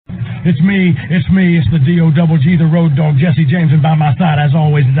It's me, it's the D-O-double-G, the road dog, Jesse James, and by my side, as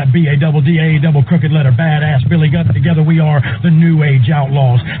always, is that B-A-double-D-A, double crooked letter, badass Billy Gunn. Together we are the New Age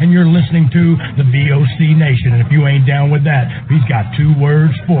Outlaws, and you're listening to the VOC Nation, and if you ain't down with that, he's got 2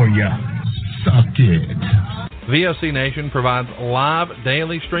 words for you. Suck it. VOC Nation provides live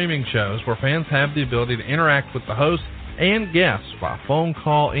daily streaming shows where fans have the ability to interact with the hosts and guests by phone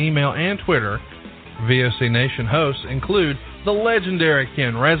call, email, and Twitter. VOC Nation hosts include the legendary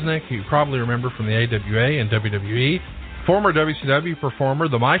Ken Resnick, who you probably remember from the AWA and WWE, former WCW performer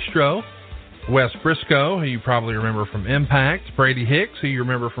The Maestro, Wes Briscoe, who you probably remember from Impact, Brady Hicks, who you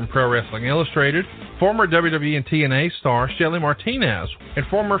remember from Pro Wrestling Illustrated, former WWE and TNA star Shelly Martinez, and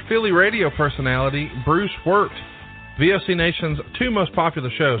former Philly radio personality Bruce Wirt. VOC Nation's 2 most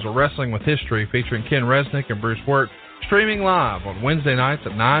popular shows are Wrestling with History, featuring Ken Resnick and Bruce Wirt, streaming live on Wednesday nights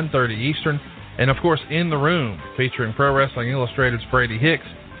at 9:30 Eastern, and of course In the Room, featuring Pro Wrestling Illustrated's Brady Hicks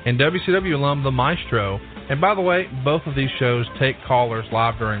and WCW alum The Maestro. And by the way, both of these shows take callers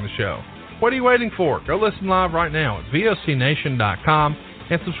live during the show. What are you waiting for? Go listen live right now at VOCNation.com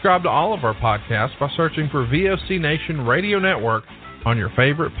and subscribe to all of our podcasts by searching for VOC Nation Radio Network on your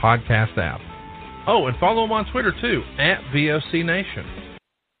favorite podcast app. Oh, and follow them on Twitter too, at VOC Nation.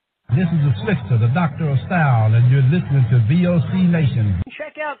 This is the Slickster, the Doctor of Style, and you're listening to VOC Nation.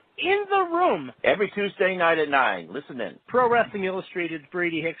 Check out In the Room every Tuesday night at 9. Listen in. Pro Wrestling Illustrated's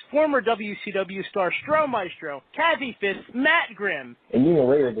Brady Hicks, former WCW star Stro Maestro, Kathy Fitz, Matt Grimm. And you and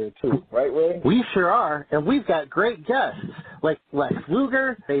Ray are there too, right, Ray? We sure are, and we've got great guests like Lex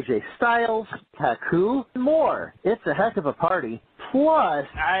Luger, AJ Styles, Taku, and more. It's a heck of a party. Plus,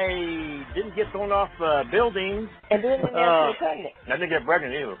 I didn't get thrown off buildings. And didn't get pregnant. I didn't get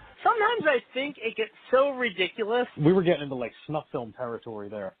pregnant either. Sometimes I think it gets so ridiculous. We were getting into like snuff film territory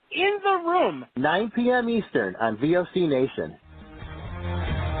there. In the Room. 9 p.m. Eastern on VOC Nation.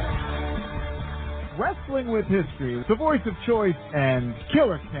 Wrestling with History, the voice of choice, and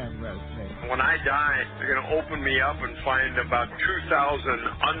Killer Ken Resnick. When I die, they're going to open me up and find about 2,000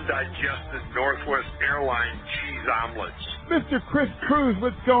 undigested Northwest Airlines cheese omelets. Mr. Chris Cruz,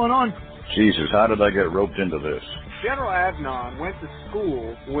 what's going on? Jesus, how did I get roped into this? General Adnan went to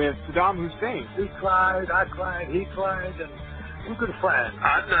school with Saddam Hussein. He cried, I cried, he cried, and we're good friends.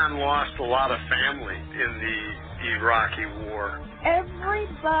 Adnan lost a lot of family in the Iraqi war.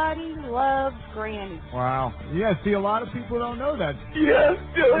 Everybody loves Granny. Wow. Yeah, see, a lot of people don't know that. Yes,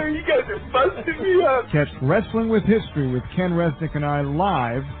 Diller, you guys are busting me up. Catch Wrestling with History with Ken Resnick and I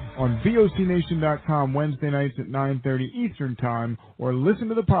live on VOCNation.com Wednesday nights at 9:30 Eastern Time, or listen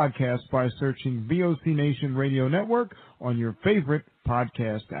to the podcast by searching VOC Nation Radio Network on your favorite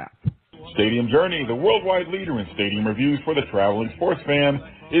podcast app. Stadium Journey, the worldwide leader in stadium reviews for the traveling sports fan,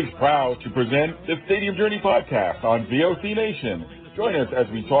 is proud to present the Stadium Journey podcast on VOC Nation. Join us as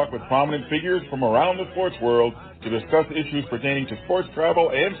we talk with prominent figures from around the sports world to discuss issues pertaining to sports travel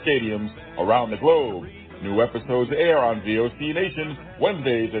and stadiums around the globe. New episodes air on VOC Nation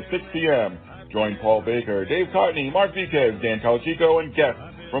Wednesdays at 6 p.m. Join Paul Baker, Dave Cotney, Mark Viquez, Dan Calachico, and guests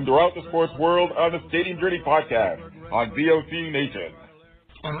from throughout the sports world on the Stadium Journey podcast on VOC Nation.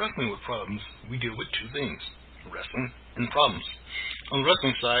 On Wrestling with Problems, we deal with 2 things, wrestling and problems. On the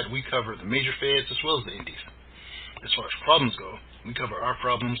wrestling side, we cover the major feds as well as the indies. As far as problems go, we cover our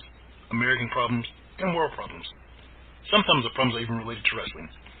problems, American problems, and world problems. Sometimes the problems are even related to wrestling.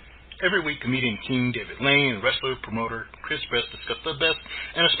 Every week, comedian King David Lane and wrestler promoter Chris Best discuss the best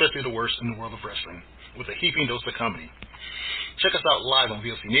and especially the worst in the world of wrestling with a heaping dose of comedy. Check us out live on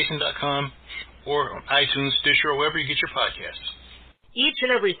VOCNation.com or on iTunes, Stitcher, or wherever you get your podcasts. Each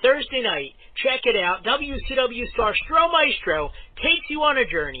and every Thursday night, check it out. WCW star Stro Maestro takes you on a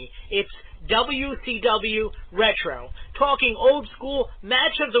journey. It's WCW Retro. Talking old school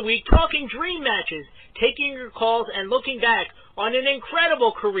match of the week, talking dream matches, taking your calls and looking back on an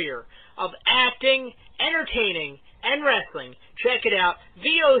incredible career of acting, entertaining, and wrestling. Check it out,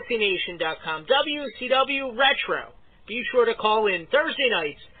 VOCNation.com, WCW Retro. Be sure to call in Thursday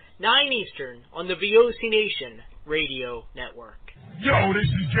nights, 9 Eastern, on the VOC Nation Radio Network. Yo, this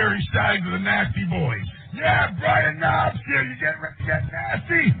is Jerry Stein of the Nasty Boys. Yeah, Brian Knobs here. You getting ready to get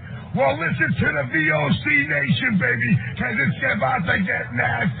nasty? Well, listen to the VOC Nation, baby, because it's about to get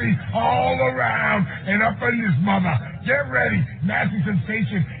nasty all around and up in this mother. Get ready. Nasty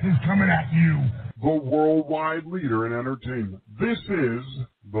Sensation is coming at you. The worldwide leader in entertainment. This is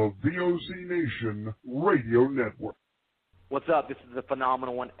the VOC Nation Radio Network. What's up? This is the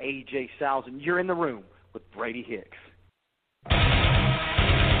phenomenal one, AJ Styles, and you're in the room with Brady Hicks.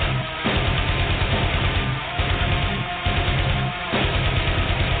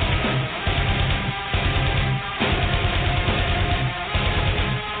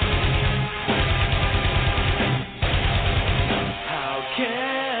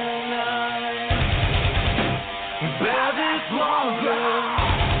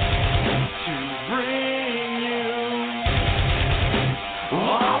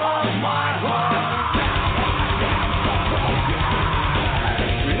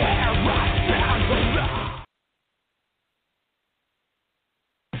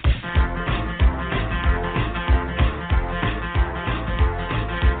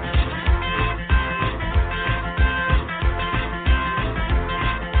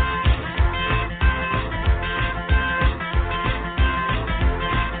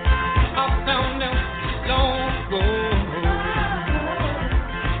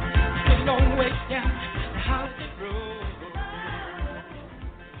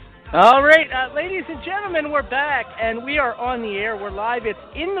 All right, ladies and gentlemen, we're back, and we are on the air. We're live. It's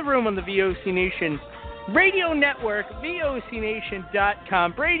In the Room on the VOC Nation Radio Network,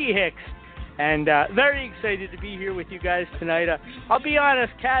 VOCNation.com. Brady Hicks, and very excited to be here with you guys tonight. I'll be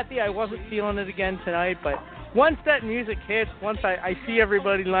honest, Kathy, I wasn't feeling it again tonight, but once that music hits, once I see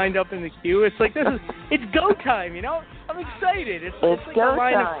everybody lined up in the queue, it's like it's go time, you know? I'm excited. It's like a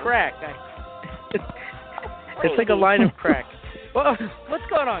line of crack. It's like a line of crack. Well, what's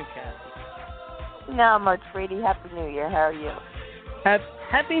going on, Kathy? Not much, Brady. Happy New Year. How are you?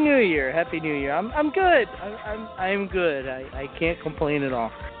 Happy New Year. Happy New Year. I'm good. I'm good. I can't complain at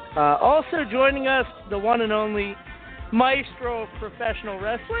all. Also joining us, the one and only maestro of professional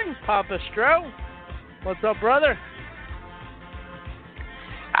wrestling, Papa Stro. What's up, brother?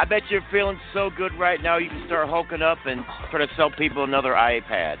 I bet you're feeling so good right now you can start hulking up and try to sell people another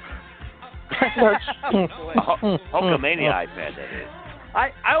iPad. Hulkamania iPad, that is.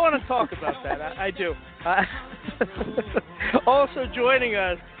 I want to talk about that. I do. Also joining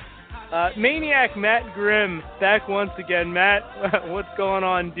us, Maniac Matt Grimm, back once again. Matt, what's going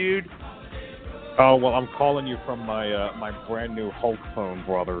on, dude? Oh, well, I'm calling you from my brand new Hulk phone,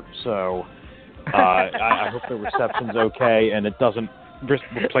 brother. So I hope the reception's okay and it doesn't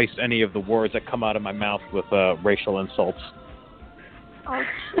replace any of the words that come out of my mouth with racial insults. Oh,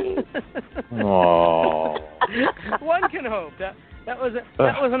 jeez. Oh. One can hope. That was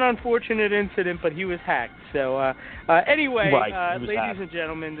an unfortunate incident, but he was hacked. So anyway, right, ladies hacked. and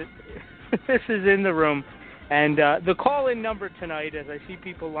gentlemen, this is In the Room. And the call-in number tonight, as I see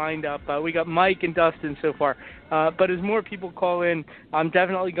people lined up, we got Mike and Dustin so far. But as more people call in, I'm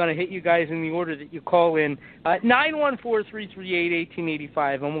definitely going to hit you guys in the order that you call in.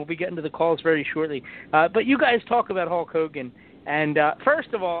 914-338-1885, and we'll be getting to the calls very shortly. But you guys talk about Hulk Hogan. And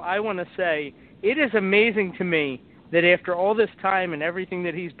first of all, I want to say it is amazing to me that after all this time and everything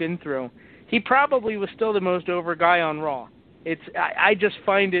that he's been through, he probably was still the most over guy on Raw. I just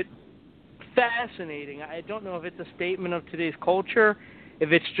find it fascinating. I don't know if it's a statement of today's culture,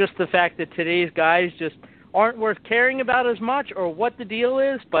 if it's just the fact that today's guys just aren't worth caring about as much, or what the deal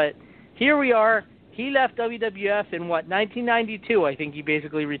is, but here we are. He left WWF in, 1992. I think he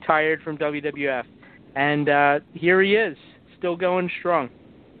basically retired from WWF. And here he is, still going strong.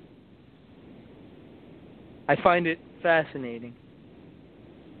 I find it fascinating.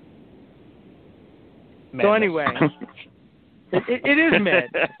 Madness. So anyway, it is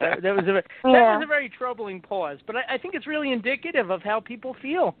mad. That was a very troubling pause, but I think it's really indicative of how people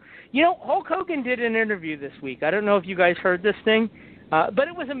feel. You know, Hulk Hogan did an interview this week. I don't know if you guys heard this thing, but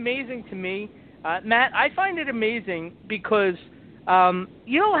it was amazing to me. Matt, I find it amazing because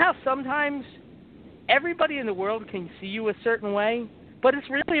you know how sometimes everybody in the world can see you a certain way, but it's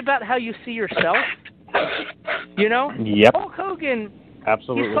really about how you see yourself. You know? Yep. Hulk Hogan,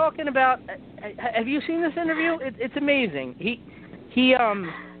 absolutely. He's talking about. Have you seen this interview? It's amazing. He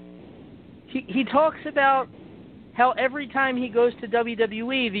talks about how every time he goes to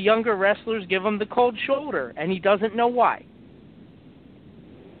WWE, the younger wrestlers give him the cold shoulder, and he doesn't know why.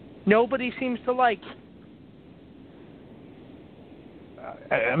 Nobody seems to like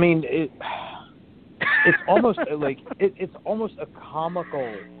it. I mean, it's almost like it's almost a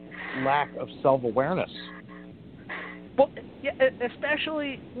comical lack of self-awareness. Well, yeah,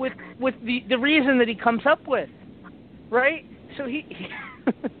 especially with the reason that he comes up with, right? So he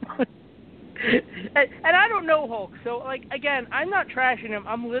and I don't know Hulk, so like again, I'm not trashing him.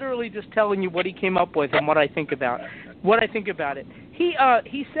 I'm literally just telling you what he came up with and what I think about it. He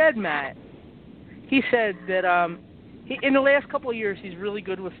said, Matt, he said that in the last couple of years he's really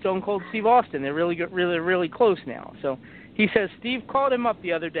good with Stone Cold Steve Austin. They're really good, really close now. So he says Steve called him up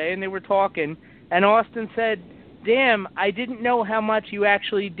the other day and they were talking, and Austin said, "Damn, I didn't know how much you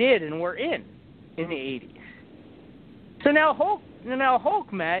actually did and were in the 80s." So now Hulk,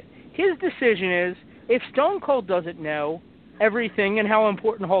 Matt, his decision is, if Stone Cold doesn't know everything and how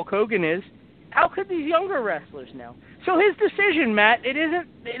important Hulk Hogan is, how could these younger wrestlers know? So his decision, Matt, it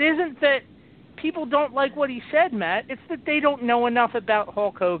isn't that people don't like what he said, Matt. It's that they don't know enough about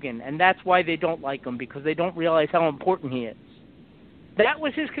Hulk Hogan, and that's why they don't like him, because they don't realize how important he is. That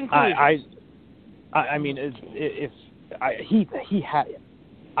was his conclusion. I mean,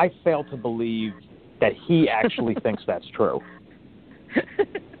 I fail to believe that he actually thinks that's true.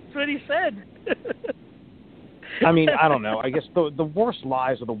 That's what he said. I mean, I don't know. I guess the worst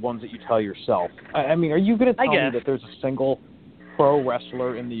lies are the ones that you tell yourself. I mean, are you going to tell me that there's a single pro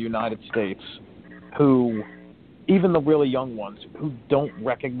wrestler in the United States who, even the really young ones, who don't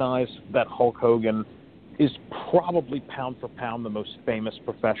recognize that Hulk Hogan is probably pound for pound the most famous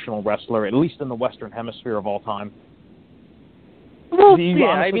professional wrestler, at least in the Western Hemisphere of all time? Well, do you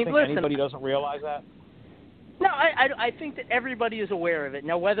honestly think listen, anybody doesn't realize that? No, I think that everybody is aware of it.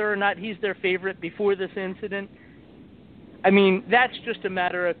 Now, whether or not he's their favorite before this incident, I mean, that's just a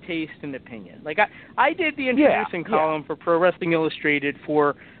matter of taste and opinion. Like, I did the introducing column for Pro Wrestling Illustrated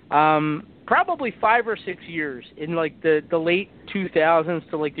for probably 5 or 6 years in, like, the late 2000s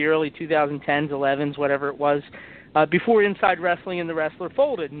to, like, the early 2010s, 11s, whatever it was, before Inside Wrestling and The Wrestler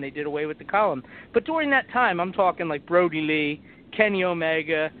folded and they did away with the column. But during that time, I'm talking like Brody Lee, Kenny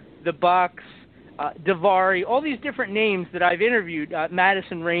Omega, The Bucks, Daivari, all these different names that I've interviewed,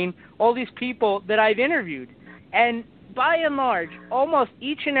 Madison Rayne, all these people that I've interviewed. And by and large, almost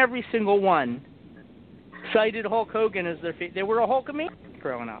each and every single one cited Hulk Hogan as their favorite. They were a Hulkamaniac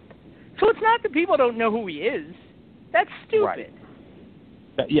growing up. So it's not that people don't know who he is. That's stupid. Right.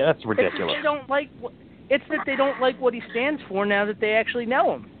 Yeah, that's ridiculous. It's that they don't like what he stands for now that they actually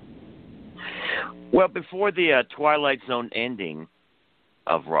know him. Well, before the Twilight Zone ending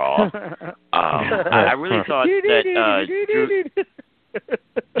of Raw, I really thought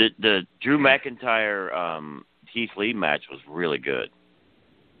that the Drew McIntyre Keith Lee match was really good.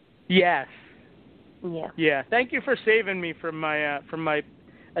 Yes. Yeah. Yeah. Thank you for saving me from my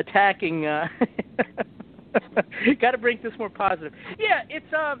attacking. Got to bring this more positive. Yeah,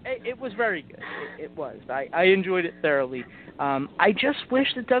 it was very good. It was. I enjoyed it thoroughly. I just wish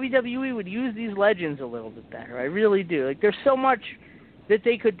that WWE would use these legends a little bit better. I really do. Like, there's so much that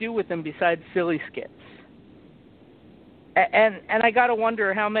they could do with them besides silly skits. And I got to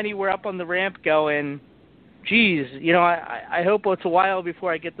wonder how many were up on the ramp going, geez, I hope it's a while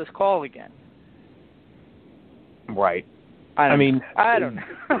before I get this call again. Right. I don't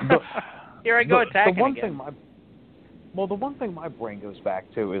know. Here I go attacking the one again. The one thing my brain goes back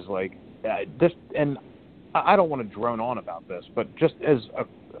to is like this, and I don't want to drone on about this, but just as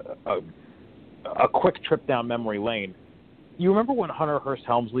a quick trip down memory lane, you remember when Hunter Hearst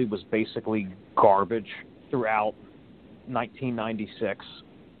Helmsley was basically garbage throughout 1996,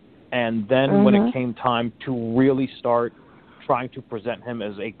 and then when it came time to really start trying to present him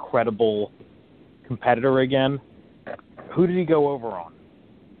as a credible competitor again, who did he go over on?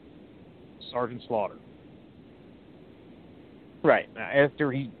 Sergeant Slaughter. Right.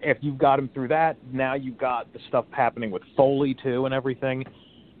 After you've got him through that, now you've got the stuff happening with Foley too and everything.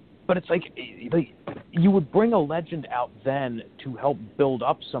 But it's like you would bring a legend out then to help build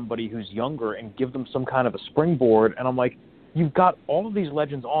up somebody who's younger and give them some kind of a springboard. And I'm like, you've got all of these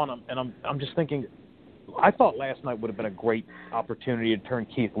legends on them, and I'm just thinking, I thought last night would have been a great opportunity to turn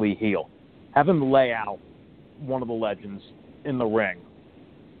Keith Lee heel, have him lay out one of the legends in the ring,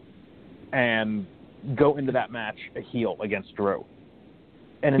 and go into that match a heel against Drew.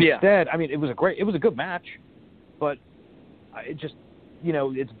 And instead, I mean, it was a good match, but it just,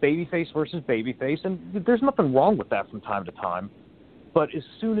 it's babyface versus babyface, and there's nothing wrong with that from time to time. But as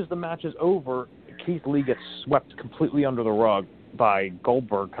soon as the match is over, Keith Lee gets swept completely under the rug by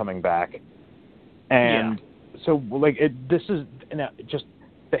Goldberg coming back. And so, like, this is just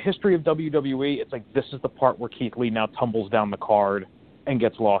the history of WWE. It's like this is the part where Keith Lee now tumbles down the card and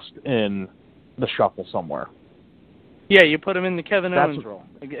gets lost in the shuffle somewhere. Yeah, you put him in the Kevin Owens role.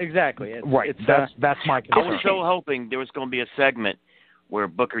 Exactly. That's my concern. I was so hoping there was going to be a segment where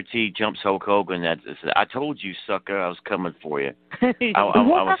Booker T jumps Hulk Hogan. That I told you, sucker, I was coming for you. I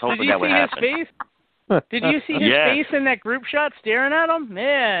was hoping that would happen. Did you see his face in that group shot staring at him?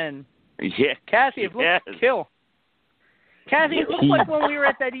 Man. Yeah. Kathy, it looked kill. Kathy, it looked like when we were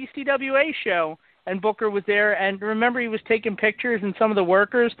at that ECWA show and Booker was there, and remember he was taking pictures, and one of the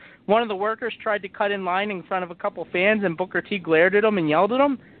workers tried to cut in line in front of a couple fans, and Booker T glared at him and yelled at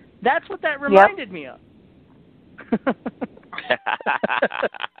him? That's what that reminded me of.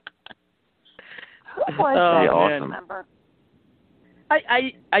 Awesome. Remember?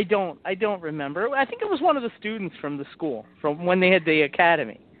 I don't remember. I think it was one of the students from the school, from when they had the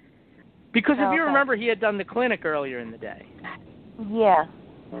academy. Because if you remember, he had done the clinic earlier in the day. Yeah.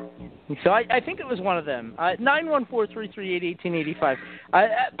 So I think it was one of them. 914-338-1885.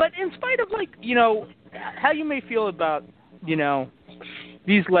 But in spite of, how you may feel about,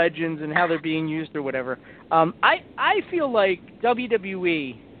 these legends and how they're being used or whatever, I feel like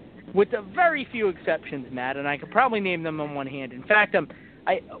WWE, with a very few exceptions, Matt, and I could probably name them on one hand. In fact,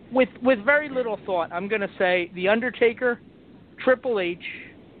 with very little thought, I'm going to say The Undertaker, Triple H,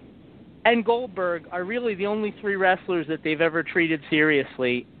 and Goldberg are really the only three wrestlers that they've ever treated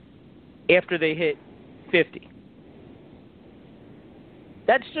seriously after they hit 50.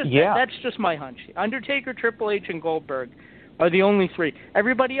 That's just my hunch. Undertaker, Triple H, and Goldberg are the only three.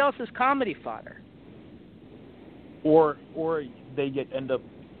 Everybody else is comedy fodder. Or they end up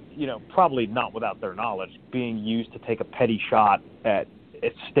probably not without their knowledge, being used to take a petty shot at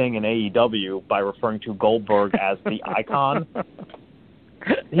Sting in AEW by referring to Goldberg as the icon.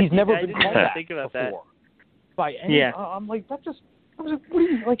 He's never been called that before. That. By any, I'm like, that just. I was like, what are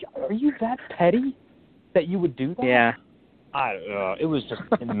you like? Are you that petty that you would do that? Yeah. It was just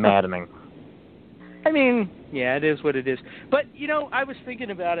maddening. I mean, yeah, it is what it is. But I was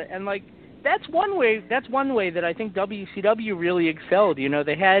thinking about it, and like, that's one way that I think WCW really excelled.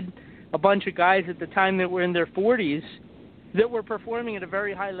 They had a bunch of guys at the time that were in their 40s that were performing at a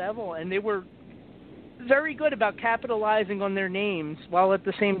very high level, and they were very good about capitalizing on their names, while at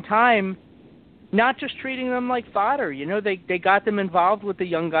the same time not just treating them like fodder. They got them involved with the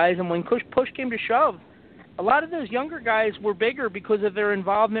young guys, and when push came to shove, a lot of those younger guys were bigger because of their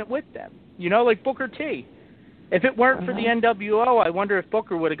involvement with them. Like Booker T. If it weren't for the NWO, I wonder if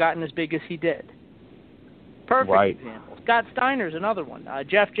Booker would have gotten as big as he did. Perfect example. Scott Steiner's another one.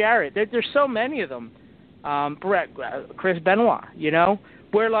 Jeff Jarrett. There's so many of them. Chris Benoit,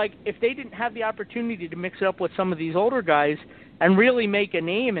 where like if they didn't have the opportunity to mix it up with some of these older guys and really make a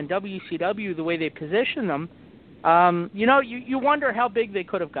name in WCW the way they position them, you wonder how big they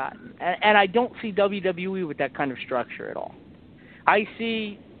could have gotten. And I don't see WWE with that kind of structure at all. I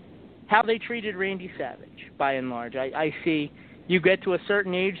see how they treated Randy Savage, by and large. I see you get to a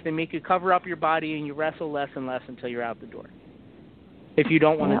certain age, they make you cover up your body and you wrestle less and less until you're out the door, if you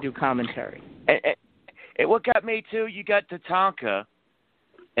don't want to do commentary. And what got me, too, you got Tatanka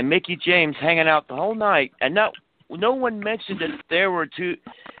and Mickie James hanging out the whole night, and no one mentioned that there were two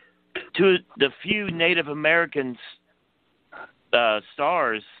the few Native Americans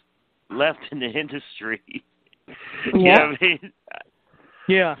stars left in the industry. You know what I mean?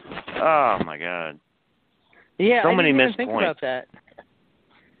 Yeah. Oh, my God. Yeah, so many didn't missed think points. about that.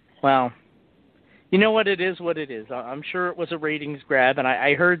 Well, you know what? It is what it is. I'm sure it was a ratings grab, and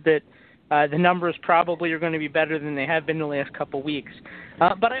I heard that the numbers probably are going to be better than they have been the last couple weeks.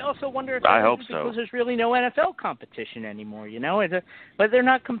 But I also wonder if because there's really no NFL competition anymore, but they're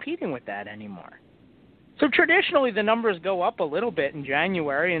not competing with that anymore. So traditionally the numbers go up a little bit in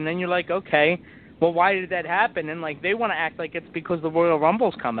January, and then you're like, okay, well, why did that happen? And like they want to act like it's because the Royal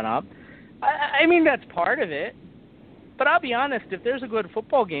Rumble's coming up. I mean, that's part of it. But I'll be honest, if there's a good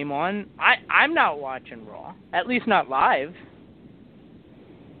football game on, I'm not watching Raw, at least not live.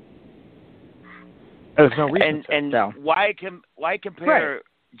 There's no reason and why compare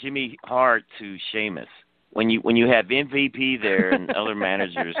Jimmy Hart to Sheamus when you have MVP there and other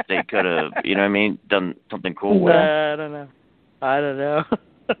managers? They could have, done something cool with him. I don't know.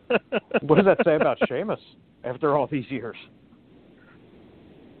 What does that say about Sheamus after all these years?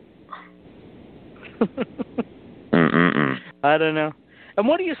 I don't know. And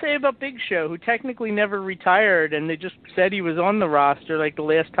what do you say about Big Show, who technically never retired, and they just said he was on the roster like the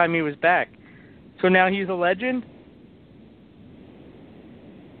last time he was back? So now he's a legend?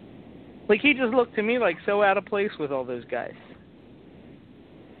 Like, he just looked to me like so out of place with all those guys.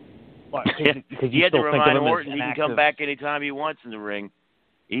 What, you had to remind Orton he can come back anytime he wants in the ring.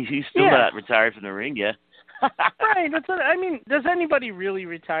 He's still not retired from the ring yet. Right. That's what I mean. Does anybody really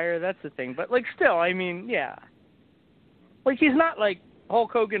retire? That's the thing. But, like, still, I mean, yeah. Like, he's not like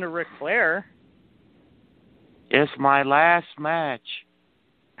Hulk Hogan or Ric Flair. It's my last match.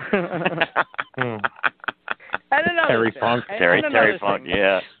 And another Terry thing. Funk. Terry Funk,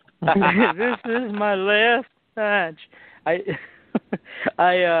 yeah. This is my last match.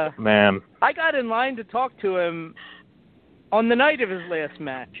 Man. I got in line to talk to him on the night of his last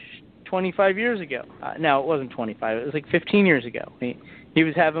match 25 years ago. No, it wasn't 25. It was like 15 years ago. He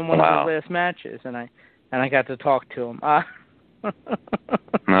was having one of his last matches, and I got to talk to him.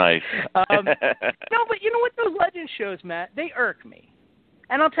 Nice. No, but you know what? Those legend shows, Matt, they irk me.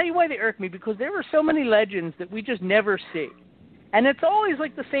 And I'll tell you why they irk me, because there were so many legends that we just never see. And it's always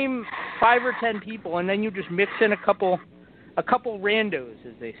like the same 5 or 10 people, and then you just mix in a couple randos,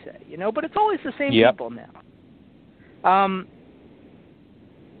 as they say, but it's always the same people now.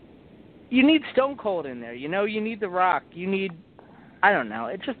 You need Stone Cold in there, you need The Rock, you need, I don't know,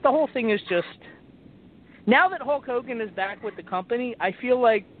 it's just, the whole thing is just, now that Hulk Hogan is back with the company, I feel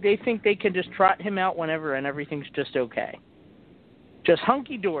like they think they can just trot him out whenever and everything's just okay. Just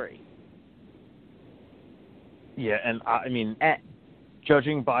hunky-dory. Yeah, and I mean,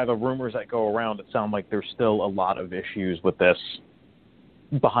 judging by the rumors that go around, it sounds like there's still a lot of issues with this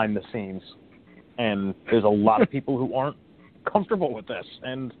behind the scenes. And there's a lot of people who aren't comfortable with this.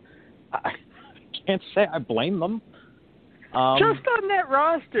 And I can't say I blame them. Just on that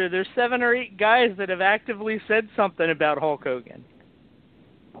roster, there's 7 or 8 guys that have actively said something about Hulk Hogan.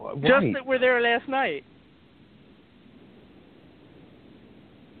 Right. Just that were there last night.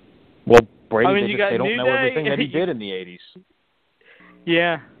 Brady, they don't know everything that he did in the 80s.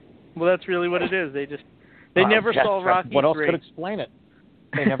 Yeah. Well, that's really what it is. They never saw Rocky. What else 3. could explain it?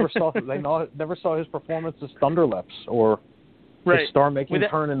 They never saw never saw his performance as Thunderlips or his star-making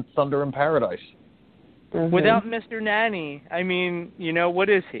turn in Thunder in Paradise. Mm-hmm. Without Mr. Nanny, I mean, what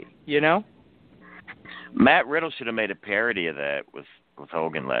is he? Matt Riddle should have made a parody of that with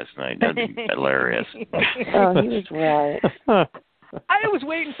Hogan last night. That'd be hilarious. Oh, he was right. I was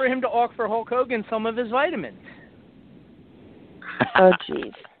waiting for him to offer Hulk Hogan some of his vitamins. Oh,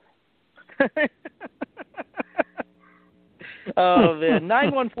 jeez. Oh, man.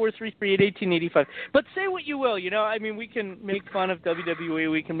 914-338-1885. But say what you will, I mean, we can make fun of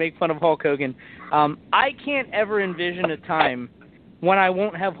WWE. We can make fun of Hulk Hogan. I can't ever envision a time when I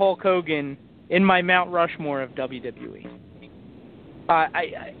won't have Hulk Hogan in my Mount Rushmore of WWE.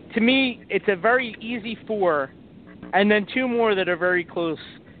 To me, it's a very easy 4, and then 2 more that are very close.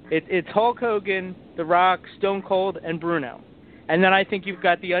 It's Hulk Hogan, The Rock, Stone Cold, and Bruno. And then I think you've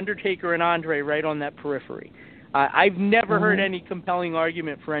got The Undertaker and Andre right on that periphery. I've never heard any compelling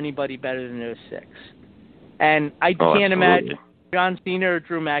argument for anybody better than those 6. And I can't imagine John Cena or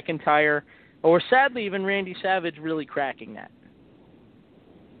Drew McIntyre, or sadly even Randy Savage, really cracking that.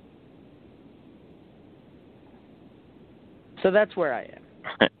 So that's where I am.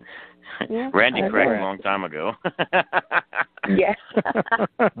 Yeah, Randy cracked a long time ago. Yeah.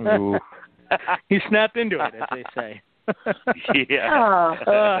 He snapped into it, as they say. Yeah.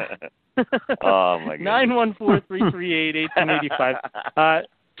 Oh my God. 914-338-1885.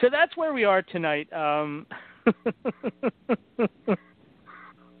 So that's where we are tonight. I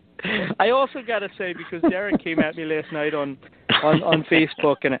also got to say, because Derek came at me last night on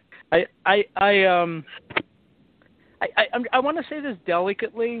Facebook, and I want to say this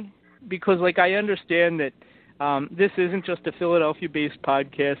delicately, because I understand that this isn't just a Philadelphia-based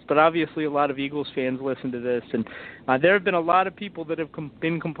podcast, but obviously a lot of Eagles fans listen to this, and there have been a lot of people that have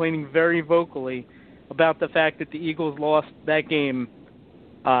been complaining very vocally about the fact that the Eagles lost that game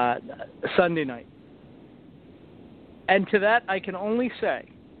Sunday night. And to that, I can only say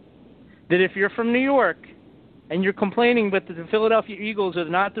that if you're from New York and you're complaining that the Philadelphia Eagles are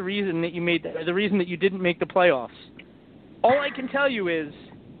not the reason that you didn't make the playoffs, all I can tell you is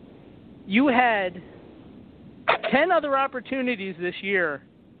you had 10 other opportunities this year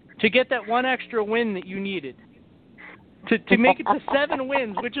to get that one extra win that you needed. To make it to 7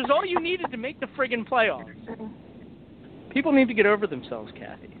 wins, which is all you needed to make the friggin' playoffs. People need to get over themselves,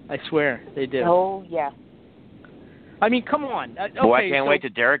 Kathy. I swear, they do. Oh, yeah. I mean, come on. Okay, well, I can't wait till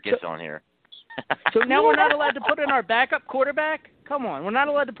Derek gets on here. So now we're not allowed to put in our backup quarterback? Come on, we're not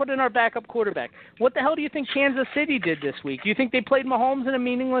allowed to put in our backup quarterback. What the hell do you think Kansas City did this week? Do you think they played Mahomes in a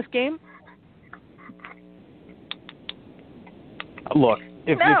meaningless game? Look,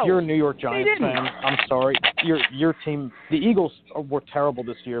 if you're a New York Giants fan, I'm sorry. Your team, the Eagles were terrible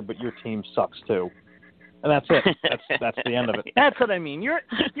this year, but your team sucks too. And that's it. That's the end of it. That's what I mean. You're a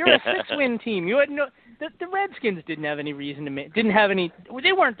 6-win team. You had the Redskins didn't have any reason to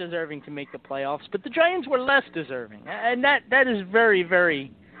they weren't deserving to make the playoffs, but the Giants were less deserving. And that is very,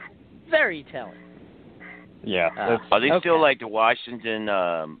 very, very telling. Yeah. Are they still like the Washington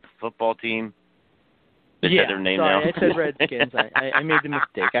football team? Yeah, their name sorry, now? I said Redskins. I made the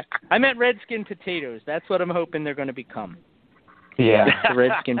mistake. I meant Redskin potatoes. That's what I'm hoping they're going to become. Yeah. The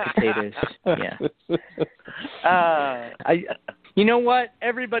Redskin potatoes. Yeah. You know what?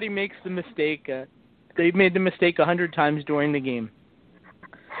 Everybody makes the mistake. They've made the mistake 100 times during the game.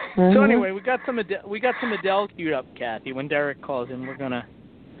 Mm-hmm. So anyway, we got some Adele queued up, Kathy. When Derek calls in, we're gonna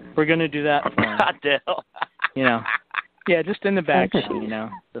do that for him. Adele. Yeah, just in the back, just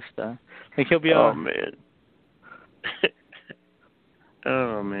like he'll be. Oh man.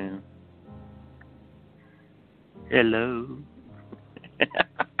 Oh man. Hello.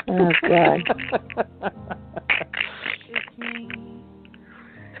 Oh God.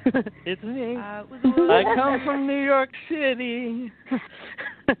 It's me. I come from New York City.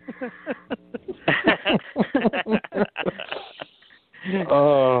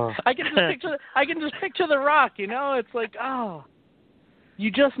 Oh. I can just picture The Rock. It's like, oh, you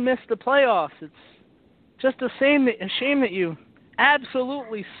just missed the playoffs. It's just a shame that you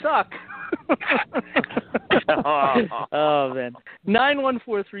absolutely suck. Oh man.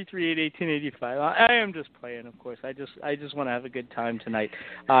 914-338-1885. I am just playing, of course. I just want to have a good time tonight.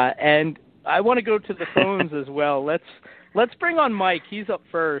 And I want to go to the phones as well. Let's bring on Mike. He's up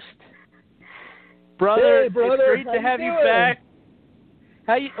first. Brother, hey, brother, it's great to have you back.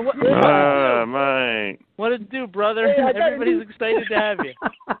 How you? Mike. What did it do, brother? Hey, Everybody's excited to have you.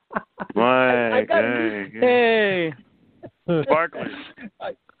 Mike. Hey. Sparklers.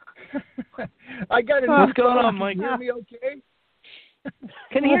 I got a new What's going phone. on, Mike? Can you hear me okay?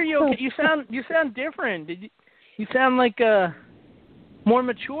 Can hear you. Okay. You sound different. You sound like more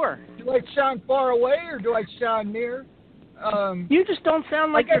mature. Do I sound far away or do I sound near? You just don't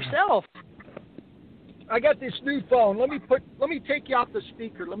sound like yourself. I got this new phone. Let me take you off the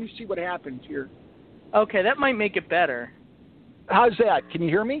speaker. Let me see what happens here. Okay, that might make it better. How's that? Can you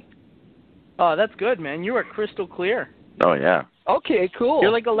hear me? Oh, that's good, man. You are crystal clear. Oh, yeah. Okay, cool.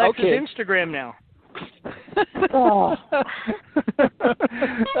 You're like Alexa's okay. Instagram now.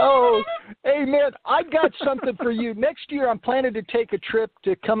 Oh, hey, man, I got something for you. Next year, I'm planning to take a trip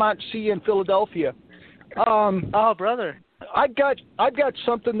to come out and see you in Philadelphia. Oh, brother. I've got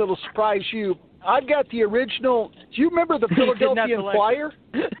something that'll surprise you. I've got the original. Do you remember the Philadelphia Inquirer?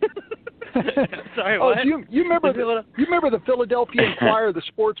 Sorry, what? Oh, you remember the Philadelphia Inquirer, the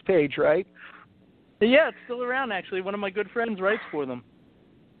sports page, right? Yeah, it's still around, actually. One of my good friends writes for them.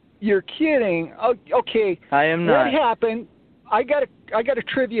 You're kidding. Oh, okay. I am not. What happened? I got a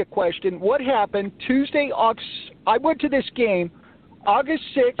trivia question. What happened Tuesday, I went to this game, August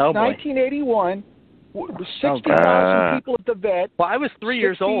 6th, 1981, 60,000 people at the Vet. Well, I was 3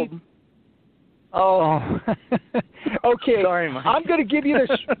 years old. Oh, okay. Sorry, Mike. I'm going to give you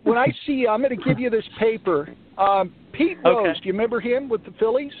this. When I see you, I'm going to give you this paper. Pete Rose, do you remember him with the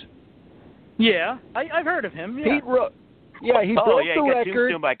Phillies? Yeah, I've heard of him. Yeah. Pete Rose. Yeah, he broke the record. He got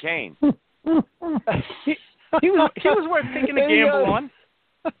tombstone by Kane. he was worth taking a gamble on.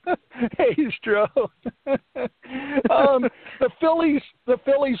 Hey, Stro. The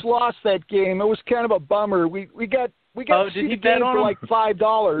Phillies lost that game. It was kind of a bummer. We got to see the game for like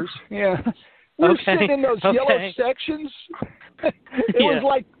 $5. Yeah. We were sitting in those yellow sections. It was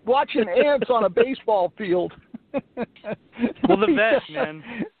like watching ants on a baseball field. Well, the Vet, man.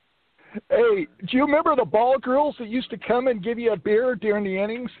 Hey, do you remember the ball girls that used to come and give you a beer during the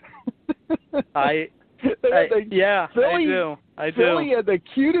innings? I do. Philly had the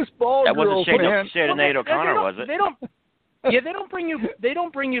cutest ball girls. That wasn't man. Sinead O'Connor, was it? They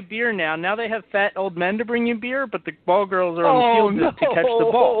don't bring you beer now. Now they have fat old men to bring you beer, but the ball girls are on the field to catch the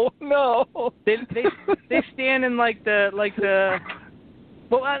ball. No. They stand in like the.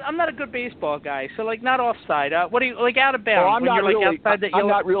 Well, I'm not a good baseball guy, so like not offside. What do you like out of bounds? I'm not really. Outside that I'm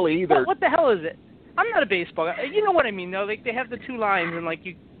not really either. What the hell is it? I'm not a baseball guy. You know what I mean, though. Like they have the two lines and like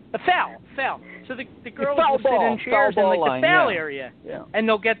a foul. So the girls will sit in chairs in like the foul area, and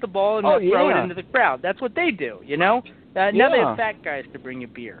they'll get the ball and they'll throw it into the crowd. That's what they do, you know. Now they have fat guys to bring you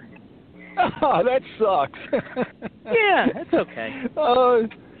beer. Oh, that sucks. Yeah, that's okay.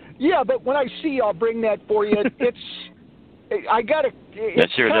 Yeah, but when I see you, I'll bring that for you. I got to.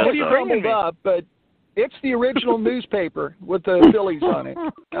 It's kind of crumbled up, but it's the original newspaper with the Phillies on it.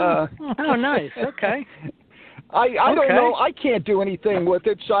 Oh, nice. Okay. I don't know. I can't do anything with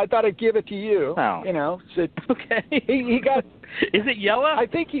it, so I thought I'd give it to you. Oh. You know. So okay. He got. Is it yellow? I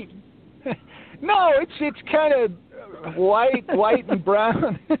think he. No, it's kind of white and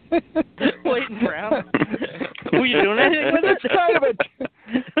brown. White and brown. Were you doing anything with it?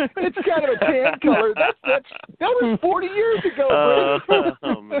 It's kind of a tan color. That was 40 years ago.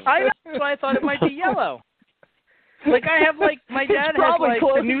 That's why I thought it might be yellow. Like I have my dad has like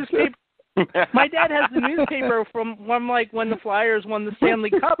the newspaper. My dad has the newspaper from when the Flyers won the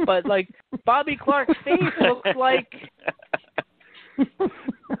Stanley Cup, but like Bobby Clark's face looks like.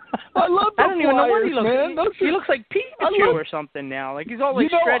 I love the I don't even know what he looks man. like. He looks like Pikachu or something now. Like he's all like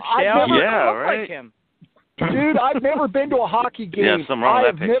stretched out. Right. Like him. Dude, I've never been to a hockey game. Yeah, something wrong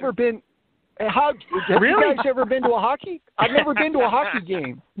with that picture. Never been. Have really? you guys ever been to a hockey? I've never been to a hockey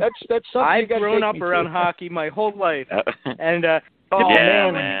game. That's something. I've grown up around hockey my whole life, and when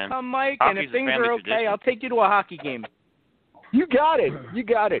you come, Mike, Hockey's and if things are okay, tradition. I'll take you to a hockey game. You got it.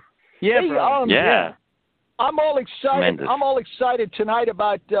 Yeah, hey, bro. Yeah. I'm all excited. Tremendous. I'm all excited tonight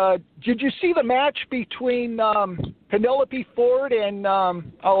about. Did you see the match between Penelope Ford and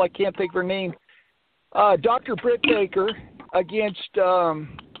I can't think of her name. Dr. Britt Baker against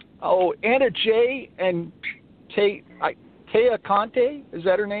Anna Jay and Taya Conte. Is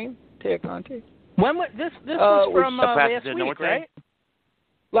that her name? Taya Conte. When was this was from last week, right?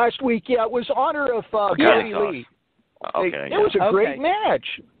 Last week, yeah. It was honor of Gary Lee. Okay. It was a great match.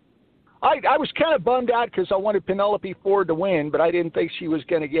 I was kind of bummed out because I wanted Penelope Ford to win, but I didn't think she was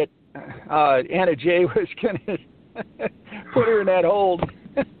going to get Anna Jay was going to put her in that hold.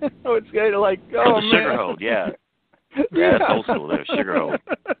 It's going to man. Sugar hold, yeah. Yeah, that's old school there. Sugar hold.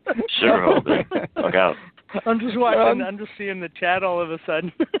 Sugar hold there. Look out. I'm just watching. I'm just seeing the chat all of a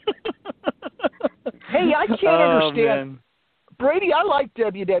sudden. Hey, I can't understand. Man. Brady, I like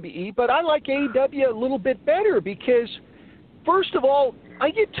WWE, but I like AEW a little bit better because, first of all,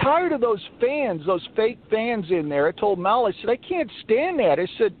 get tired of those fans, those fake fans in there. I told Mal, I said, I can't stand that. I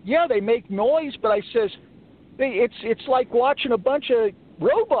said, yeah, they make noise, but I says, it's like watching a bunch of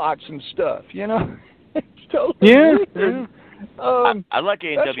robots and stuff, you know? It's totally weird. I like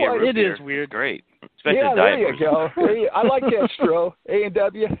A&W. It is weird. Great. Especially there you go. I like that, Stro.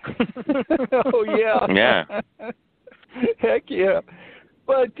 A&W. Oh, yeah. Yeah. Heck yeah.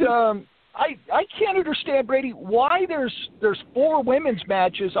 But I can't understand, Brady, why there's 4 women's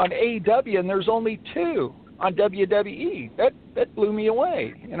matches on AEW and there's only 2 on WWE. That blew me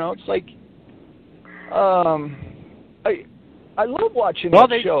away. You know, it's like I love watching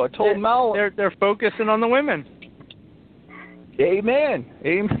that show. I told Mal they're focusing on the women. Amen.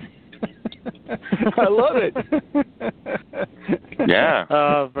 I love it. Yeah.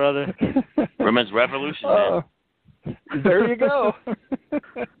 Oh, brother. Women's Revolution, man. There you go.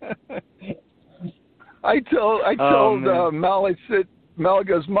 I told Mel, I said, Mel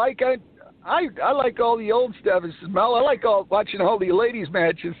goes, Mike, I like all the old stuff. I said, Mel, I like watching all the ladies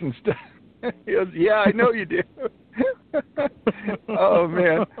matches and stuff. He goes, yeah, I know you do. Oh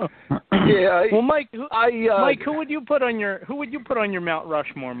man. Yeah. Well, Mike, who would you put on your Mount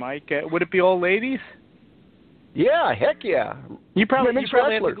Rushmore, Mike? Would it be all ladies? Yeah, heck yeah. You probably have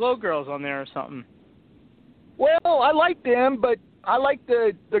the Glow Girls on there or something. Well, I like them, but I like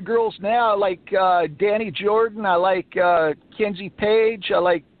the girls now. I like Danny Jordan. I like Kenzie Page. I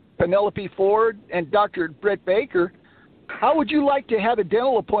like Penelope Ford and Dr. Britt Baker. How would you like to have a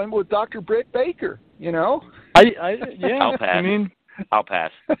dental appointment with Dr. Britt Baker? You know? Yeah. I'll pass. I'll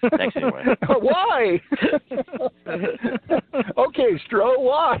pass. Thanks anyway. Why? Okay, Stro,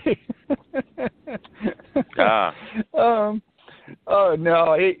 why? Oh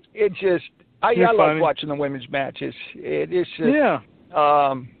no, it just I like watching the women's matches. It's just,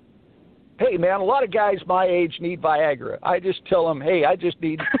 hey man, a lot of guys my age need Viagra. I just tell them, hey, I just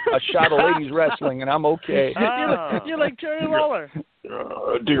need a shot of ladies wrestling and I'm okay. You're like Jerry Lawler.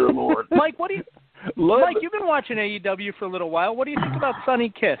 Dear Lord. Mike, Mike, you've been watching AEW for a little while. What do you think about Sonny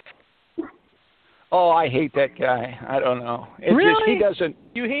Kiss? Oh, I hate that guy. I don't know. Really? Just, he doesn't.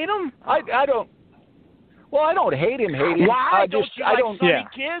 You hate him? I don't. Well, I don't hate him. Why don't you like Sonny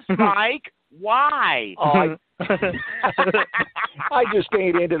Kiss, Mike? Why? Oh, I just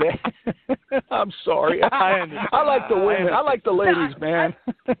ain't into that. I'm sorry. I like the women. I like the ladies, man.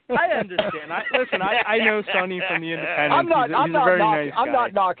 I understand. I know Sonny from the Independents. He's a very nice guy. I'm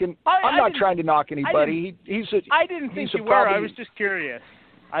not knocking. I'm not trying to knock anybody. I didn't think you were. I was just curious.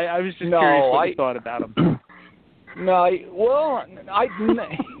 I was just curious what you thought about him. No, well,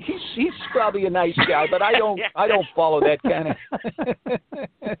 he's probably a nice guy, but I don't follow that kind of.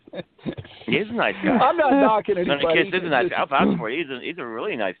 He is a nice guy. I'm not knocking anybody. Sonny Kiss is a nice guy. I'll vouch for you. He's a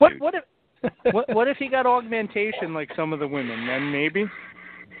really nice dude. What if he got augmentation like some of the women? Then maybe.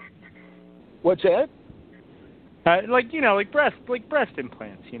 What's that? Like breast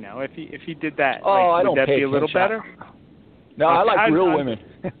implants. You know, if he did that, would that be a little better? No, I like real women.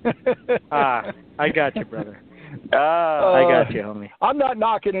 I got you, brother. I got you, homie. I'm not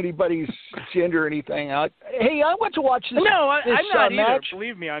knocking anybody's gender or anything out. Hey, I went to watch this. No, I'm not either. Match.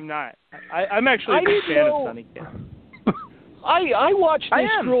 Believe me, I'm not. I'm actually a big fan of Sonny Kiss. I watched this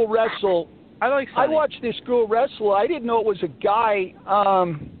girl wrestle. I like Sonny. I watched this girl wrestle. I didn't know it was a guy.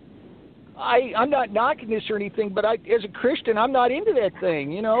 I'm not knocking this or anything, but as a Christian, I'm not into that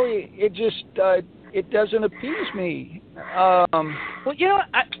thing. You know, it just it doesn't appease me. Well, you know,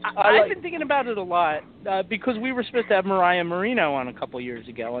 I've been thinking about it a lot because we were supposed to have Mariah Marino on a couple of years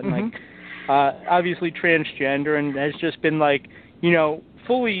ago, and obviously transgender, and has just been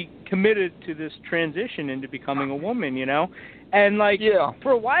fully committed to this transition into becoming a woman, you know. And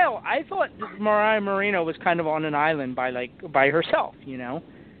for a while, I thought Mariah Marino was kind of on an island by herself, you know.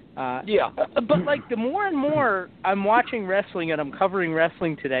 But the more and more I'm watching wrestling and I'm covering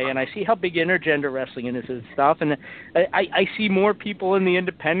wrestling today, and I see how big intergender wrestling is and stuff, and I see more people in the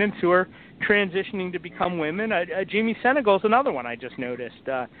independents who are transitioning to become women. Jamie Senegal's another one I just noticed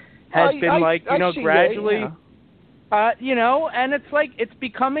has been gradually, you know, and it's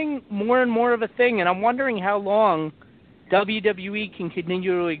becoming more and more of a thing, and I'm wondering how long WWE can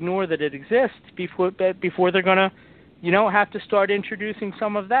continue to ignore that it exists before they're gonna, you know, have to start introducing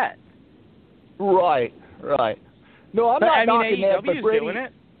some of that. Right. No, I'm not knocking that, but Brady, doing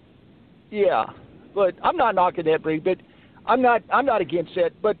it. Yeah, but I'm not knocking that, Brady. But I'm not against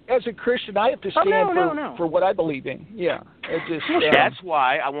that. But as a Christian, I have to stand for what I believe in. Yeah, it's just. That's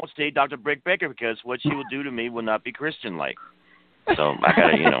why I won't stay Dr. Britt Baker, because what she will do to me will not be Christian-like. So I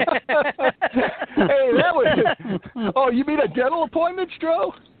gotta, you know. Hey, that was. Oh, you mean a dental appointment,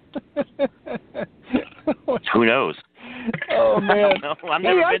 Stro? Who knows? Oh man! I've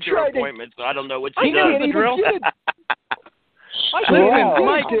never been to her appointment, so I don't know what she does. The drill.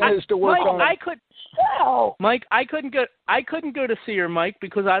 Mike, I couldn't go to see her, Mike,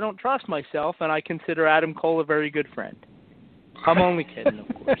 because I don't trust myself, and I consider Adam Cole a very good friend. I'm only kidding, of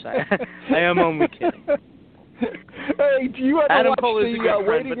course. I am only kidding. Hey, do you ever Adam watch Cole is a the good friend,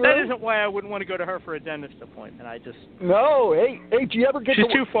 waiting but room? that isn't why I wouldn't want to go to her for a dentist appointment. No, hey, do you ever get She's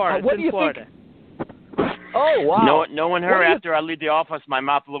to... too far. It's what do in you Florida. think? Oh, wow. Knowing her after I leave the office, my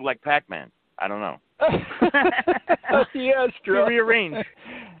mouth will look like Pac-Man. I don't know. Yes, Drew. Rearrange.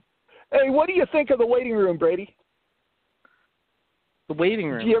 Hey, what do you think of the waiting room, Brady? The waiting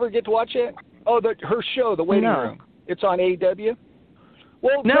room. Do you ever get to watch it? Oh, her show, The Waiting Room. It's on AEW.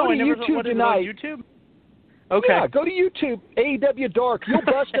 Well, no, go to I never YouTube what is tonight. It on YouTube? Okay. Yeah, go to YouTube, AEW Dark. You'll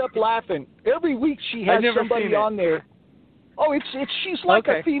bust up laughing. Every week she has somebody on there. Oh, she's like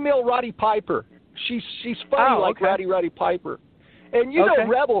a female Roddy Piper. She's funny like Roddy Piper. And you know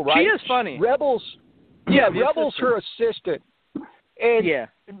Rebel, right? She is funny. Rebel's Rebel's her assistant. And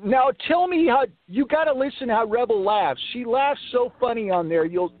now tell me how you got to listen how Rebel laughs. She laughs so funny on there.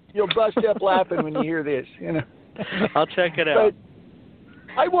 You'll bust up laughing when you hear this. You know. I'll check it out.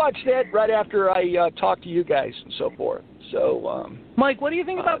 But I watched that right after I talked to you guys and so forth. So, Mike, what do you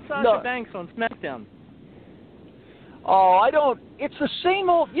think about Sasha Banks on SmackDown? Oh, I don't. It's the same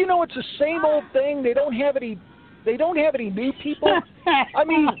old. You know, it's the same old thing. They don't have any new people. I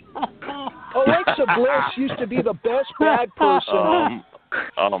mean, Alexa Bliss used to be the best bad person.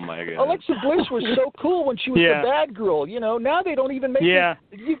 Oh my God. Alexa Bliss was so cool when she was the bad girl. You know, now they don't even make it.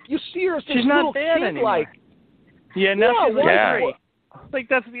 You see her as this little kid like. Yeah, no, she's great. Like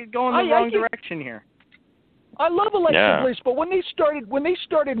that's going the wrong direction here. I love Alexa Bliss, but when they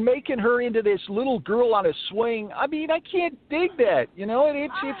started making her into this little girl on a swing, I mean, I can't dig that. You know,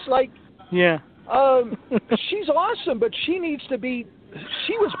 it's like she's awesome, but she needs to be.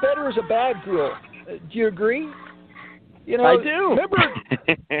 She was better as a bad girl. Do you agree? You know, I do. Remember?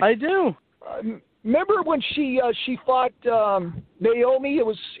 I do. Remember when she fought Naomi?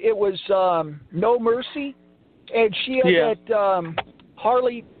 It was No Mercy, and she had that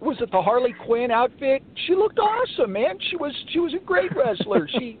Harley. Was it the Harley Quinn outfit? She looked awesome, man. She was a great wrestler.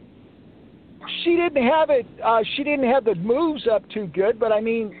 She didn't have it. She didn't have the moves up too good, but I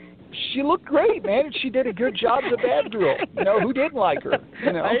mean, she looked great, man, and she did a good job as a bad girl. You know, who didn't like her?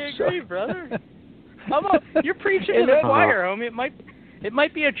 You know, I agree, brother. You're preaching to the choir, homie. It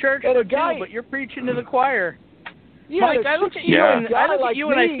might be a church for two, but you're preaching to the choir. Yeah, Mike, I look at you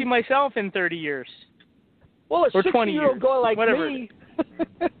and I see myself in 30 years. Well, a or 20 60-year-old years, guy like whatever me.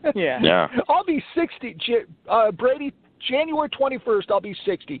 Yeah. I'll be 60. Brady, January 21st, I'll be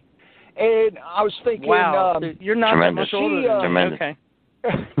 60. And I was thinking, wow, you're not that much older than me. Okay.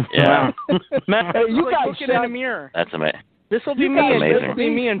 Yeah. Matt, hey, you guys looking in a mirror. That's amazing. This will be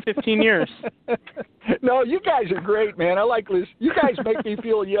me in 15 years. No, you guys are great, man. I like this. You guys make me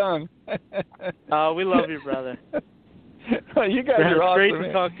feel young. Oh, we love you, brother. You guys are awesome. Great to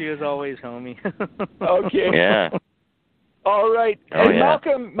man. talk to you as always, homie. Okay. Yeah. All right. Oh, hey, yeah.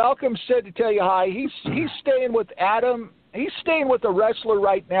 Malcolm said to tell you hi. He's staying with Adam. He's staying with a wrestler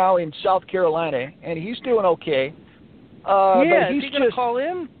right now in South Carolina, and he's doing okay. But he's is he going to call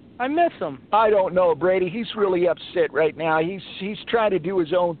in? I miss him. I don't know, Brady. He's really upset right now. He's trying to do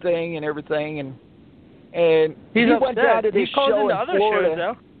his own thing and everything, and he went down to this show in Florida. Shows,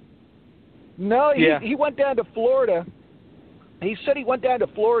 though. No, he went down to Florida. He said he went down to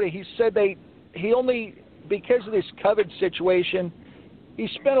Florida. He said he only, because of this COVID situation, he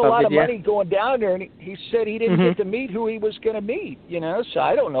spent a lot of money going down there, and he said he didn't get to meet who he was going to meet, you know. So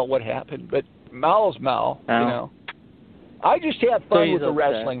I don't know what happened, but Mal's Mal, you know. I just had fun with the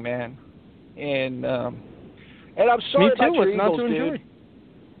wrestling, man. And I'm sorry about your Eagles, dude.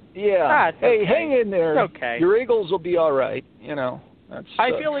 Yeah. Hey, hang in there. It's okay. Your Eagles will be all right, you know. I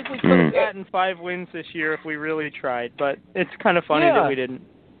feel like we could have gotten 5 wins this year if we really tried, but it's kind of funny that we didn't.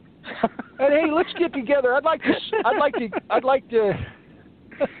 And hey, let's get together. I'd like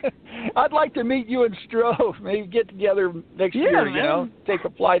to meet you and Strove. Maybe get together next year. Man. You know, take a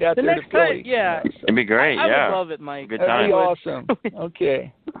flight out there to Philly. It'd be great. I would love it, Mike. Good That'd time. be awesome.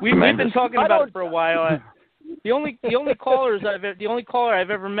 Okay. We've been talking about it for a while. The only caller I've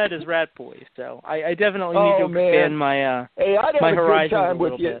ever met is Rat Boy, so I definitely need to expand my my horizons a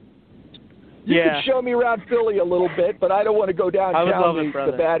little bit. You can show me around Philly a little bit, but I don't want to go downtown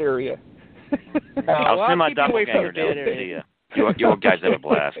the bad area. I'll send my doppelganger down to see you. You guys have a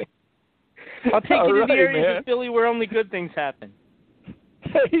blast. I'll take you to the areas of Philly where only good things happen.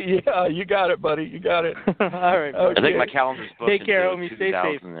 Yeah, you got it, buddy. You got it. All right. Okay. I think my calendar's booked. Take care, homie. Stay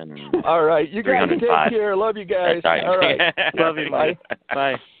safe. All right. You guys take care. Love you guys. All right. Love you. Bye.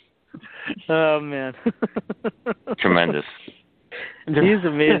 Bye. Oh, man. Tremendous. He's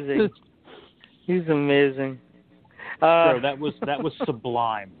amazing. He's amazing. Sure, that was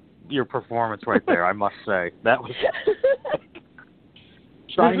sublime. Your performance right there, I must say. That was. This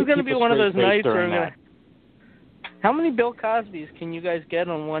is going to be one of those nights where I'm going to. How many Bill Cosbys can you guys get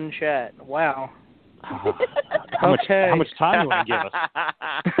on one chat? Wow. How much time do you want to give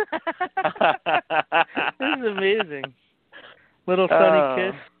us? This is amazing. Little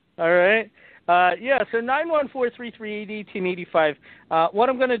sunny kiss. All right. So 914-338-1885. What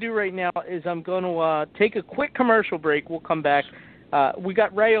I'm going to do right now is I'm going to take a quick commercial break. We'll come back. We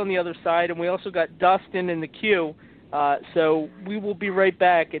got Ray on the other side, and we also got Dustin in the queue. So we will be right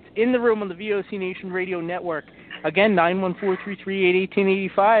back. It's In the Room on the VOC Nation Radio Network. Again,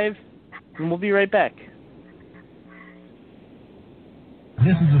 914-338-1885, and we'll be right back.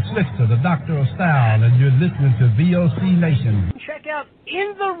 This is the Slickster, the Doctor of Style, and you're listening to VOC Nation. Check out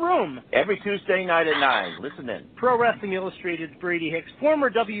In the Room every Tuesday night at 9. Listen in. Pro Wrestling Illustrated's Brady Hicks, former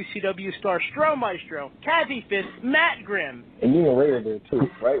WCW star Stro Maestro, Kathy Fist, Matt Grimm. And you and Ray are there too,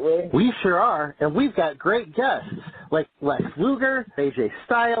 right, Ray? We sure are, and we've got great guests like Lex Luger, AJ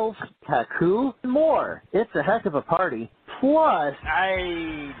Styles, Haku, and more. It's a heck of a party. Plus,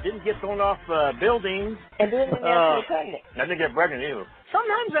 I didn't get thrown off buildings. And didn't get pregnant. I didn't get pregnant either.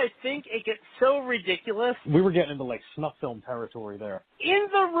 Sometimes I think it gets so ridiculous. We were getting into like snuff film territory there. In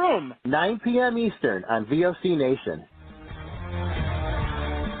the Room. 9 p.m. Eastern on VOC Nation.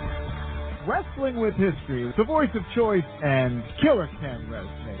 Wrestling with History, the voice of choice, and Killer Ken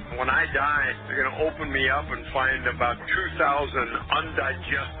Resnick. When I die, they're going to open me up and find about 2,000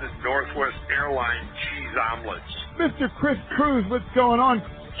 undigested Northwest Airlines cheese omelets. Mr. Chris Cruz, what's going on?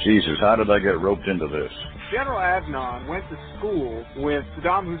 Jesus, how did I get roped into this? General Adnan went to school with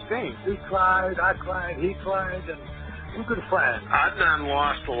Saddam Hussein. He cried, I cried, he cried, and we're good friends. Adnan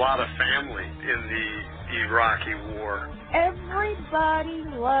lost a lot of family in the Iraqi war. Everybody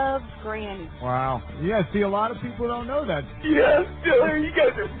loves Granny. Wow. Yeah, see, a lot of people don't know that. Yes, Diller, you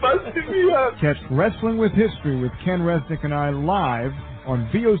guys are busting me up. Catch Wrestling with History with Ken Resnick and I live on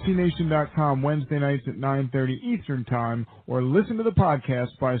VOCNation.com Wednesday nights at 9:30 Eastern Time, or listen to the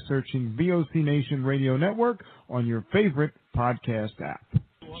podcast by searching VOC Nation Radio Network on your favorite podcast app.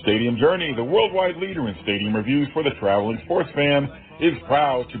 Stadium Journey, the worldwide leader in stadium reviews for the traveling sports fan, is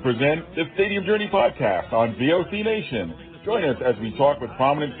proud to present the Stadium Journey podcast on VOC Nation. Join us as we talk with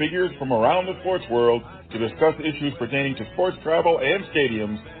prominent figures from around the sports world to discuss issues pertaining to sports travel and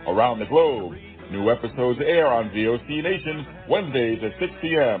stadiums around the globe. New episodes air on VOC Nation Wednesdays at 6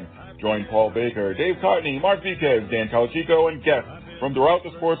 p.m. Join Paul Baker, Dave Cotney, Mark Viquez, Dan Calachico, and guests from throughout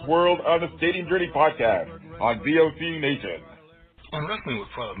the sports world on the Stadium Journey podcast on VOC Nation. On Wrestling with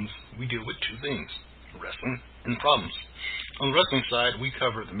Problems, we deal with two things, wrestling and problems. On the wrestling side, we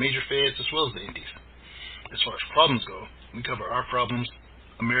cover the major feds as well as the indies. As far as problems go, we cover our problems,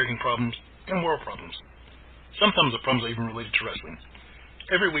 American problems, and world problems. Sometimes the problems are even related to wrestling.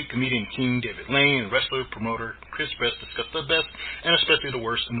 Every week, comedian King David Lane and wrestler, promoter Chris Best discuss the best and especially the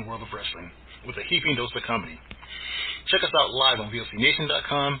worst in the world of wrestling with a heaping dose of comedy. Check us out live on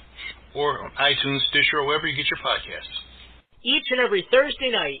VOCNation.com or on iTunes, Stitcher, or wherever you get your podcasts. Each and every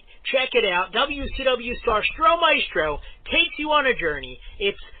Thursday night, check it out. WCW star Stro Maestro takes you on a journey.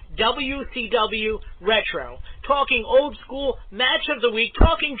 It's WCW Retro. Talking old school match of the week,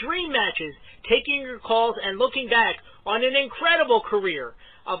 talking dream matches, taking your calls and looking back on an incredible career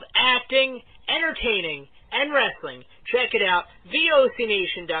of acting, entertaining, and wrestling. Check it out,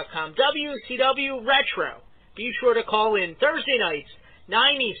 VOCNation.com, WCW Retro. Be sure to call in Thursday nights,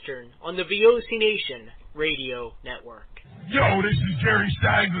 9 Eastern, on the VOC Nation Radio Network. Yo, this is Jerry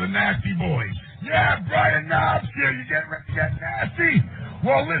Stein of the Nasty Boys. Yeah, Brian Knobs here. You getting ready to get nasty?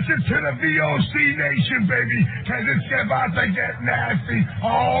 Well, listen to the VOC Nation, baby, because it's about to get nasty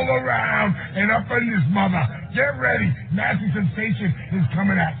all around and up in this mother. Get ready. Nasty Sensation is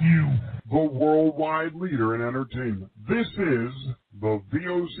coming at you. The worldwide leader in entertainment. This is the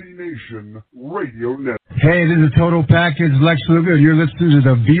VOC Nation Radio Network. Hey, this is Total Package, Lex Luger, and you're listening to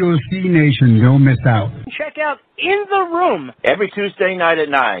the VOC Nation. Don't miss out. Check out In the Room every Tuesday night at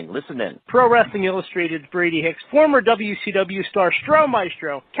 9. Listen in. Pro Wrestling Illustrated's Brady Hicks, former WCW star Stro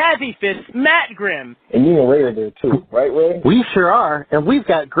Maestro, Kathy Fist, Matt Grimm. And you and Ray are there too, right, Ray? We sure are, and we've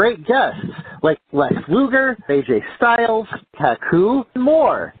got great guests like Lex Luger, AJ Styles, Haku, and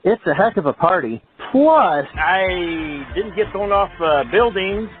more. It's a heck of a party. Plus, I didn't get thrown off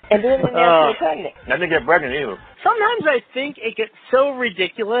buildings. And didn't get pregnant. I didn't get pregnant either. Sometimes I think it gets so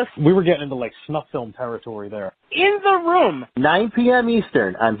ridiculous. We were getting into like snuff film territory there. In the Room. 9 p.m.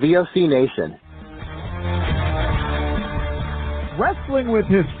 Eastern on VOC Nation. Wrestling with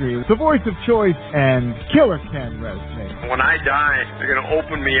History, the voice of choice, and Killer Ken Resnick. When I die, they're going to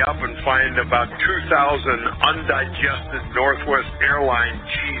open me up and find about 2,000 undigested Northwest Airline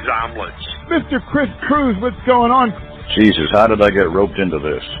cheese omelets. Mr. Chris Cruz, what's going on? Jesus, how did I get roped into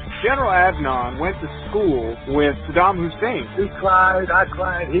this? General Adnan went to school with Saddam Hussein. He cried, I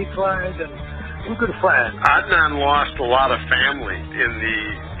cried, he cried, and we're good friends. Adnan lost a lot of family in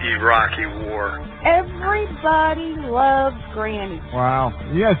the Iraqi war. Everybody loves Granny. Wow.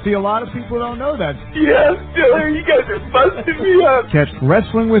 Yeah, see, a lot of people don't know that. Yes, Diller, you guys are busting me up. Catch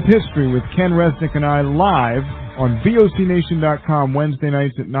Wrestling with History with Ken Resnick and I live on VOCNation.com Wednesday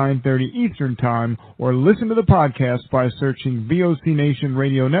nights at 9:30 Eastern Time, or listen to the podcast by searching VOC Nation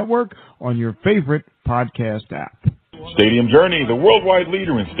Radio Network on your favorite podcast app. Stadium Journey, the worldwide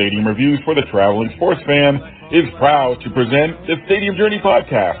leader in stadium reviews for the traveling sports fan, is proud to present the Stadium Journey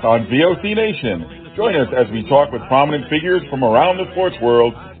podcast on VOC Nation. Join us as we talk with prominent figures from around the sports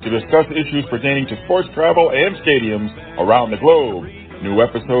world to discuss issues pertaining to sports travel and stadiums around the globe. New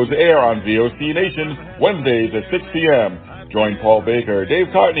episodes air on VOC Nation Wednesdays at 6 p.m. Join Paul Baker, Dave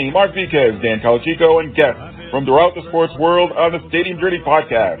Cotney, Mark Viquez, Dan Calachico, and guests from throughout the sports world on the Stadium Journey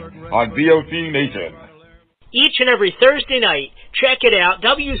podcast on VOC Nation. Each and every Thursday night, check it out.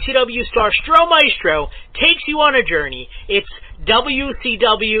 WCW star Stro Maestro takes you on a journey. It's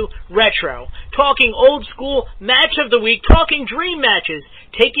WCW Retro. Talking old school, match of the week, talking dream matches,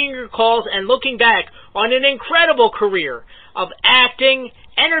 taking your calls and looking back on an incredible career of acting,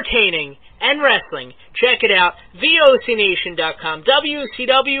 entertaining, and wrestling. Check it out, VOCNation.com,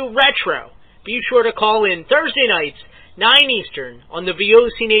 WCW Retro. Be sure to call in Thursday nights, 9 Eastern, on the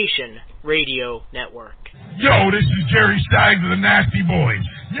VOC Nation Radio Network. Yo, this is Jerry Stein of the Nasty Boys.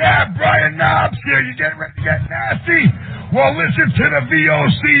 Yeah, Brian Knobs here. You getting ready to get nasty? Well, listen to the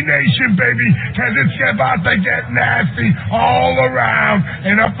VOC Nation, baby, because it's about to get nasty all around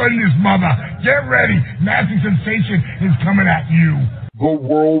and up in this mother. Get ready. Nasty Sensation is coming at you. The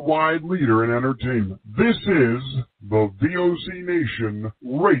worldwide leader in entertainment. This is the VOC Nation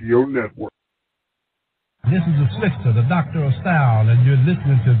Radio Network. This is the Slickster, the Doctor of Style, and you're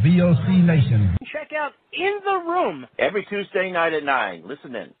listening to VOC Nation. Check out In the Room. Every Tuesday night at 9.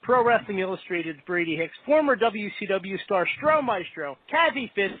 Listen in. Pro Wrestling Illustrated's Brady Hicks, former WCW star Stro Maestro,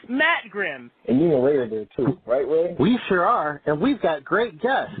 Kathy Fitz, Matt Grimm. And you and Ray are there too, right, Ray? We sure are, and we've got great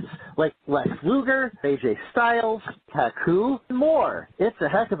guests like Lex Luger, AJ Styles, Haku, and more. It's a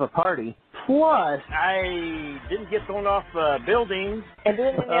heck of a party. Plus, I didn't get thrown off buildings. And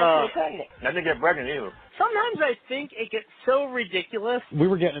didn't get pregnant. I didn't get pregnant either. Sometimes I think it gets so ridiculous. We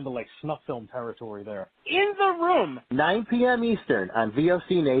were getting into like snuff film territory there. In the Room. 9 p.m. Eastern on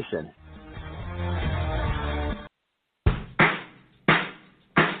VOC Nation.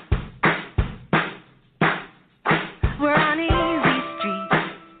 We're on easy street,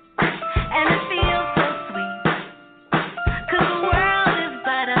 and it feels so sweet, 'cause the world is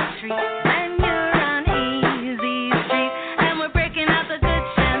but a treat, and you're on easy street, and we're breaking out the good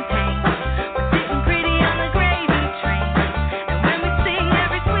champagne, we're sitting pretty on the gravy train, and when we sing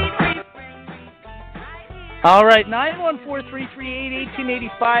every sweet refrain. All right,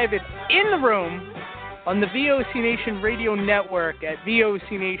 914-338-1885. It's In the Room on the VOC Nation Radio Network at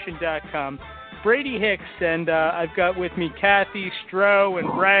VOCNation.com. Brady Hicks, and I've got with me Kathy, Stro,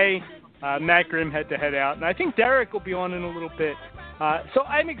 and Ray. Matt Grimm had to head out, and I think Derek will be on in a little bit. So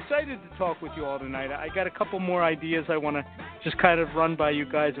I'm excited to talk with you all tonight. I got a couple more ideas I want to just kind of run by you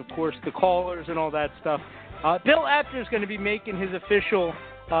guys, of course, the callers and all that stuff. Bill Apter is going to be making his official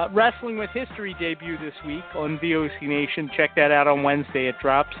Wrestling with History debut this week on VOC Nation. Check that out on Wednesday. It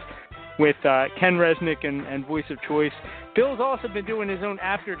drops with Ken Resnick and Voice of Choice. Bill's also been doing his own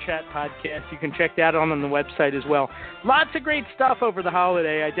After Chat podcast. You can check that out on the website as well. Lots of great stuff over the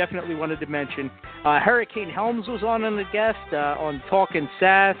holiday I definitely wanted to mention. Hurricane Helms was on as a guest on Talkin'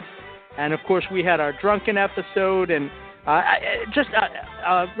 Sass. And, of course, we had our Drunken episode. And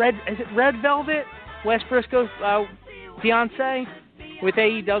Red Velvet? Wes Briscoe's fiance with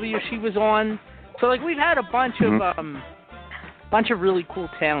AEW. She was on. So, like, we've had a bunch of really cool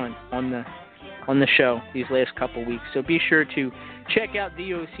talent on the show these last couple weeks. So be sure to check out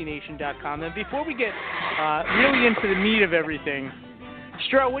VOCNation.com. And before we get really into the meat of everything,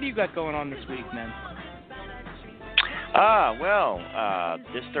 Stro, what do you got going on this week, man?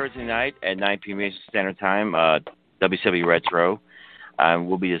 This Thursday night at 9 p.m. Eastern Standard Time, WCW Retro,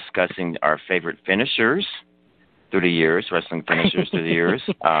 we'll be discussing our favorite finishers. through the years, wrestling finishers through the years.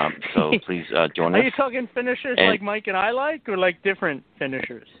 So please join us. Are you talking finishers like Mike and I like, or like different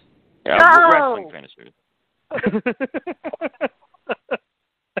finishers? Wrestling finishers.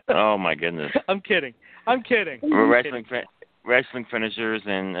 Oh my goodness! I'm kidding. Wrestling finishers,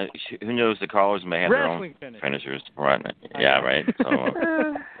 and who knows? The callers may have wrestling their own finishers. Right? Yeah, right. So,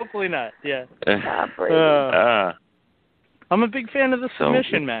 hopefully not. Yeah. I'm a big fan of the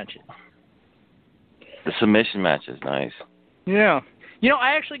submission matches. The submission match is nice. Yeah. You know,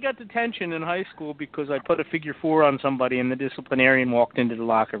 I actually got detention in high school because I put a figure 4 on somebody and the disciplinarian walked into the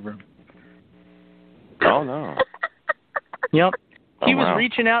locker room. Oh, no. Yep. He was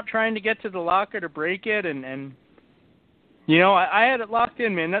reaching out trying to get to the locker to break it, and you know, I had it locked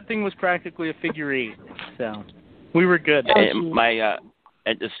in, man. That thing was practically a figure 8. So we were good. At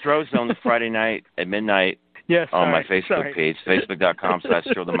the Stro Zone Friday night at midnight on my Facebook page,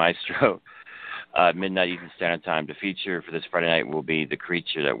 facebook.com/Stro the Maestro. Midnight Eastern Standard Time. The feature for this Friday night will be The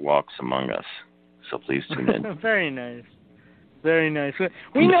Creature That Walks Among Us. So please tune in. Very nice. Very nice.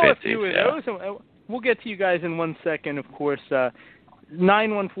 We know a few of those. We'll get to you guys in 1 second, of course.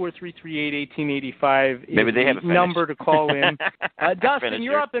 914-338-1885 Maybe they have a number to call in. Dustin,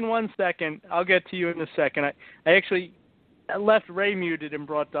 you're up in 1 second. I'll get to you in a second. I actually left Ray muted and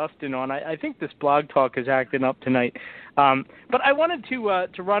brought Dustin on. I think this blog talk is acting up tonight. But I wanted to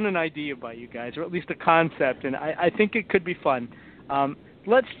run an idea by you guys, or at least a concept, and I think it could be fun.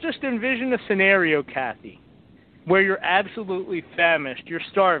 Let's just envision a scenario, Kathy, where you're absolutely famished, you're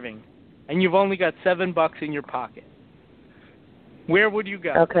starving, and you've only got $7 in your pocket. Where would you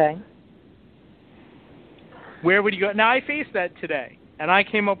go? Okay. Where would you go? Now, I faced that today, and I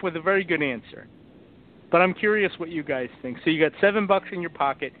came up with a very good answer. But I'm curious what you guys think. So you got $7 in your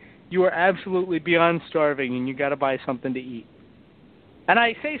pocket. You are absolutely beyond starving, and you got to buy something to eat. And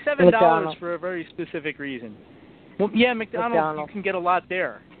I say $7 for a very specific reason. Well, yeah, McDonald's. You can get a lot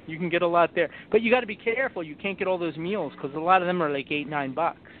there. But you got to be careful. You can't get all those meals because a lot of them are like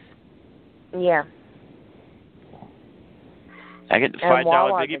 $8-9. Yeah. I get the $5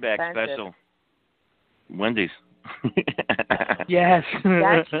 biggie bag special. Wendy's. Yes.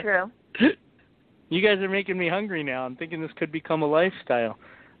 That's true. You guys are making me hungry now. I'm thinking this could become a lifestyle.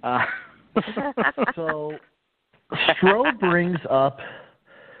 So, Stro brings up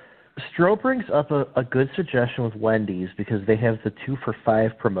a good suggestion with Wendy's because they have the 2 for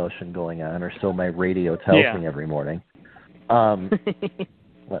 $5 promotion going on, or so my radio tells me every morning.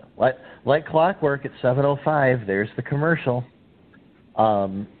 Like clockwork at 7:05, there's the commercial.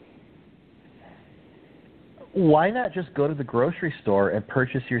 Why not just go to the grocery store and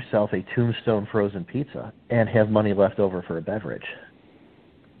purchase yourself a Tombstone frozen pizza and have money left over for a beverage?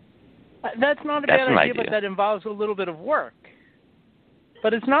 That's not a bad idea, but that involves a little bit of work.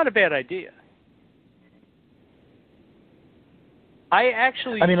 But it's not a bad idea. I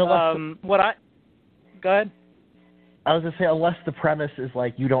actually, go ahead. I was going to say, unless the premise is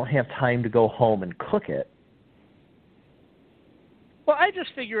like you don't have time to go home and cook it. Well, I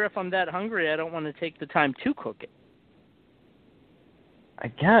just figure if I'm that hungry, I don't want to take the time to cook it. I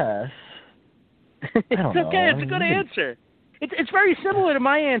guess. It's okay. It's a good answer. It's very similar to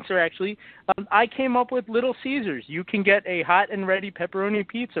my answer, actually. I came up with Little Caesars. You can get a hot and ready pepperoni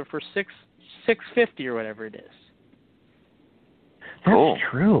pizza for $6.50 or whatever it is. That's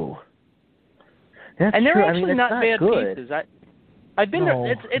true. And they're actually not bad good. pizzas. I've been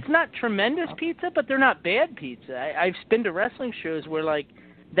there. It's not tremendous pizza, but they're not bad pizza. I've been to wrestling shows where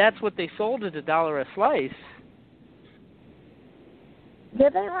that's what they sold at $1 a slice. Yeah,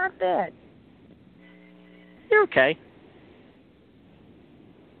 they aren't bad. They're okay.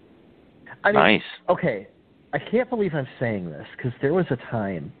 Nice. Okay, I can't believe I'm saying this because there was a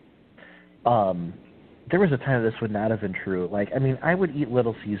time. This would not have been true. I would eat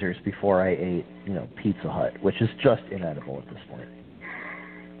Little Caesars before I ate, Pizza Hut, which is just inedible at this point.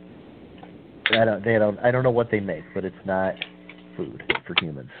 I don't know what they make, but it's not food for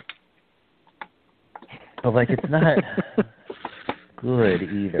humans. But it's not good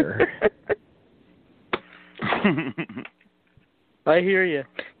either. I hear you.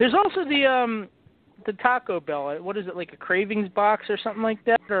 There's also the Taco Bell. What is it, like a cravings box or something like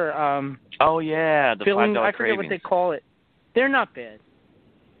that? Or oh yeah, the filling, $5 I forget what they call it. They're not bad.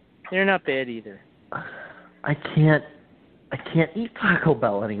 They're not bad either. I can't eat Taco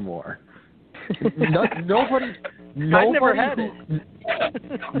Bell anymore. Nobody. I've never had it.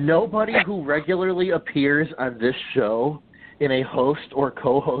 Nobody who regularly appears on this show in a host or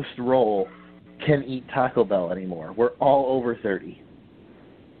co-host role can eat Taco Bell anymore. We're all over 30.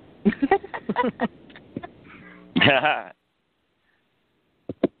 And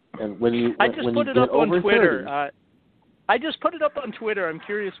I just put it up on Twitter. I just put it up on Twitter. I'm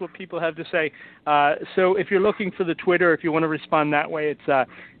curious what people have to say. So if you're looking for the Twitter, if you want to respond that way,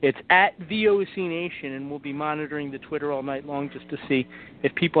 it's at VOC Nation, and we'll be monitoring the Twitter all night long just to see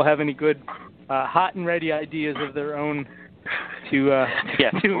if people have any good hot and ready ideas of their own to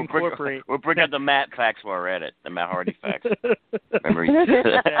incorporate. We'll bring out the Matt facts while we're at it, the Matt Hardy facts. Remember?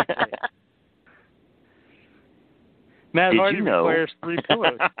 Matt Did Hardy you know? requires 3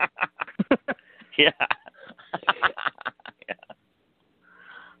 pillows. Yeah.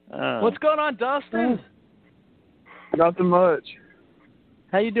 What's going on, Dustin? Nothing much.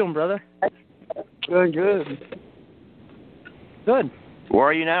 How you doing, brother? Doing good. Good. Where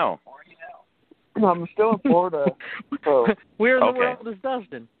are you now? I'm still in Florida. So Where in the world is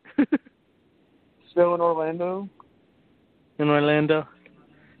Dustin? Still in Orlando. In Orlando.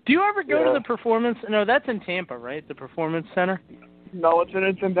 Do you ever go to the performance? No, that's in Tampa, right? The Performance Center? No, it's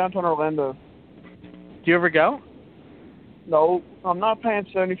in downtown Orlando. Do you ever go? No, I'm not paying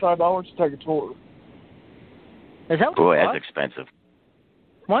 $75 to take a tour. Is that what Boy, it that's costs? expensive.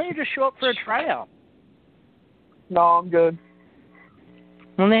 Why don't you just show up for a tryout? No, I'm good.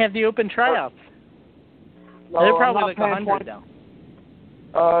 When they have the open tryouts. No, They're probably I'm like not paying $100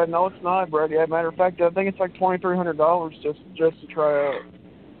 though. No, it's not, Brady. As a matter of fact, I think it's like $2,300 just to try out.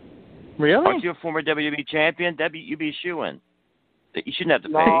 Really? Aren't you a former WWE champion? You'd be a shoo-in. You shouldn't have to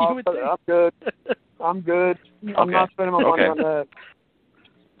pay. No, I'm good. I'm good. I'm not spending my money on that.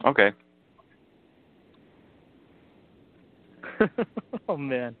 Okay. Oh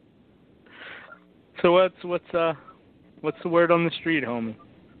man. So what's the word on the street, homie?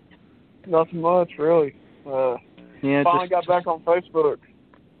 Nothing much, really. Finally got back on Facebook.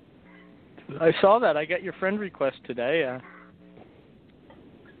 I saw that. I got your friend request today.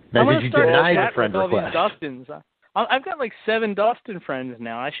 Now, I'm did gonna you start deny chatting the friend with all request? these Dustins. I've got like 7 Dustin friends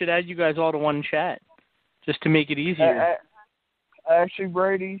now. I should add you guys all to one chat, just to make it easier. Actually,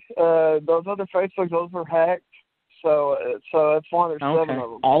 Brady, those other Facebooks, those were hacked. So that's why there's 7 of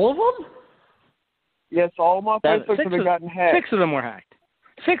them. All of them? Yes, all of my Facebooks have gotten hacked. 6 of them were hacked.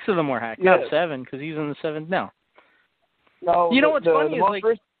 6 of them were hacked, Yes. not 7, because he's in the 7th now. No, you know what's funny is like.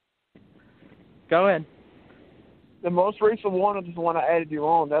 Go ahead. The most recent one is the one I added you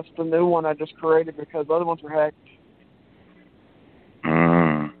on. That's the new one I just created because the other ones were hacked.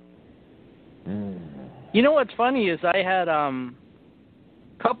 You know what's funny is I had a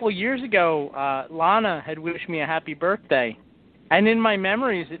couple of years ago, Lana had wished me a happy birthday, and in my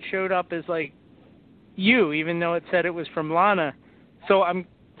memories it showed up as like you, even though it said it was from Lana. So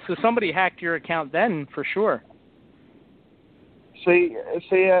somebody hacked your account then for sure. See,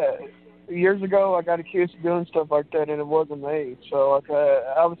 years ago I got accused of doing stuff like that, and it wasn't me. So I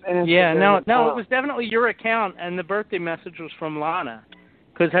was innocent. Yeah, no, it was definitely your account, and the birthday message was from Lana,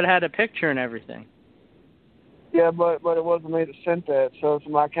 because it had a picture and everything. Yeah, but it wasn't me that sent that, so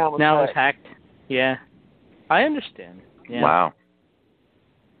my account was now hacked. It's hacked. Yeah, I understand. Yeah. Wow.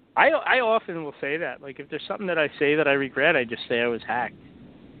 I often will say that. Like, if there's something that I say that I regret, I just say I was hacked.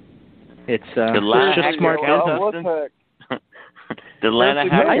 It's just smart business. Did Lana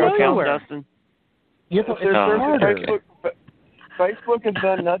hack your account, Dustin? Yes, Facebook has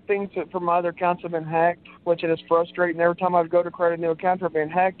done nothing for my other accounts have been hacked, which is frustrating. Every time I go to create a new account for being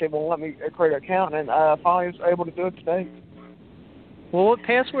hacked, they won't let me create an account, and I finally was able to do it today. Well, what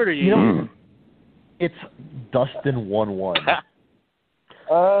password are you using? It's Dustin11.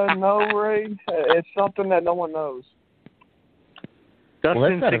 No, Ray. It's something that no one knows. Well,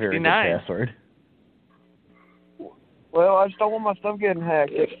 that's not a very good Dustin69. password. Well, I just don't want my stuff getting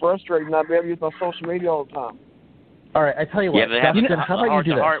hacked. It's frustrating not being able to use my social media all the time. All right, I tell you what, Dustin, how about you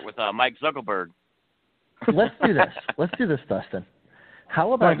do this? Heart with Mike Zuckerberg. Let's do this. Dustin.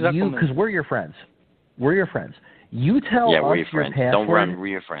 How about you, because we're your friends. You tell us we're your friends. password. Don't run, we're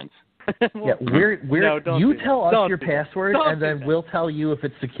your friends. Yeah, you tell us your password, and then that. we'll tell you if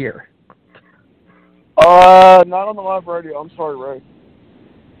it's secure. Not on the live radio. I'm sorry, Ray.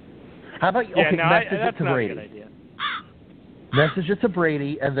 How about you? Okay, message it to Brady. Not a good idea. Message it to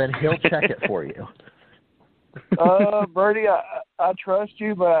Brady, and then he'll check it for you. Brady, I trust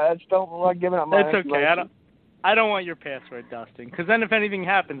you, but I just don't like giving up my That's okay. information. I don't want your password, Dustin, because then if anything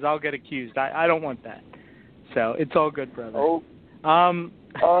happens, I'll get accused. I don't want that. So it's all good, brother. I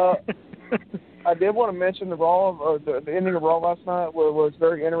did want to mention the ending of Raw last night was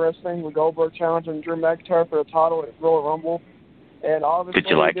very interesting with Goldberg challenging Drew McIntyre for the title at Royal Rumble. And obviously, did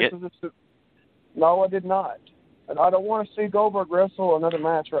you like it? No, I did not. And I don't want to see Goldberg wrestle another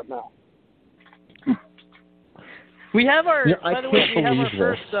match right now. We have our. Yeah, by the way, we have our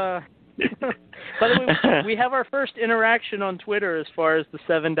first. By the way, we have our first interaction on Twitter as far as the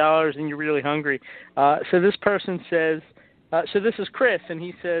 $7 and you're really hungry. So this person says, so this is Chris, and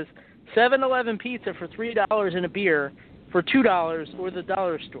he says, 7-Eleven pizza for $3 and a beer for $2 or the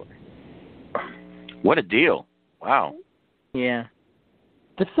dollar store. What a deal. Wow. Yeah.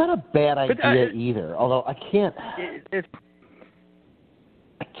 That's not a bad idea either, although I can't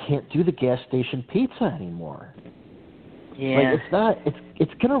do the gas station pizza anymore. Yeah. Like,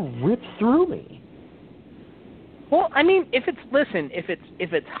 it's gonna rip through me. Well, I mean, if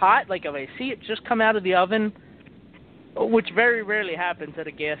it's hot, like if I see it just come out of the oven, which very rarely happens at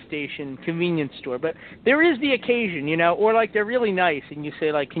a gas station convenience store, but there is the occasion, you know, or like they're really nice and you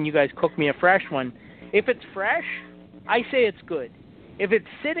say like, can you guys cook me a fresh one? If it's fresh, I say it's good. If it's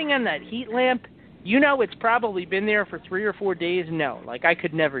sitting on that heat lamp, you know it's probably been there for 3 or 4 days. No, like I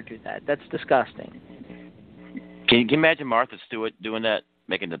could never do that. That's disgusting. Can you imagine Martha Stewart doing that,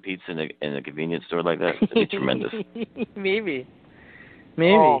 making the pizza in a convenience store like that? That'd be tremendous. Maybe.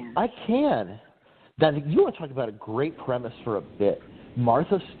 I can. Now, you want to talk about a great premise for a bit.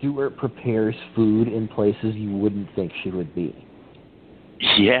 Martha Stewart prepares food in places you wouldn't think she would be.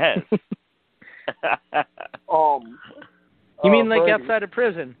 Yes. You mean like outside of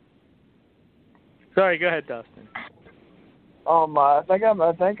prison? Sorry, go ahead, Dustin. I think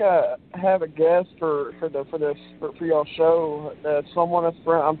I have a guest for y'all show. Someone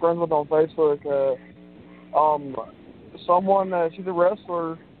I'm friends with on Facebook. Someone she's a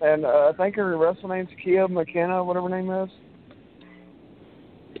wrestler, and I think her wrestler name's Kia McKenna, whatever her name is.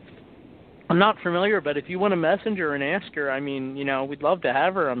 I'm not familiar, but if you want to messenger and ask her, I mean, you know, we'd love to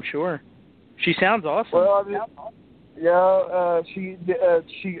have her. I'm sure. She sounds awesome. Well, she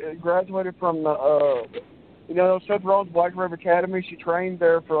graduated from the Seth Rollins Black River Academy. She trained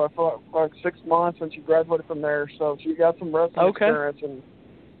there for like 6 months, and she graduated from there. So she got some wrestling experience, and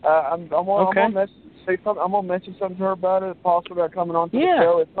I'm gonna mention something to her about it, possibly about coming on to the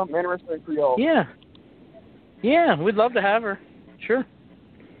show. It's something interesting for y'all. Yeah, we'd love to have her. Sure.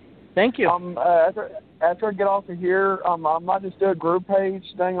 Thank you. After I get off of here, I might just do a group page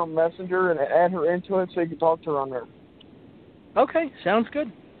thing on Messenger and add her into it so you can talk to her on there. Okay, sounds good.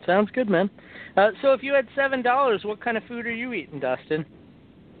 Sounds good, man. So if you had $7, what kind of food are you eating, Dustin?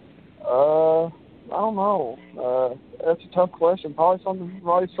 I don't know. That's a tough question. Probably a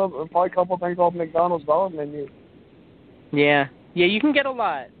couple of things off McDonald's dollar menu. Yeah, you can get a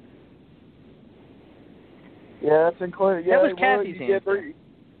lot. Yeah, that's included. Yeah, that was Kathy's answer.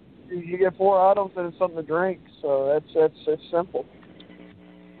 You get 4 items and it's something to drink, so it's simple.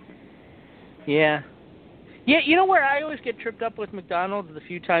 Yeah, you know where I always get tripped up with McDonald's the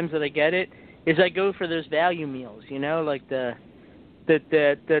few times that I get it is I go for those value meals, you know, like the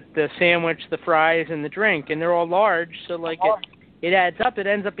sandwich, the fries, and the drink, and they're all large, so like it adds up. It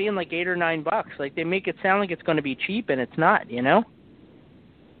ends up being like $8 or $9. Like they make it sound like it's going to be cheap, and it's not, you know.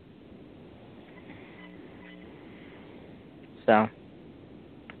 So.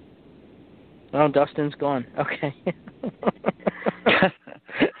 Oh, Dustin's gone. Okay.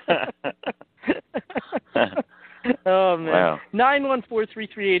 Oh, man. Wow.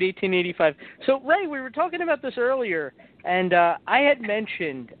 914-338-1885. So, Ray, we were talking about this earlier, and I had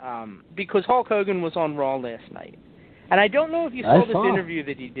mentioned, because Hulk Hogan was on Raw last night, and I don't know if you saw this interview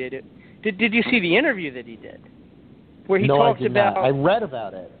that he did. Did you see the interview that he did? Where he talked I did about... not. I read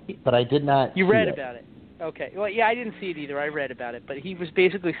about it, but I did not You read about it. Okay. Well, yeah, I didn't see it either. I read about it. But he was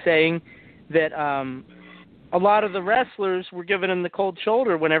basically saying that a lot of the wrestlers were giving him the cold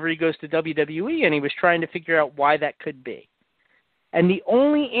shoulder whenever he goes to WWE, and he was trying to figure out why that could be. And the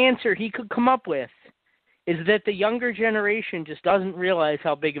only answer he could come up with is that the younger generation just doesn't realize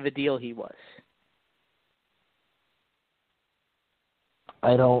how big of a deal he was.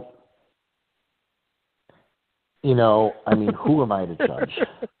 I don't... You know, I mean, who am I to judge?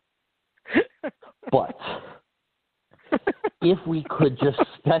 But if we could just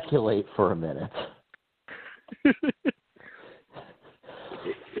speculate for a minute,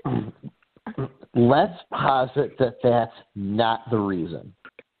 let's posit that that's not the reason.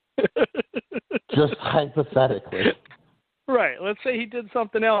 Just hypothetically. Right. Let's say he did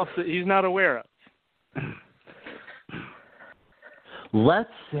something else that he's not aware of.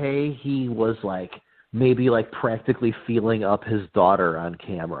 Let's say he was maybe practically feeling up his daughter on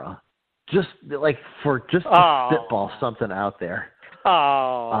camera. Just to spitball something out there.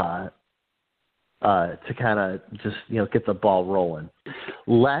 To kind of just, get the ball rolling.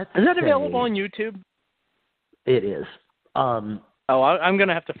 Is that available on YouTube? It is. I'm going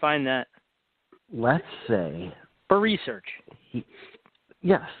to have to find that. Let's say. For research.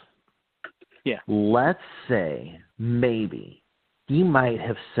 Yes. Yeah. Let's say maybe he might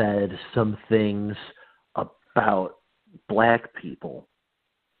have said some things about black people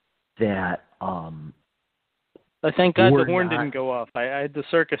that thank God the horn not, didn't go off. I had the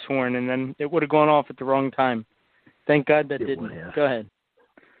circus horn, and then it would have gone off at the wrong time. Thank God that didn't. Go ahead.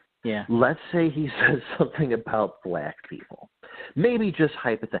 Yeah. Let's say he says something about black people. Maybe just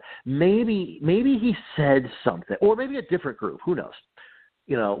hypothetical. Maybe he said something, or maybe a different group. Who knows?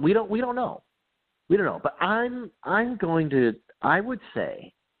 We don't know. We don't know. But I would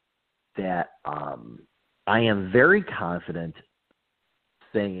say that I am very confident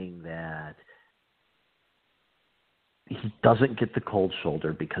saying that he doesn't get the cold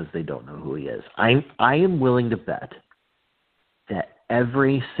shoulder because they don't know who he is. I am willing to bet that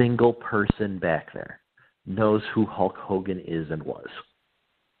every single person back there knows who Hulk Hogan is and was.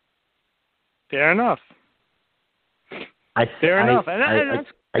 Fair enough. Fair enough. And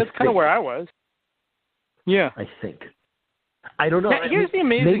that's kind of where I was. Yeah. I think. I don't know. Now, here's the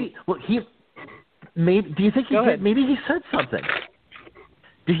amazing... do you think he did? Maybe he said something.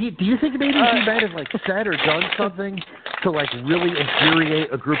 Do you think maybe he might have said or done something to really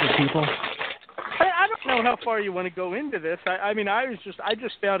infuriate a group of people? I don't know how far you want to go into this. I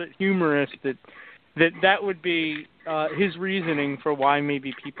just found it humorous that would be his reasoning for why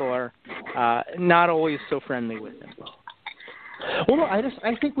maybe people are not always so friendly with him. Well, no, I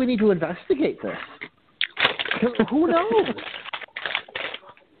think we need to investigate this. Who knows?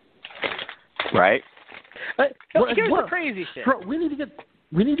 Right. Here's the crazy shit. Bro, we need to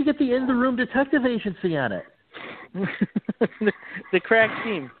get the In the Room Detective Agency on it. the crack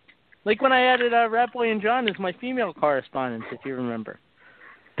team. Like when I added Ratboy and John as my female correspondents, if you remember.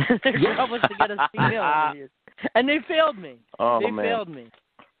 They promised to get us female interviews. And they failed me. They failed me.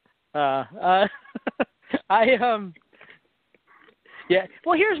 Yeah.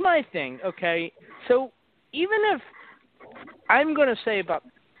 Well, here's my thing, okay? So even if I'm going to say about,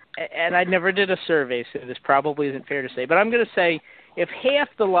 and I never did a survey, so this probably isn't fair to say, but I'm going to say if half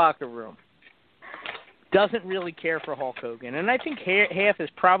the locker room doesn't really care for Hulk Hogan, and I think half is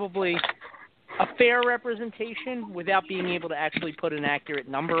probably a fair representation without being able to actually put an accurate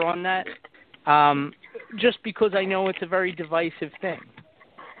number on that, just because I know it's a very divisive thing.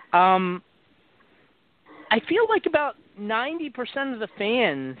 I feel like about 90% of the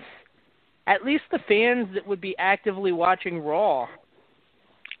fans, at least the fans that would be actively watching Raw,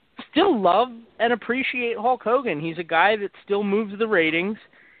 still love and appreciate Hulk Hogan. He's a guy that still moves the ratings.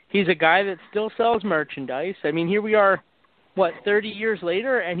 He's a guy that still sells merchandise. I mean, here we are, 30 years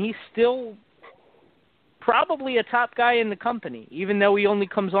later, and he's still probably a top guy in the company, even though he only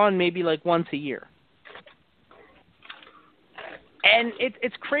comes on maybe once a year. And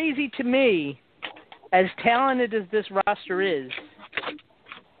it's crazy to me, as talented as this roster is,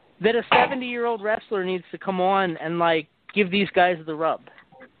 that a 70-year-old wrestler needs to come on and, give these guys the rub.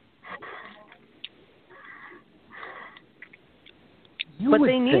 You would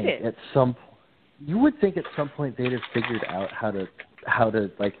think at some point they'd have figured out how to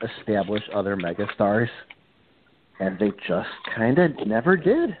establish other megastars, and they just kind of never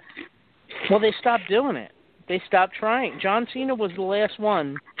did. Well, they stopped doing it. They stopped trying. John Cena was the last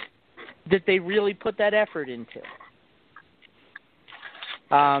one that they really put that effort into.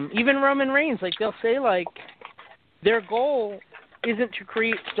 Even Roman Reigns, they'll say their goal isn't to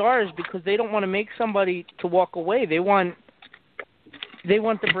create stars because they don't want to make somebody to walk away. They want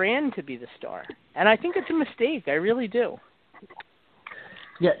the brand to be the star. And I think it's a mistake. I really do.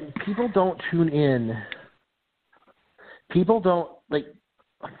 Yeah, people don't tune in. People don't,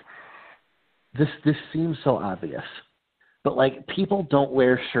 this seems so obvious, but, people don't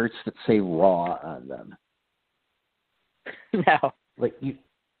wear shirts that say Raw on them. No. You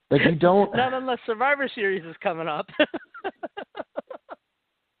don't. Not unless Survivor Series is coming up.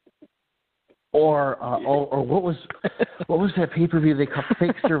 Or what was that pay-per-view they called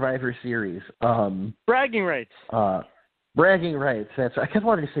Fake Survivor Series? Bragging Rights. Bragging Rights. That's. I kept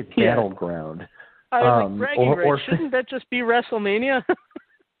wanting to say Battleground. I was Bragging Rights. Shouldn't that just be WrestleMania?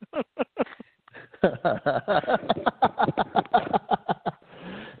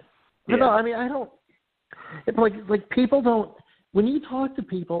 No, I mean I don't. People don't. When you talk to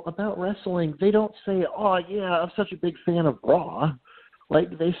people about wrestling, they don't say, "Oh yeah, I'm such a big fan of Raw."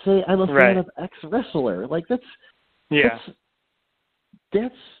 They say, "I'm a fan of X wrestler."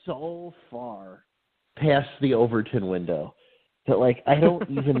 That's so far past the Overton window that I don't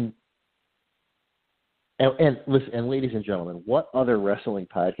even. And listen, and ladies and gentlemen, what other wrestling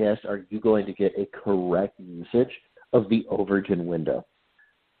podcast are you going to get a correct usage of the Overton window?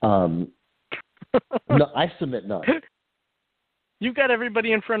 No, I submit none. You've got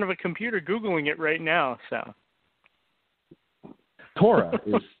everybody in front of a computer Googling it right now, so. Tora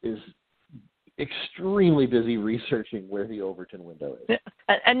is extremely busy researching where the Overton window is.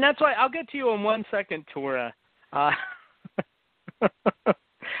 And that's why I'll get to you in 1 second, Tora. I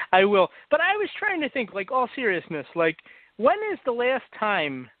will. But I was trying to think, like, all seriousness, like, when is the last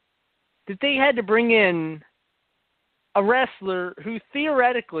time that they had to bring in a wrestler who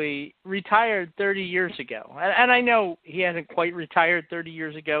theoretically retired 30 years ago? And I know he hasn't quite retired 30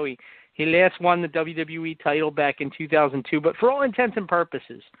 years ago. He last won the WWE title back in 2002. But for all intents and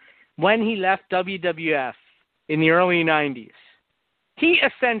purposes, when he left WWF in the early 90s, he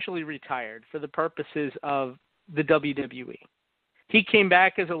essentially retired for the purposes of the WWE. He came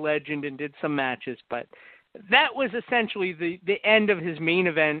back as a legend and did some matches, but that was essentially the end of his main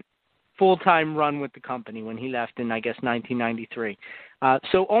event full-time run with the company when he left in, I guess, 1993.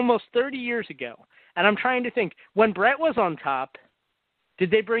 So almost 30 years ago. And I'm trying to think, when Bret was on top,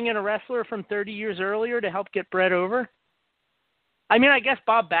 did they bring in a wrestler from 30 years earlier to help get Bret over? I mean, I guess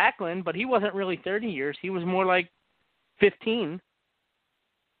Bob Backlund, but he wasn't really 30 years. He was more like 15.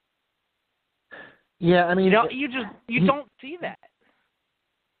 Yeah, I mean... You don't see that.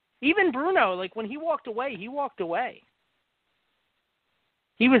 Even Bruno, like, when he walked away, he walked away.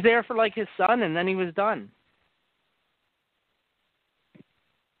 He was there for, like, his son, and then he was done.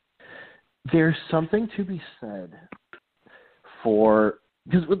 There's something to be said for...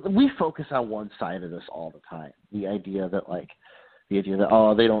 Because we focus on one side of this all the time. The idea that,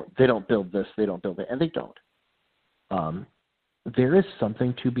 oh, they don't build this, they don't build it, and they don't. There is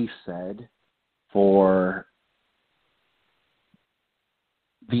something to be said for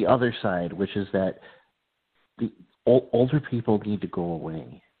the other side, which is that the older people need to go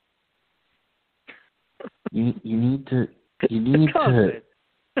away. You need to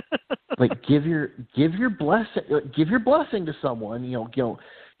like give your blessing to someone.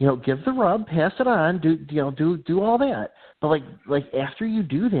 Give the rub, pass it on, do all that. But like after you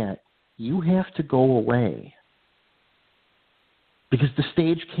do that, you have to go away because the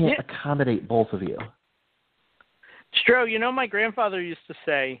stage can't accommodate both of you. Stro, my grandfather used to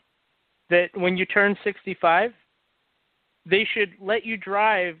say that when you turn 65, they should let you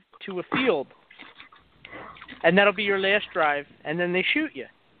drive to a field, and that'll be your last drive, and then they shoot you.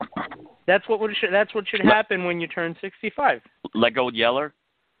 That's what should happen when you turn 65. Like Old Yeller?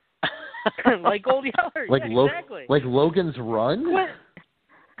 Like Old Yeller, exactly. Like Logan's Run?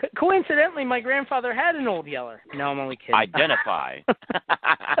 Coincidentally, my grandfather had an Old Yeller. No, I'm only kidding. Identify.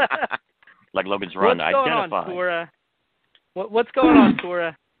 Like Logan's Run, What's going identify. On, Tora? What's going on,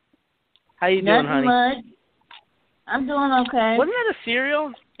 Tora? How you doing, honey? Nothing much. I'm doing okay. Wasn't that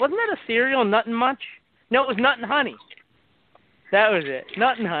a cereal? Nothing much? No, it was Nut and Honey. That was it.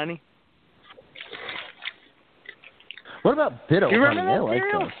 Nut and Honey. What about Bitto Do you Honey? remember that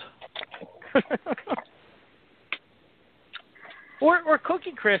cereal? Or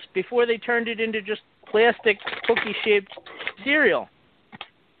Cookie Crisp before they turned it into just plastic cookie-shaped cereal.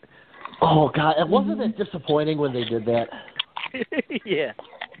 Oh, God. And wasn't it disappointing when they did that? Yeah.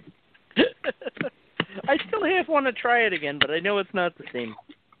 I still half want to try it again, but I know it's not the same.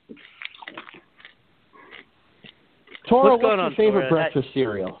 Tora, what's your on, favorite Tora? breakfast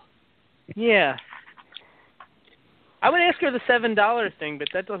cereal? Yeah. I would ask her the $7 thing, but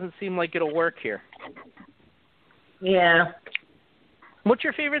that doesn't seem like it'll work here. Yeah. What's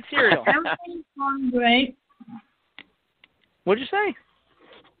your favorite cereal? Everything's going great. What'd you say?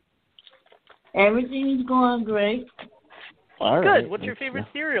 Everything's going great. All Good. right. What's your favorite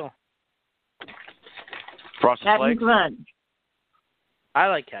cereal? Frosted Captain Flakes? Crunch. I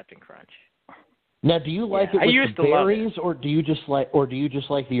like Captain Crunch. Now, do you like it I with used the to love berries, or do you just like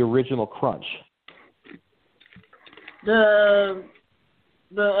the original Crunch? The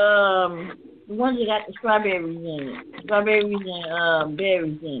ones that got the strawberries in it. Strawberries and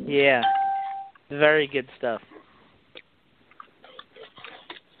berries in it. Yeah. Very good stuff.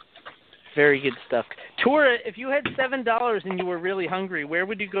 Very good stuff. Tora, if you had $7 and you were really hungry, where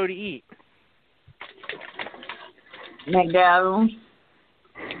would you go to eat? McDonald's.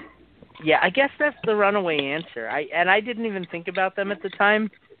 Yeah, I guess that's the runaway answer. I didn't even think about them at the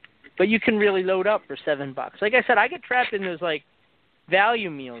time, but you can really load up for $7. Like I said, I get trapped in those like value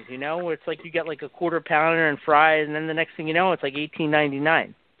meals, where it's like you get like a quarter pounder and fries, and then the next thing you know, it's like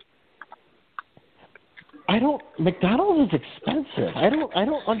 $18.99. McDonald's is expensive. I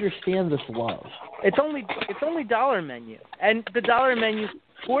don't understand this love. It's only dollar menu, and the dollar menu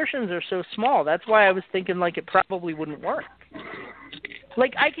portions are so small. That's why I was thinking like it probably wouldn't work.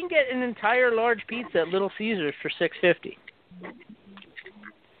 Like I can get an entire large pizza at Little Caesars for $6.50.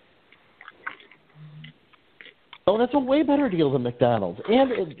 Oh, that's a way better deal than McDonald's.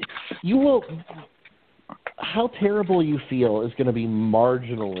 And you will. how terrible you feel is going to be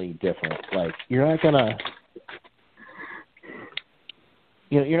marginally different. Like, you're not going to,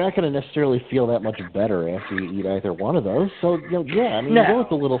 you're not going to necessarily feel that much better after you eat either one of those. So, you go with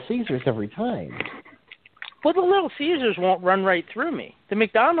the Little Caesars every time. Well, the Little Caesars won't run right through me. The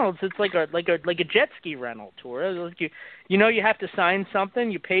McDonald's, it's like a jet ski rental tour. Like you have to sign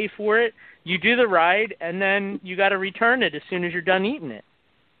something, you pay for it, you do the ride, and then you got to return it as soon as you're done eating it.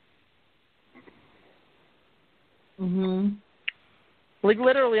 Mhm. Like,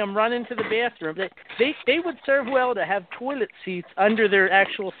 literally, I'm running to the bathroom. They would serve well to have toilet seats under their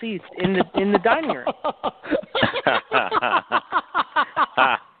actual seats in the dining room.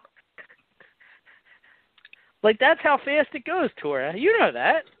 Like, that's how fast it goes, Tora. You know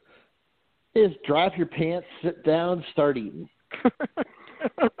that. Is drop your pants, sit down, start eating.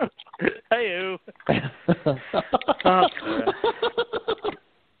 Hey-o.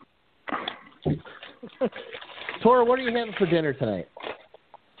 Tora, what are you having for dinner tonight?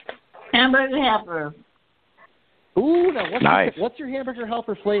 Hamburger helper. Ooh, now what's your hamburger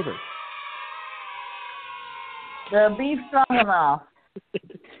helper flavor? The beef stroganoff.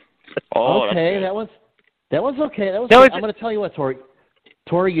 Okay, that one's okay. I'm going to tell you what, Tori.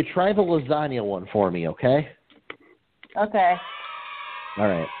 Tori, you try the lasagna one for me, okay? Okay. All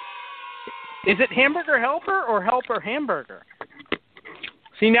right. Is it hamburger helper or helper hamburger?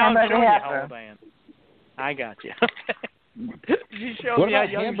 See, now I'm showing you how old I am. I got you. She showed me how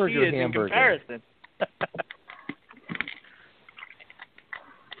young she is in comparison.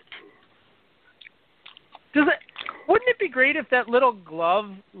 Wouldn't it be great if that little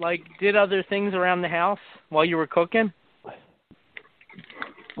glove did other things around the house while you were cooking?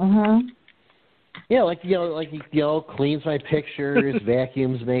 Mhm. Yeah, cleans my pictures,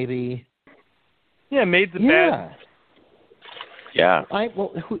 vacuums maybe. Yeah, made the bed. Yeah.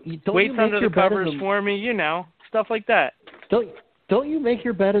 Waits under the covers for me, stuff like that. Don't you make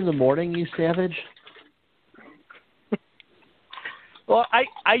your bed in the morning, you savage? Well,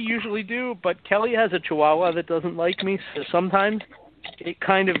 I usually do, but Kelly has a Chihuahua that doesn't like me, so sometimes it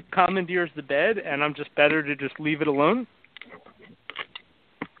kind of commandeers the bed, and I'm just better to just leave it alone.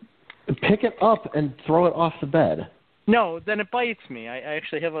 Pick it up and throw it off the bed. No, then it bites me. I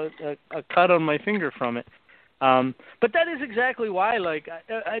actually have a cut on my finger from it. But that is exactly why,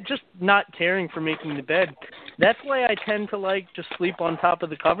 I just not caring for making the bed. That's why I tend to, just sleep on top of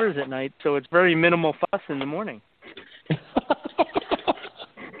the covers at night, so it's very minimal fuss in the morning.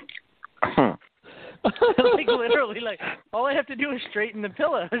 Literally, all I have to do is straighten the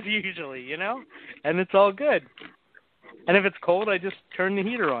pillows usually, and it's all good. And if it's cold, I just turn the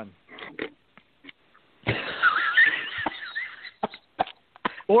heater on.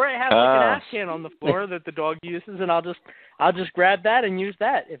 Or I have an Afghan on the floor that the dog uses, and I'll just grab that and use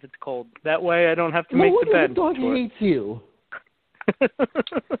that if it's cold. That way I don't have to make the bed. The dog hates you.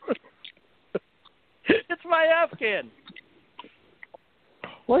 It's my Afghan.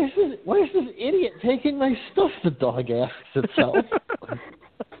 Why is this idiot taking my stuff? The dog asks itself.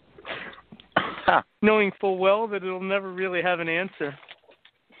 Knowing full well that it'll never really have an answer.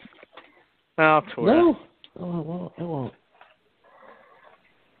 Oh, Tora. No. Oh, it won't.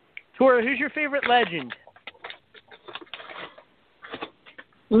 Tora, who's your favorite legend?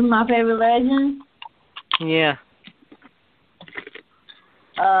 Who's my favorite legend? Yeah.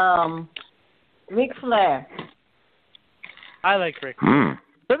 Ric Flair. I like Ric Flair.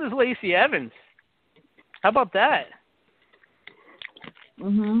 So does Lacey Evans. How about that?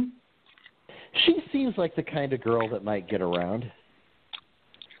 Mhm. She seems like the kind of girl that might get around.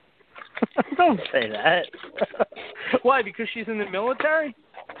 Don't say that. Why? Because she's in the military?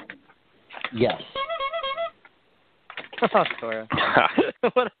 Yes. Oh, Tora.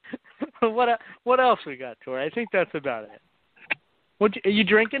 What else we got, Tora? I think that's about it. Are you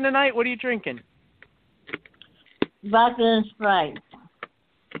drinking tonight? What are you drinking? Vodka and Sprite.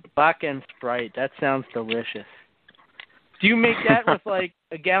 Vodka and Sprite. That sounds delicious. Do you make that with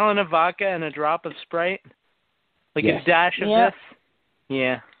a gallon of vodka and a drop of Sprite? Yes. A dash of this?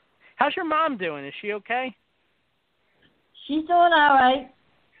 Yeah. How's your mom doing? Is she okay? She's doing all right.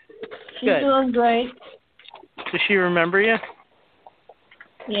 She's Good. doing great. Does she remember you?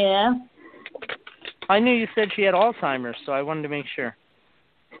 Yeah. I knew you said she had Alzheimer's, so I wanted to make sure.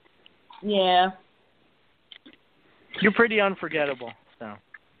 Yeah. You're pretty unforgettable, so.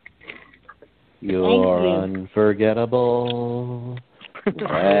 You're unforgettable.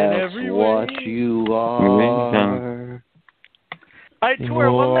 That's what you are. All right,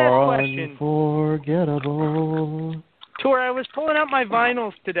 Tora, one last question. Unforgettable. Tora, I was pulling out my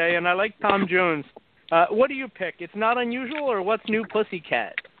vinyls today, and I like Tom Jones. What do you pick? It's Not Unusual or What's New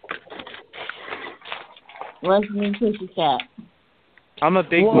Pussycat? What's new Pussycat? I'm a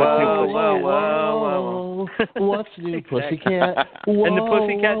big whoa. What's new, Exactly. Pussycat? Whoa, And the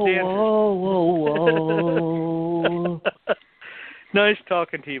Pussycat whoa. Nice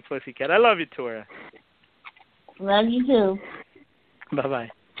talking to you, Pussycat. I love you, Tora. Love you too. Bye-bye.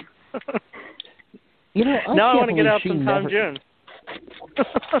 You know, now I want to get believe out she some Tom never- Jones.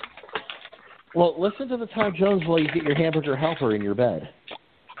 Well, listen to the Tom Jones while you get your hamburger helper in your bed.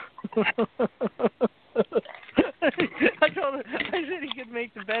 I told him, I said he could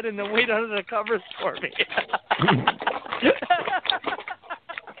make the bed and then wait under the covers for me.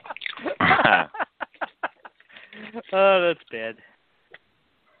 Oh, that's bad.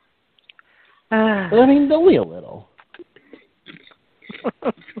 I mean, only a little.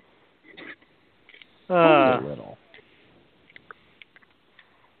 Only a little.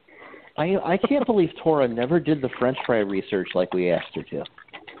 I can't believe Tora never did the French fry research like we asked her to.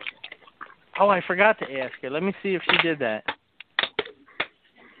 Oh, I forgot to ask her. Let me see if she did that.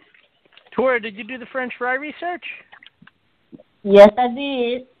 Tora, did you do the French fry research? Yes, I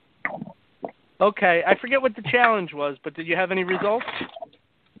did. Okay, I forget what the challenge was, but did you have any results?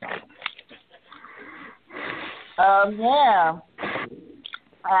 Yeah.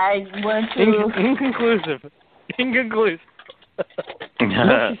 I went to... Inconclusive. Inconclusive.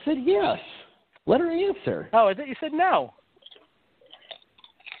 No, she said yes. Let her answer. Oh, I thought you said no.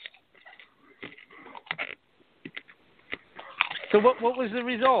 So what was the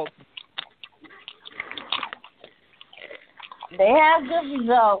result? They have good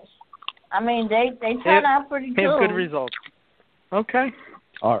results. I mean, they turn out pretty They have good. good results. Okay.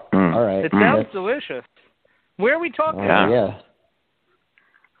 All right. It sounds delicious. Where are we talking about? Yeah.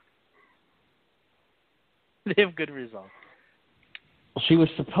 They have good results. She was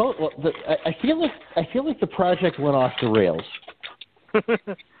supposed. Well, I feel like the project went off the rails.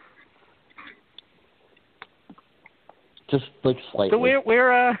 Just like slightly. So where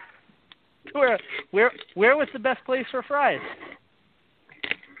was the best place for fries?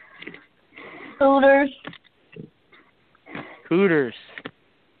 Hooters. Hooters.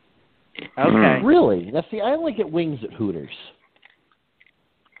 Okay. Really? Now, see, I only get wings at Hooters.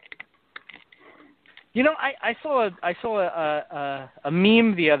 You know, I saw a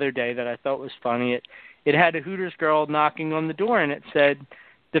meme the other day that I thought was funny. It had a Hooters girl knocking on the door, and it said,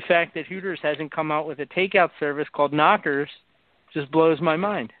 "The fact that Hooters hasn't come out with a takeout service called Knockers just blows my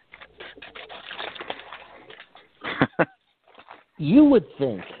mind." You would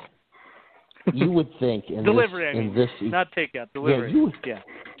think in delivery, this, not takeout, delivery. Yeah,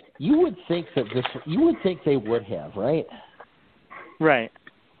 you would think that this. You would think they would have, right? Right.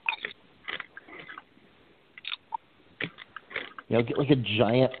 You know, get like a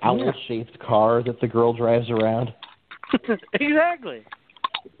giant owl-shaped car that the girl drives around. Exactly.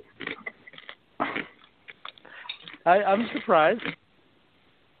 I'm surprised.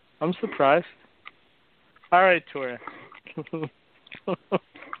 I'm surprised. All right, Tora. So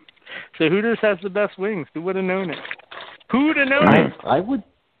Hooters has the best wings. Who would have known it? Who'd have known it? I would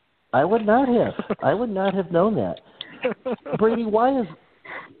not have. I would not have known that. Brady, why is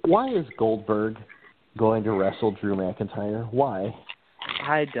Goldberg going to wrestle Drew McIntyre? Why?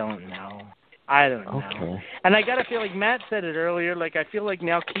 I don't know. Okay. And I gotta feel like Matt said it earlier. Like I feel like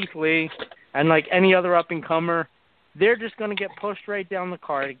now Keith Lee and like any other up and comer, they're just gonna get pushed right down the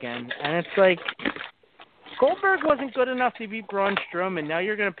card again. And it's like Goldberg wasn't good enough to beat Braun Strowman. Now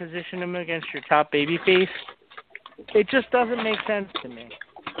you're gonna position him against your top babyface. It just doesn't make sense to me.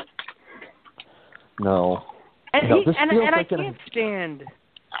 No. And no,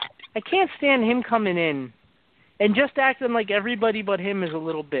 I can't stand him coming in and just acting like everybody but him is a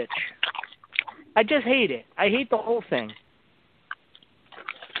little bitch. I just hate it. I hate the whole thing.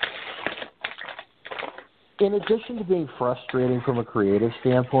 In addition to being frustrating from a creative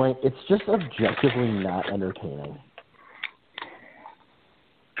standpoint, it's just objectively not entertaining.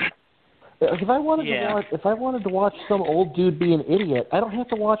 Like if I wanted to watch some old dude be an idiot, I don't have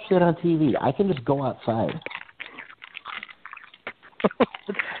to watch that on TV. I can just go outside.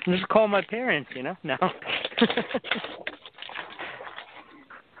 Just call my parents, you know? No.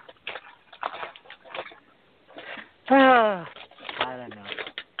 I don't know.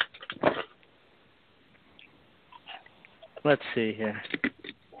 Let's see here.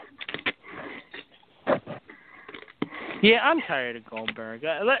 Yeah, I'm tired of Goldberg.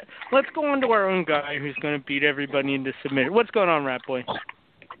 Let's go on to our own guy who's going to beat everybody into submission. What's going on, Rat Boy?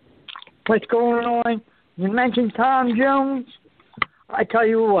 What's going on? You mentioned Tom Jones. I tell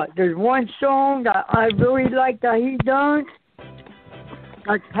you what, there's one song that I really like that he done.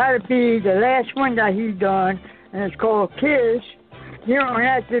 It had to be the last one that he done, and it's called Kiss. You don't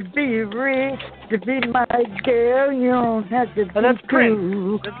have to be rich to be my girl. You don't have to be that's Prince.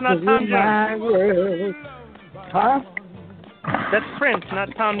 cool. That's not to Tom be my world. Huh? That's Prince,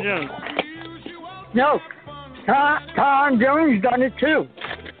 not Tom Jones. No. Tom Jones done it too.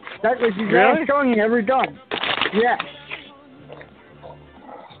 That was his last song he ever done. Yes.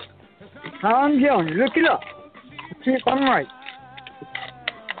 Tom Jones, look it up. Let's see if I'm right.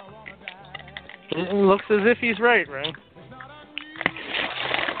 It looks as if he's right, Ray.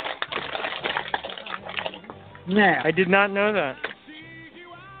 Now. I did not know that.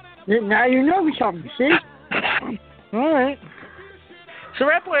 Now you know something, see? All right. So,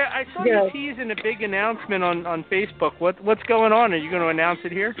 Ratboy, I saw you teasing a big announcement on Facebook. What's going on? Are you going to announce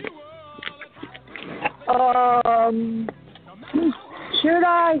it here? Should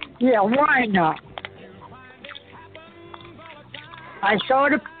I? Yeah, why not? I saw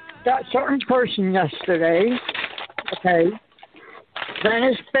that certain person yesterday. Okay.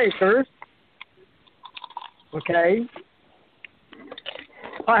 Dennis Baker. Okay.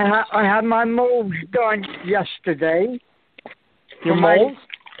 I had my molds done yesterday. Your mold?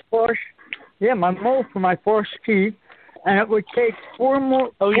 My mold for my first teeth, and it would take four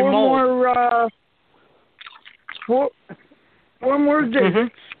more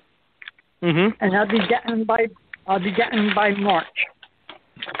visits, and I'll be getting by March.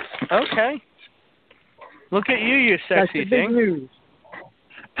 Okay. Look at you sexy That's the thing. big news.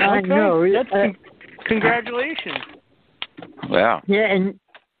 Okay. I know. Congratulations. Wow. Yeah, and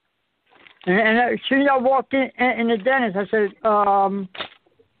as soon as I walked in the dentist, I said,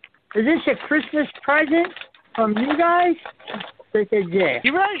 is this a Christmas present from you guys? They said, yeah.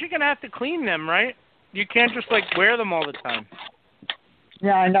 You realize you're going to have to clean them, right? You can't just, wear them all the time.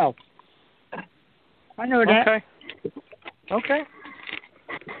 Yeah, I know. I know that. Okay.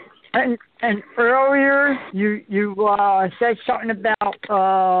 And earlier, you said something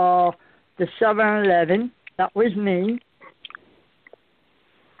about the 7-Eleven. That was me.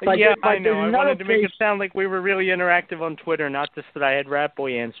 But I know. I wanted to make it sound like we were really interactive on Twitter, not just that I had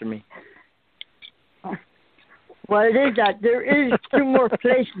Ratboy answer me. Well, it is that. There is 2 more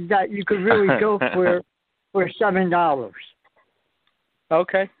places that you could really go for $7.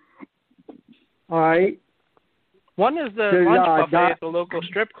 Okay. All right. One is the lunch buffet at the local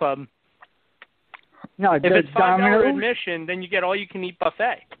strip club. No, if it's $5 Domino's admission, then you get all-you-can-eat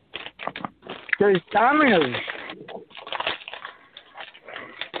buffet. There's Domino's.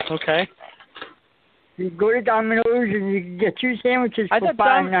 Okay. You go to Domino's and you can get 2 sandwiches for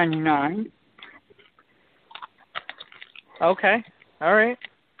 $5.99. Okay. All right.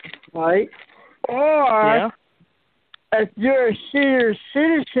 Right. Or if you're a senior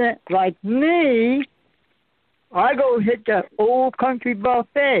citizen like me, I go hit the Old Country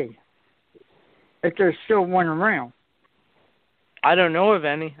Buffet. If there's still one around. I don't know of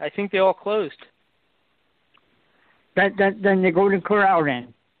any. I think they all closed. Then the Golden Corral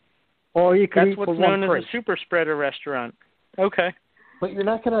in. Or you can That's eat what's for known one as a super spreader restaurant. Okay. But you're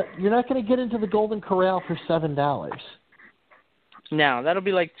not gonna get into the Golden Corral for $7. No, that'll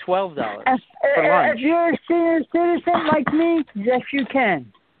be like $12 for lunch. If you're a senior citizen like me, yes, you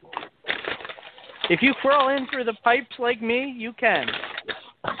can. If you crawl in through the pipes like me, you can.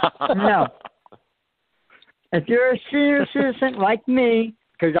 No. If you're a senior citizen like me,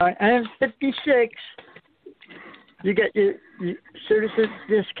 because I am 56, you get your citizen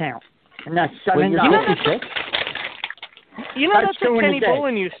discount, and that's $7. You know that's what Kenny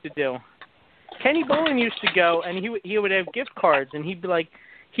Bolin used to do. Kenny Bolin used to go, and he would have gift cards, and he'd be like,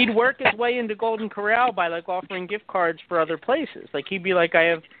 he'd work his way into Golden Corral by offering gift cards for other places. He'd be like, I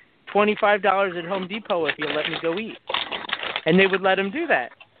have $25 at Home Depot if you'll let me go eat, and they would let him do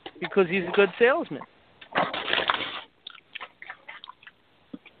that because he's a good salesman.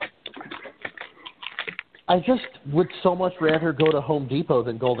 I just would so much rather go to Home Depot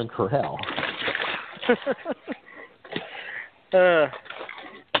than Golden Corral. Or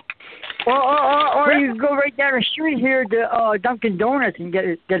you go right down the street here to Dunkin' Donuts and get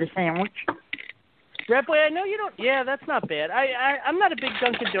a sandwich. Ratboy, I know you don't. Yeah, that's not bad. I'm not a big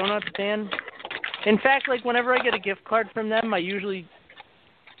Dunkin' Donuts fan. In fact, whenever I get a gift card from them, I usually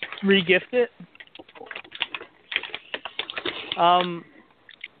re-gift it. I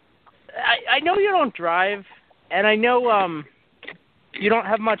know you don't drive, and I know you don't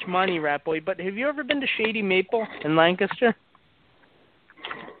have much money, Ratboy, but have you ever been to Shady Maple in Lancaster?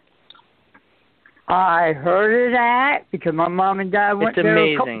 I heard of that because my mom and dad went there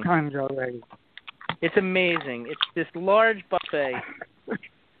a couple times already. It's amazing. It's this large buffet.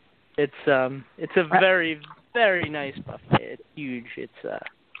 It's a very, very nice buffet. It's huge. It's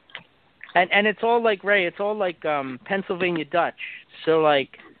and it's all like Ray. It's all like Pennsylvania Dutch. So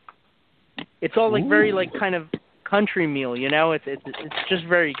It's all like very like kind of country meal, you know. It's just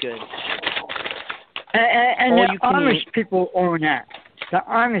very good. And the Amish people own that. The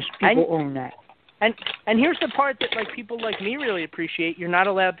Amish people own that. And here's the part that like people like me really appreciate. You're not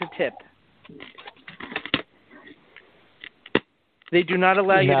allowed to tip. They do not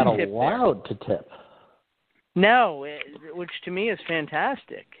allow you to tip. Not allowed to tip. No, which to me is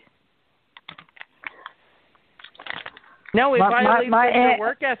fantastic. No, it violates their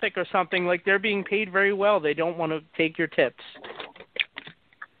work ethic or something. Like they're being paid very well. They don't want to take your tips.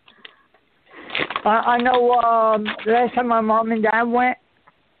 I know last time my mom and dad went,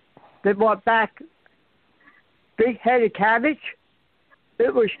 they brought back big head of cabbage.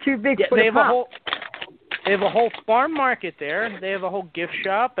 It was too big for the pot. They have a whole farm market there. They have a whole gift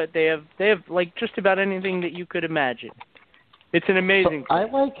shop, but they have like just about anything that you could imagine. It's an amazing place.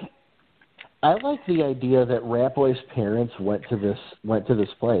 I like the idea that Rat Boy's parents went to this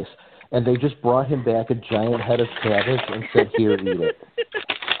place and they just brought him back a giant head of cabbage and said, "Here, eat it."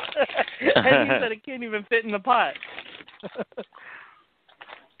 And he said it can't even fit in the pot.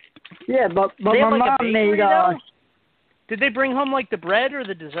 Yeah, but my like mom made. Did they bring home like the bread or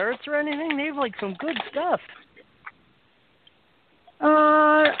the desserts or anything? They have like some good stuff.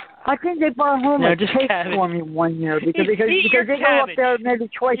 I think they brought home a cake cabbage. for me one year because they go up there maybe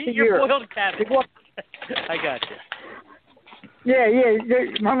twice a year. Boiled cabbage. I got you. Yeah.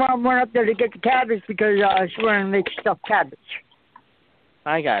 My mom went up there to get the cabbage because she wanted to make stuffed cabbage.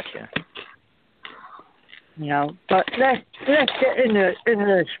 I got you. You know, but let's get into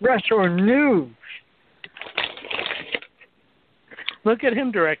this restaurant news. Look at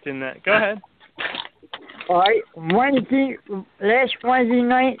him directing that. Go ahead. All right, last Wednesday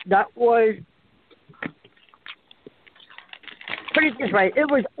night, that was, put it this way, it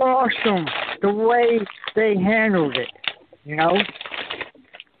was awesome the way they handled it, you know?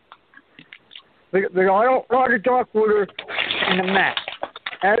 But all the dark water and the match.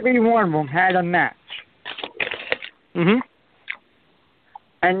 Every one of them had a match. Mm-hmm.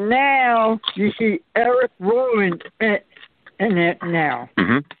 And now you see Eric Rowan in it now.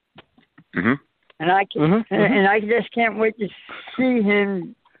 Mm-hmm. Mm-hmm. And I just can't wait to see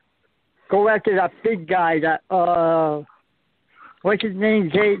him go after that big guy, that what's his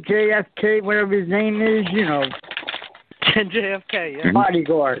name, JFK, whatever his name is, you know. JFK, yeah.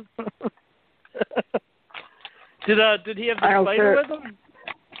 Bodyguard. Did he have the spider with him?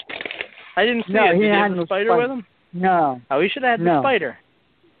 I didn't see it. Did he have the spider with him? No. Oh, he should have had the spider.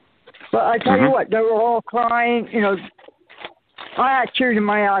 But I tell you what, they were all crying, you know. I had tears in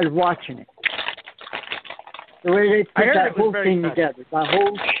my eyes watching it. The way they put that whole thing together, that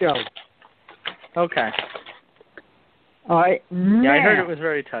whole show. Okay. All right. Yeah, I heard it was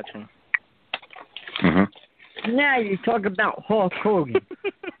very touching. Mm-hmm. Now you talk about Hulk Hogan.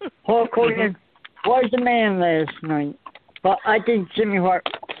 Hulk Hogan was the man last night, but I think Jimmy Hart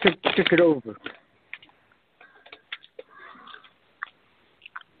took it over.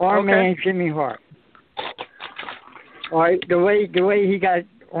 Our man Jimmy Hart. All right, the way he got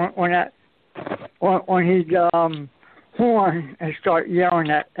on his horn and start yelling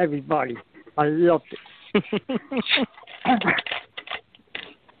at everybody. I loved it.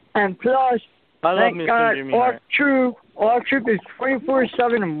 And plus, thank God, R-Truth is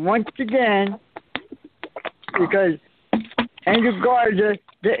 24/7 once again because Andrew Garza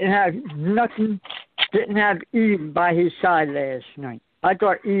didn't have Eve by his side last night. I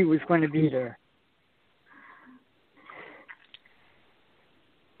thought Eve was going to be there.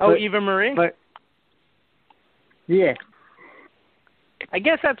 Oh, Eva Marie? But, yeah. I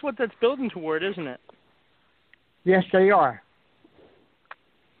guess that's what that's building toward, isn't it? Yes, they are.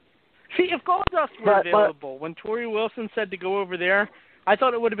 See, if Goldust were available, when Tori Wilson said to go over there, I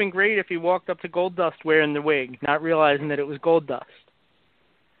thought it would have been great if he walked up to Goldust wearing the wig, not realizing that it was Goldust.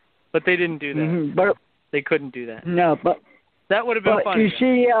 But they didn't do that. Mm-hmm, but they couldn't do that. No, but that would have been fun. You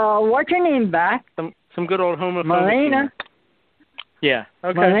see, what's her name back? Some good old homophobic. Melina. Yeah.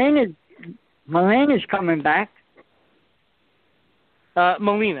 Okay. Melina's coming back.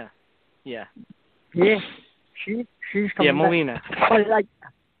 Melina. Yeah. Yeah. She's coming Yeah, Melina. back.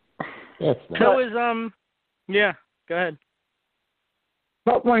 So is yeah, go ahead.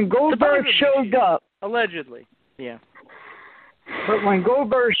 But when Goldberg showed up, allegedly. Yeah. But when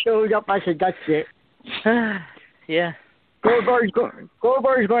Goldberg showed up, I said, that's it. Yeah. Goldberg's going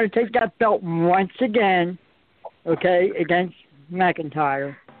to take that belt once again, okay, against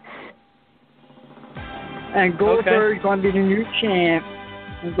McIntyre. And Goldberg's going to be the new champ.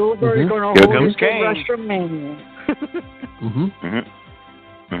 And Goldberg's going to hold it to WrestleMania.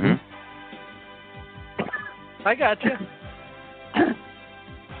 I got you.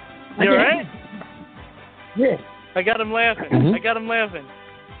 You all right? Yeah. I got him laughing. Mm-hmm. I got him laughing.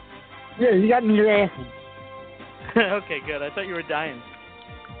 Yeah, you got me laughing. Okay, good. I thought you were dying.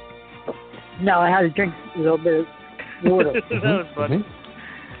 No, I had to drink a little bit of water. That was funny.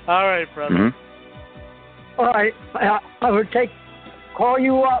 Mm-hmm. All right, brother. Mm-hmm. All right, I will call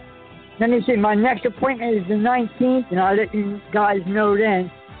you up. Let me see, my next appointment is the 19th, and I'll let you guys know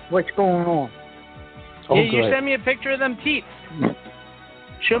then what's going on. Yeah, you send me a picture of them teeth.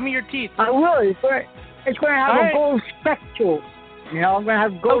 Show me your teeth. I will. It's going to have a gold spectacle. You know, I'm going to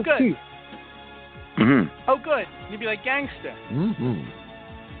have gold teeth. Mm-hmm. Oh, good. You'd be like gangster. Mm-hmm.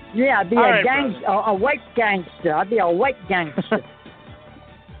 Yeah, I'd be a gangster, a white gangster. I'd be a white gangster.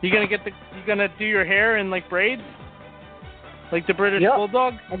 You gonna do your hair in like braids, like the British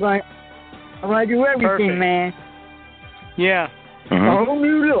Bulldog? I'm gonna do everything, Perfect. man. Yeah. Mm-hmm. A whole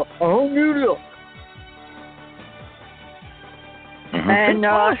new look. Mm-hmm. And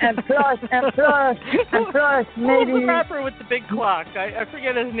plus, maybe. Who's the rapper with the big clock? I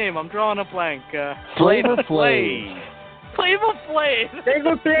forget his name. I'm drawing a blank. Flavor Flav. Flavor Flav.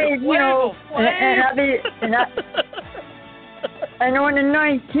 Flavor Flav, you know. And on the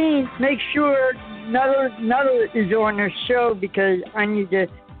 19th, make sure Nutter is on the show because I need to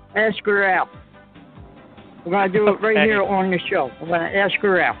ask her out. We're going to do it right here on the show. I'm going to ask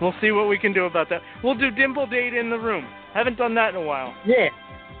her out. We'll see what we can do about that. We'll do Dimple Date in the room. Haven't done that in a while. Yeah.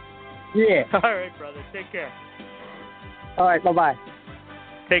 All right, brother. Take care. All right, bye-bye.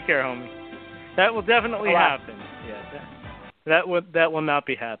 Take care, homie. That will definitely happen. Yeah, that will not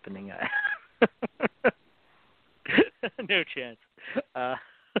be happening. No chance.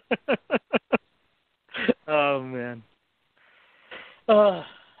 Oh man. I'll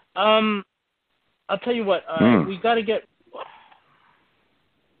tell you what. We got to get.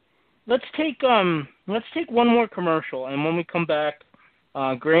 Let's take one more commercial, and when we come back,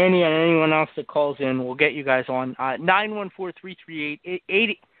 Granny and anyone else that calls in, we'll get you guys on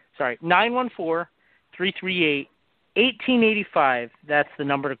 914-338-80. Sorry, 914-338-1885. That's the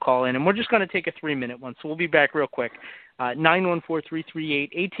number to call in, and we're just going to take a 3-minute one, so we'll be back real quick.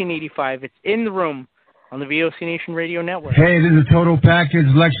 914-338-1885. It's in the room on the VOC Nation Radio Network. Hey, this is Total Package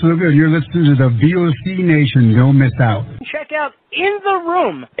Lex Luger. You're listening to the VOC Nation. Don't miss out. Check out In the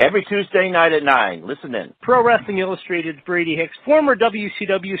Room every Tuesday night at 9. Listen in. Pro Wrestling Illustrated's Brady Hicks, former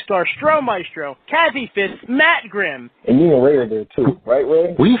WCW star Stro Maestro, Kathy Fitz, Matt Grimm. And you and Ray are there too, right,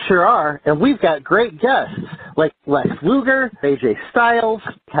 Ray? We sure are, and we've got great guests like Lex Luger, AJ Styles,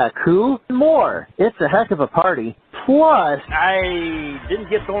 Haku, and more. It's a heck of a party. Plus, I didn't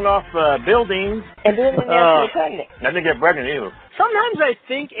get thrown off buildings. And didn't get pregnant. I didn't get pregnant either. Sometimes I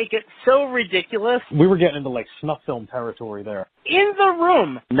think it gets so ridiculous. We were getting into like snuff film territory there. In the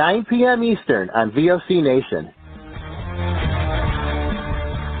Room. 9 p.m. Eastern on VOC Nation.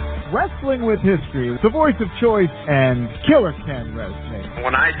 Wrestling with History, the voice of choice, and Killer Ken Resnick.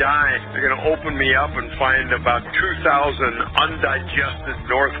 When I die, they're going to open me up and find about 2,000 undigested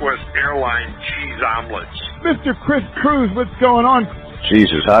Northwest Airline cheese omelets. Mr. Chris Cruz, what's going on?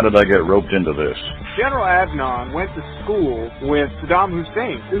 Jesus, how did I get roped into this? General Adnan went to school with Saddam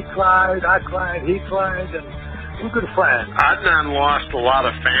Hussein. He cried, I cried, he cried, and we're good friends. Adnan lost a lot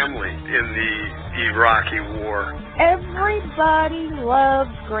of family in the Iraqi war. Everybody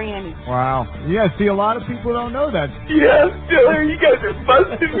loves Granny. Wow. Yeah, see, a lot of people don't know that. Yes, Billy, you guys are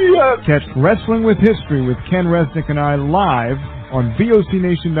busting me up. Catch Wrestling with History with Ken Resnick and I live on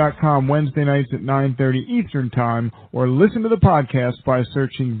VOCNation.com Wednesday nights at 9:30 Eastern Time, or listen to the podcast by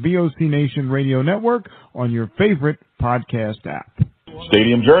searching VOC Nation Radio Network on your favorite podcast app.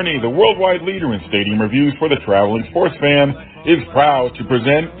 Stadium Journey, the worldwide leader in stadium reviews for the traveling sports fan, is proud to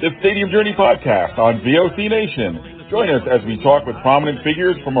present the Stadium Journey podcast on VOC Nation. Join us as we talk with prominent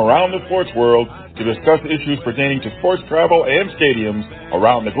figures from around the sports world to discuss issues pertaining to sports travel and stadiums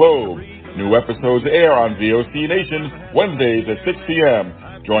around the globe. New episodes air on VOC Nation Wednesdays at 6 p.m.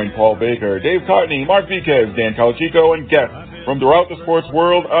 Join Paul Baker, Dave Cotney, Mark Viquez, Dan Calachico, and guests from throughout the sports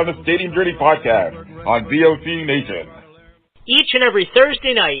world on the Stadium Journey podcast on VOC Nation. Each and every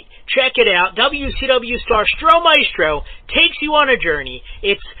Thursday night, check it out, WCW star Stro Maestro takes you on a journey.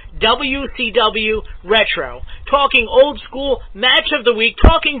 It's WCW Retro, talking old school, match of the week,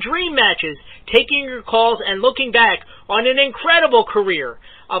 talking dream matches, taking your calls and looking back on an incredible career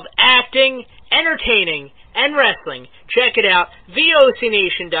of acting, entertaining, and wrestling. Check it out,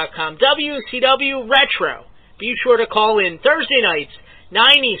 VOCNation.com, WCW Retro. Be sure to call in Thursday nights,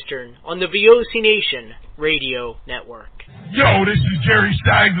 9 Eastern, on the VOC Nation Radio Network. Yo, this is Jerry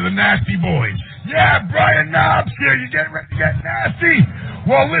Stein of the Nasty Boys. Yeah, Brian Knobs here. You getting ready to get nasty?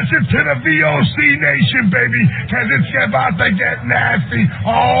 Well, listen to the VOC Nation, baby, because it's about to get nasty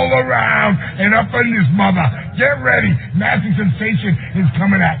all around and up in this mother. Get ready. Nasty Sensation is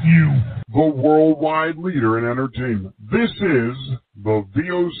coming at you. The worldwide leader in entertainment. This is the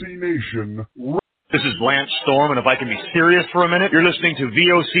VOC Nation. This is Lance Storm, and if I can be serious for a minute, you're listening to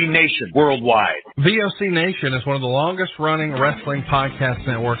VOC Nation worldwide. VOC Nation is one of the longest-running wrestling podcast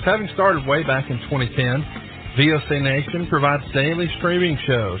networks, having started way back in 2010. VOC Nation provides daily streaming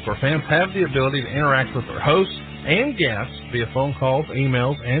shows where fans have the ability to interact with their hosts and guests via phone calls,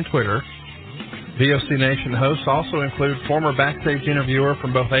 emails, and Twitter. VOC Nation hosts also include former backstage interviewer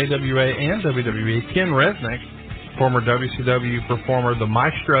from both AWA and WWE, Ken Resnick, former WCW performer The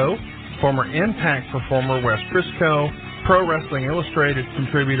Maestro, former Impact performer Wes Briscoe, Pro Wrestling Illustrated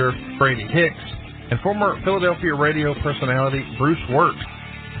contributor Brady Hicks, and former Philadelphia radio personality Bruce Wirt.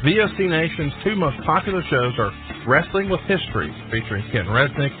 VOC Nation's two most popular shows are Wrestling with History, featuring Ken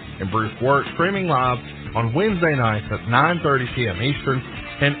Resnick and Bruce Wirt, streaming live on Wednesday nights at 9:30 p.m. Eastern,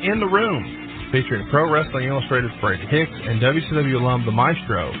 and In the Room, featuring Pro Wrestling Illustrated's Brady Hicks and WCW alum The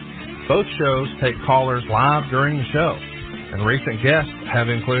Maestro. Both shows take callers live during the show, and recent guests have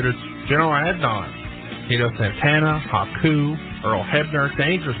included General Adnan, Tito Santana, Haku, Earl Hebner,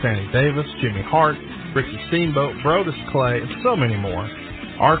 Dangerous Danny Davis, Jimmy Hart, Ricky Steamboat, Brodus Clay, and so many more.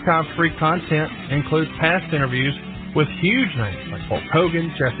 Archive-free content includes past interviews with huge names like Hulk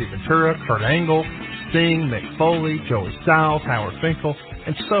Hogan, Jesse Ventura, Kurt Angle, Sting, Mick Foley, Joey Styles, Howard Finkel,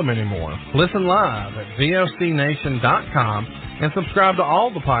 and so many more. Listen live at VOCNation.com and subscribe to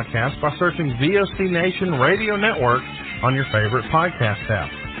all the podcasts by searching VOC Nation Radio Network on your favorite podcast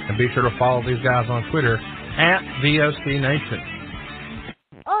app. And be sure to follow these guys on Twitter at VOC Nation.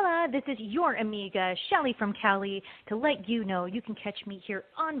 Hola, this is your amiga, Shelly from Cali, to let you know you can catch me here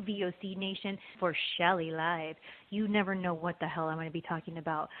on VOC Nation for Shelly Live. You never know what the hell I'm going to be talking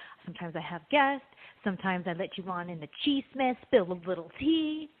about. Sometimes I have guests. Sometimes I let you on in the cheese mess, spill a little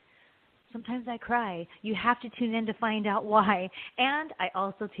tea. Sometimes I cry. You have to tune in to find out why. And I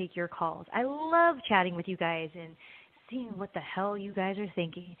also take your calls. I love chatting with you guys and seeing what the hell you guys are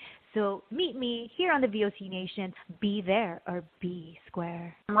thinking. So meet me here on the VOC Nation. Be there or be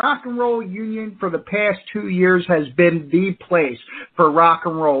square. Rock and Roll Union for the past 2 years has been the place for rock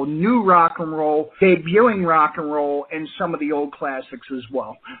and roll, new rock and roll, debuting rock and roll, and some of the old classics as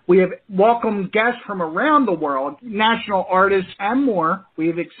well. We have welcomed guests from around the world, national artists, and more. We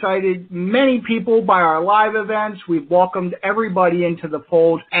have excited many people by our live events. We've welcomed everybody into the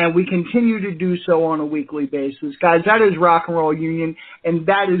fold, and we continue to do so on a weekly basis. Guys, that is Rock and Roll Union, and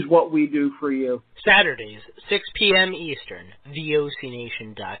that is what we do for you. Saturdays, 6 p.m. Eastern,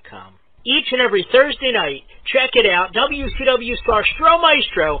 VOCNation.com. Each and every Thursday night, check it out, WCW star Stro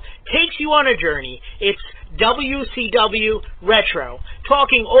Maestro takes you on a journey. It's WCW Retro,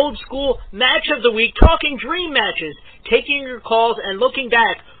 talking old school match of the week, talking dream matches, taking your calls and looking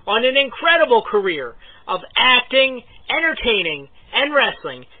back on an incredible career of acting, entertaining, and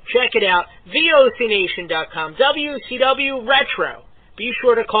wrestling. Check it out, VOCNation.com, WCW Retro. Be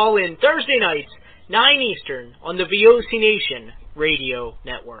sure to call in Thursday nights, 9 Eastern, on the VOC Nation Radio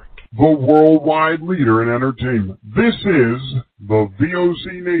Network. The worldwide leader in entertainment. This is the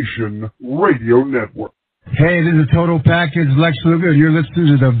VOC Nation Radio Network. Hey, this is Total Package Lex Luger. You're listening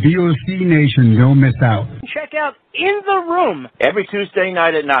to the VOC Nation. Don't miss out. Check out In the Room every Tuesday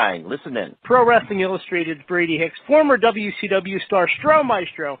night at 9. Listen in. Pro Wrestling Illustrated's Brady Hicks, former WCW star Stro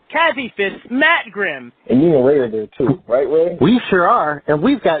Maestro, Kathy Fitz, Matt Grimm. And you and Ray are there too, right, Ray? We sure are, and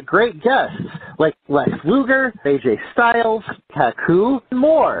we've got great guests like Lex Luger, AJ Styles, Haku, and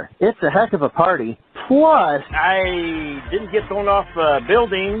more. It's a heck of a party. Plus, I didn't get thrown off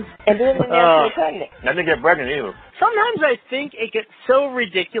buildings. And didn't get pregnant. I didn't get pregnant either. Sometimes I think it gets so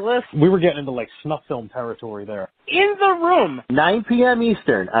ridiculous. We were getting into like snuff film territory there. In the Room, 9 p.m.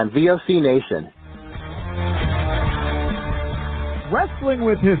 Eastern on VOC Nation. Wrestling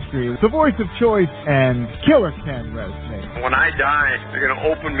with History, the voice of choice, and Killer Ken Resnick. When I die, they're going to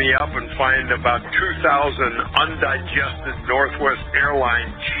open me up and find about 2,000 undigested Northwest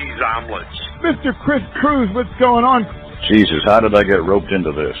Airline cheese omelets. Mr. Chris Cruz, what's going on? Jesus, how did I get roped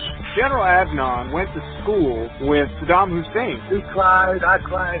into this? General Adnan went to school with Saddam Hussein. He cried, I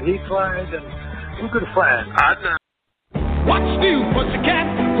cried, he cried, and we're good friends. Adnan. What's new, pussycat?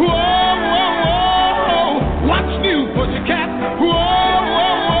 Whoa, whoa, whoa. What's new, pussycat? Whoa,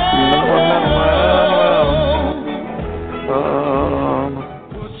 whoa, whoa.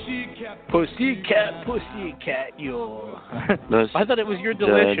 Pussycat, yo. I thought it was your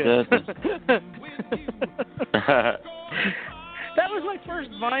delicious. That was my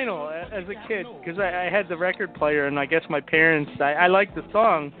first vinyl as a kid because I had the record player, and I guess my parents, I liked the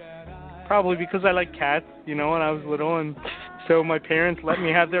song probably because I liked Cats, when I was little, and so my parents let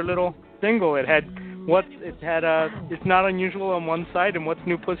me have their little single. It had It's Not Unusual on one side and What's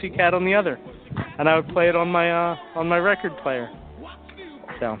New Pussycat on the other, and I would play it on my record player.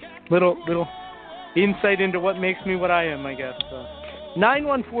 So little insight into what makes me what I am, I guess. So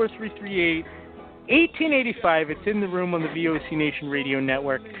 914-338-1885. It's in the room on the VOC Nation Radio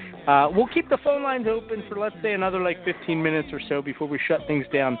Network. We'll keep the phone lines open for, let's say, another 15 minutes or so before we shut things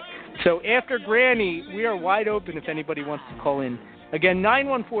down. So after Granny, we are wide open if anybody wants to call in. Again,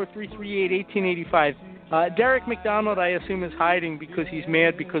 914-338-1885. Derek McDonald, I assume, is hiding because he's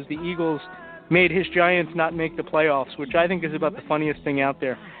mad because the Eagles made his Giants not make the playoffs, which I think is about the funniest thing out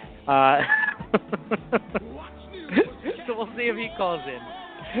there. So we'll see if he calls in.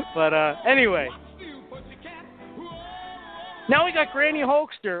 But anyway. Now we got Granny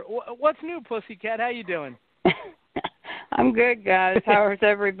Hulkster. What's new, Pussycat? How you doing? I'm good, guys. How's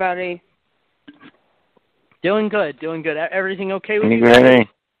everybody? Doing good. Everything okay with you? Granny?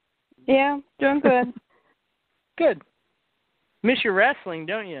 Yeah, doing good. Good. Miss your wrestling,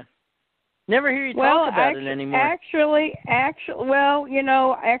 don't you? Never hear you talk about it anymore. Actually,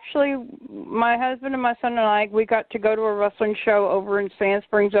 my husband and my son and I, we got to go to a wrestling show over in Sand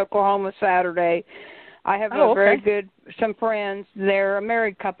Springs, Oklahoma, Saturday. I have some friends. They're a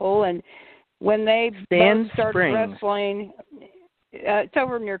married couple, and when they both started wrestling, it's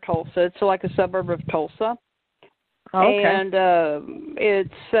over near Tulsa. It's like a suburb of Tulsa. Okay. And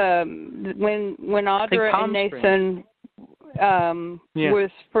it's when Audra and Nathan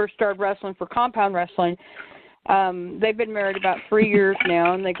was first started wrestling for Compound Wrestling. They've been married about 3 years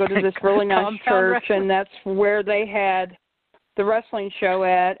now, and they go to this really nice church, and that's where they had the wrestling show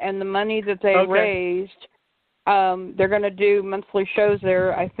at, and the money that they raised, they're going to do monthly shows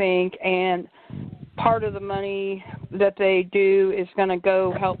there, I think, and part of the money that they do is going to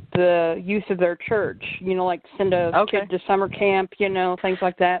go help the youth of their church, like send a kid to summer camp, things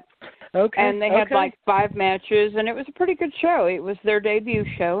like that. Okay. And they had 5 matches, and it was a pretty good show. It was their debut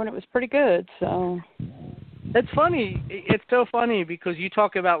show, and it was pretty good. So it's funny. It's so funny because you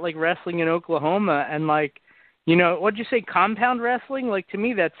talk about wrestling in Oklahoma, and what'd you say, compound wrestling? To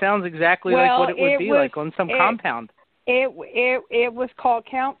me, that sounds exactly like what it would be on some compound. It was called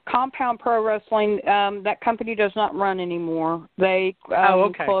Compound Pro Wrestling. That company does not run anymore. They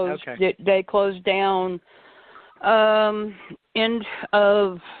closed. They closed down end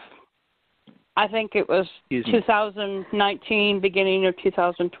of, I think it was 2019, beginning of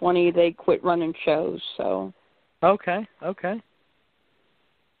 2020. They quit running shows. So. Okay.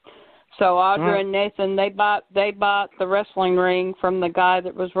 So Audra and Nathan, they bought the wrestling ring from the guy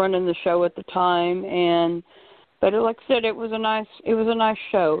that was running the show at the time, but like I said, it was a nice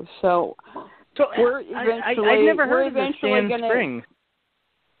show. So we're eventually I've never heard of Sand Springs.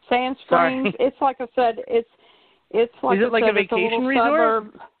 Sand Springs. It's like I said, it's like is it like a vacation resort?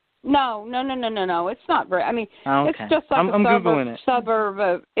 Suburb. No. It's not very. I mean, it's just like I'm Googling it. Suburb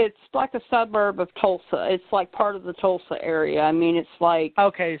of. It's like a suburb of Tulsa. It's like part of the Tulsa area. I mean, it's like.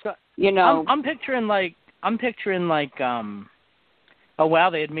 Okay, so I'm picturing oh wow,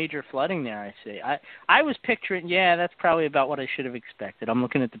 they had major flooding there. I see. I was picturing. Yeah, that's probably about what I should have expected. I'm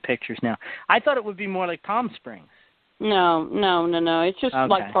looking at the pictures now. I thought it would be more like Palm Springs. No. It's just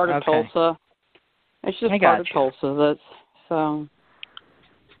like part of Tulsa. It's just part of Tulsa. That's so.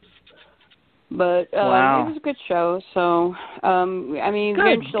 But it was a good show. So,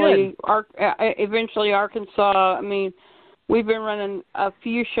 eventually Arkansas. I mean, we've been running a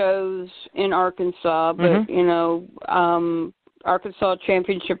few shows in Arkansas, but Arkansas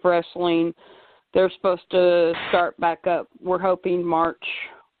Championship Wrestling, they're supposed to start back up. We're hoping March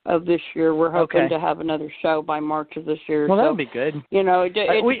of this year. We're hoping to have another show by March of this year. Well, that'll be good. It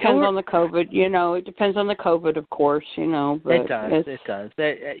depends on the COVID. It depends on the COVID, of course. But it does.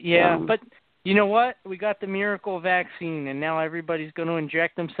 But. You know what? We got the miracle vaccine, and now everybody's going to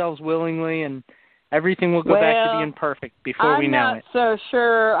inject themselves willingly, and everything will go back to being perfect before we know it.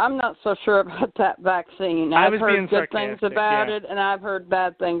 I'm not so sure about that vaccine. I've heard good things about it, and I've heard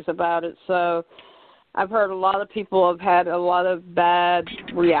bad things about it. So I've heard a lot of people have had a lot of bad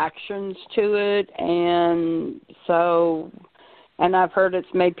reactions to it, and I've heard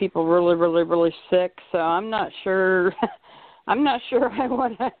it's made people really, really, really sick. So I'm not sure. I'm not sure I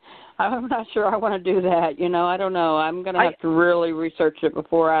want to do that. I don't know. I'm going to have to really research it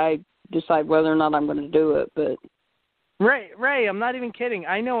before I decide whether or not I'm going to do it. But Ray, I'm not even kidding.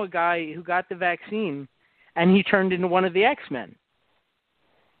 I know a guy who got the vaccine, and he turned into one of the X-Men.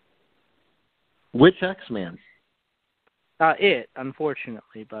 Which X-Men? It,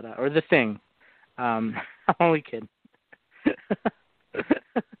 unfortunately, but or The Thing. I'm only kidding.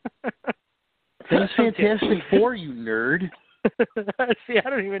 That's Fantastic Four, you nerd. See, I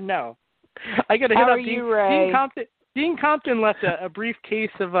don't even know. I got to hit up Dean Compton. Dean Compton left a brief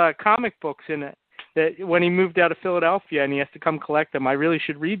case of comic books in it that when he moved out of Philadelphia and he has to come collect them. I really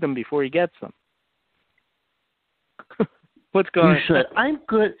should read them before he gets them. What's going on? You should.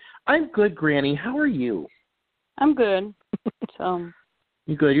 I'm good, Granny. How are you? I'm good. So.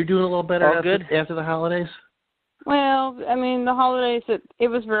 You good? You're doing a little better after the holidays? Well, I mean, the holidays, it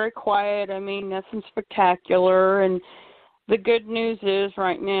was very quiet. I mean, nothing spectacular. And the good news is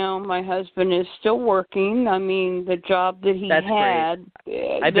right now my husband is still working. I mean, the job that he had.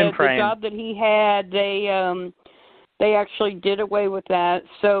 I've been praying. The job that he had, they actually did away with that.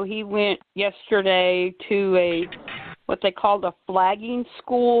 So he went yesterday to what they called a flagging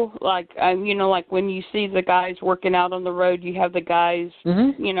school, like like when you see the guys working out on the road, you have the guys,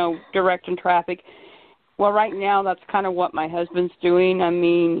 directing traffic. Well, right now that's kind of what my husband's doing. I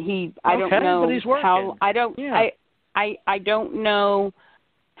mean, I don't know but he's working. how. I don't. Yeah. I don't know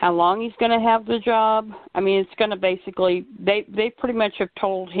how long he's going to have the job. I mean, it's going to basically they pretty much have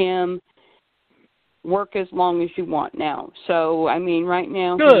told him work as long as you want now. So I mean, right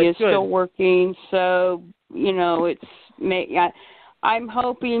now he is still working. So I'm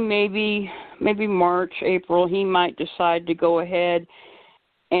hoping maybe March, April, he might decide to go ahead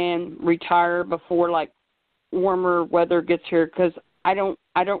and retire before like warmer weather gets here, because I don't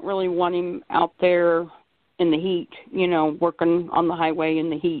really want him out there in the heat, working on the highway in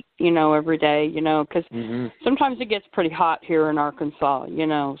the heat, every day, because sometimes it gets pretty hot here in Arkansas,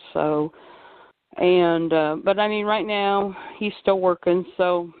 so, and, but I mean, right now he's still working,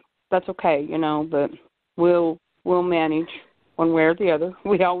 so that's okay, but we'll manage one way or the other.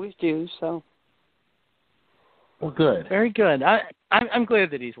 We always do, so. Well, good. Very good. I'm glad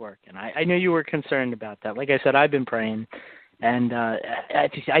that he's working. I know you were concerned about that. Like I said, I've been praying, and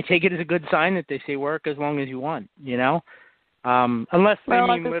I take it as a good sign that they say work as long as you want. Unless they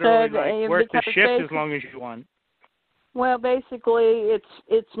mean literally work the shift as long as you want. Well, basically,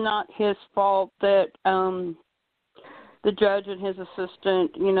 it's not his fault that the judge and his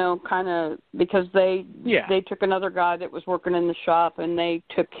assistant, kind of because they took another guy that was working in the shop and they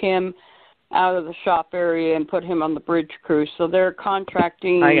took him out of the shop area and put him on the bridge crew. So they're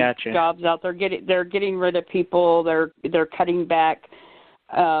contracting jobs out there. They're getting rid of people. They're cutting back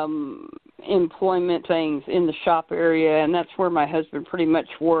employment things in the shop area, and that's where my husband pretty much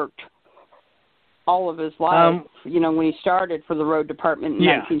worked all of his life. When he started for the road department in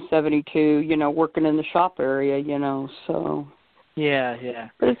 1972, working in the shop area. So. Yeah.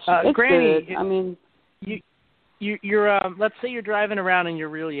 But it's Granny, good. I mean. You're let's say you're driving around and you're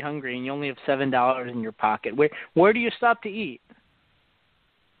really hungry and you only have $7 in your pocket. Where do you stop to eat?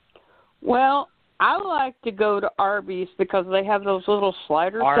 Well, I like to go to Arby's because they have those little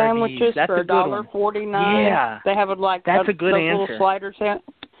slider sandwiches for $1.49. Yeah, they have that's a good answer. Little slider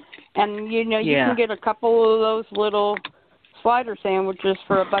and you can get a couple of those little slider sandwiches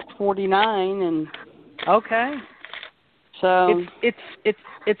for $1.49 and. Okay. So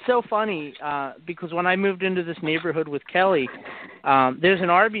it's so funny because when I moved into this neighborhood with Kelly, there's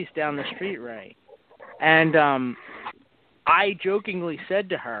an Arby's down the street, right? And I jokingly said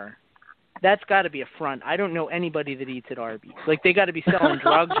to her, "That's got to be a front. I don't know anybody that eats at Arby's. Like they got to be selling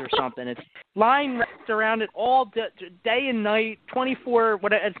drugs or something. It's line wrapped around it all day and night, 24.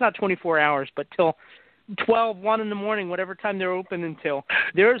 It's not 24 hours, but till 12, 1 in the morning, whatever time they're open until.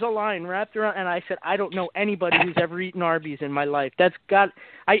 There's a line wrapped around, and I said, I don't know anybody who's ever eaten Arby's in my life.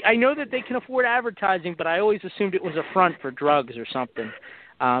 I know that they can afford advertising, but I always assumed it was a front for drugs or something.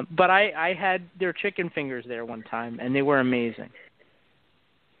 But I had their chicken fingers there one time, and they were amazing.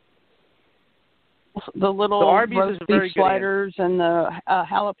 The little roast beef sliders and the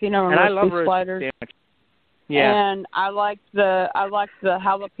jalapeno and roast beef sliders. Sandwich. Yeah. And I like the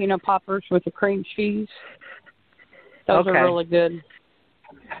jalapeno poppers with the cream cheese. Those are really good.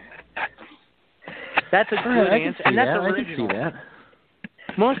 That's a good answer, and that's original. I can see that.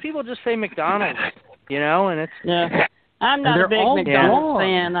 Most people just say McDonald's, and it's I'm not a big McDonald's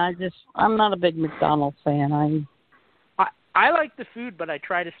fan. I'm not a big McDonald's fan. I like the food, but I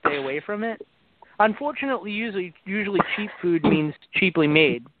try to stay away from it. Unfortunately, usually cheap food means cheaply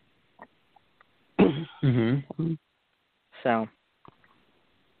made. Mm-hmm. So,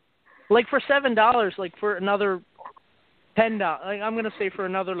 like for $7, like for another $10, like I'm gonna say for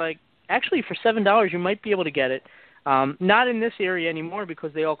another actually for $7 you might be able to get it. Not in this area anymore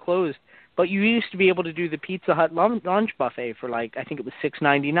because they all closed. But you used to be able to do the Pizza Hut lunch buffet for I think it was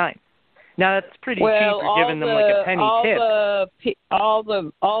 $6.99, Now that's pretty cheap for giving them like a penny tip. All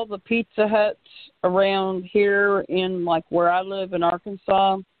the Pizza Huts around here in like where I live in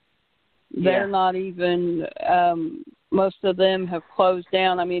Arkansas, they're not even. Most of them have closed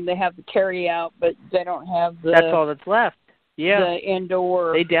down. I mean, they have the carry out, but they don't have the. That's all that's left. Yeah. The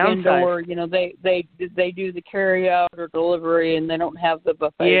indoor. They downsized. Indoor, you know, they do the carry out or delivery, and they don't have the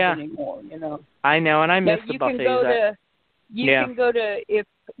buffets anymore. You know. I know, and I miss the buffets. Can go to if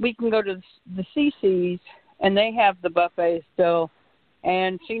we can go to the CC's, and they have the buffet still.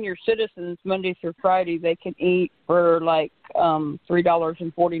 And senior citizens, Monday through Friday, they can eat for like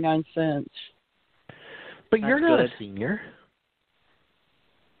 $3.49. But you're not a senior.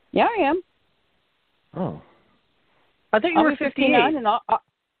 Yeah, I am. Oh. I think you were 59, and I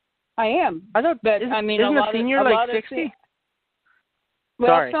am. I thought, but isn't a senior like 60?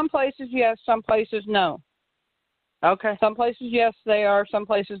 Well, some places yes, some places no. Okay. Some places yes, they are. Some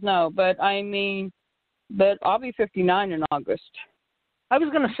places no. But I'll be 59 in August. I was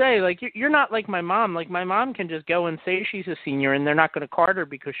going to say, like, you're not like my mom. Like, my mom can just go and say she's a senior, and they're not going to card her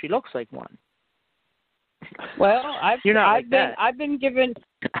because she looks like one. Well, I've been given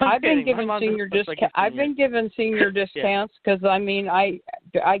senior discounts. I've been given senior discounts because I mean I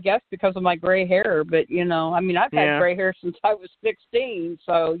guess because of my gray hair, but you know, I mean I've had gray hair since I was 16,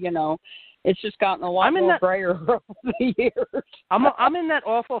 so you know, it's just gotten a lot more grayer over the years. I'm in that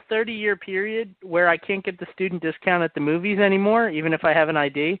awful 30-year period where I can't get the student discount at the movies anymore, even if I have an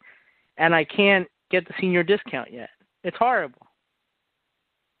ID, and I can't get the senior discount yet. It's horrible.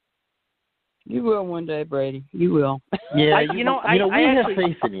 You will one day, Brady. You will. Yeah, we have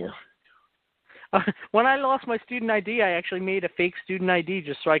faith in you. When I lost my student ID, I actually made a fake student ID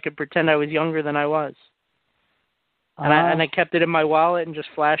just so I could pretend I was younger than I was. And I kept it in my wallet and just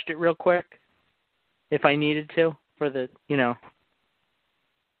flashed it real quick if I needed to for the, you know,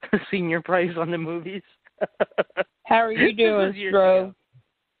 senior price on the movies. How are you doing, Stro?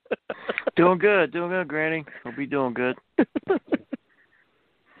 Doing good, Granny. Hope you're doing good.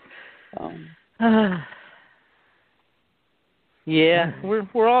 Yeah,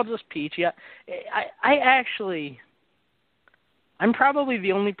 we're all just peachy. I'm probably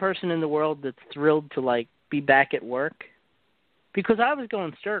the only person in the world that's thrilled to like be back at work because I was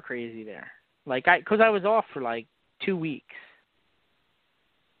going stir crazy there. Because I was off for like 2 weeks,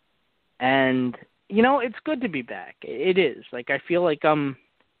 and you know it's good to be back. It is. Like I feel like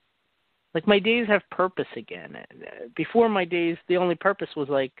like my days have purpose again. Before my days, the only purpose was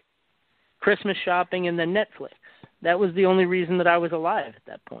like Christmas shopping and then Netflix. That was the only reason that I was alive at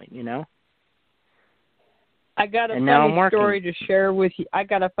that point, you know? I got a funny story to share with you. I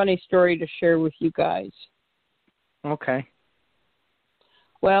got a funny story to share with you guys. Okay.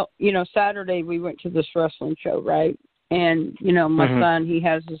 Well, you know, Saturday we went to this wrestling show, right? And, you know, my son, he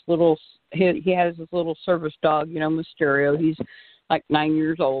has this little service dog, you know, Mysterio. He's like 9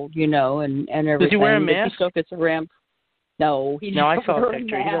 years old, you know, and everything. Does he wear a mask? He still gets a ramp. No, he I doesn't saw wear a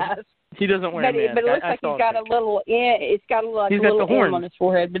picture. a mask. He doesn't wear a mask. But it looks like he's got a little it's got a little M on his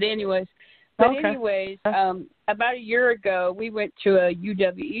forehead. But anyways, about a year ago, we went to a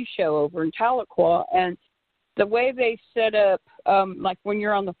UWE show over in Tahlequah, and the way they set up, like when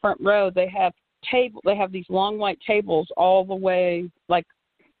you're on the front row, they have these long white tables all the way, like,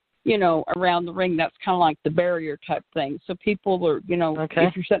 you know, around the ring. That's kind of like the barrier type thing. So people are, you know,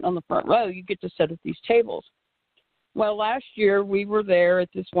 if you're sitting on the front row, you get to sit at these tables. Well, last year we were there at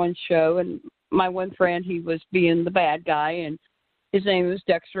this one show, and my one friend, he was being the bad guy, and his name was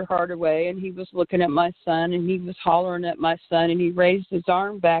Dexter Hardaway, and he was looking at my son, and he was hollering at my son, and he raised his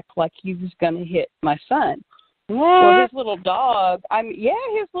arm back like he was going to hit my son. What? Well, his little dog, I mean,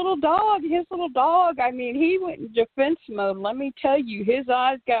 he went in defense mode. Let me tell you, his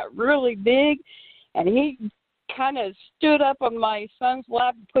eyes got really big, and he kind of stood up on my son's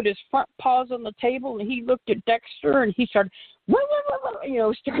lap and put his front paws on the table, and he looked at Dexter, and he started,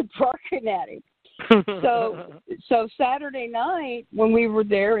 started barking at him. So Saturday night when we were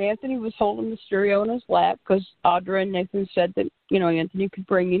there, Anthony was holding Mysterio in his lap because Audra and Nathan said that, you know, Anthony could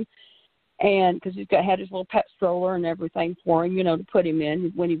bring him, and because had his little pet stroller and everything for him, you know, to put him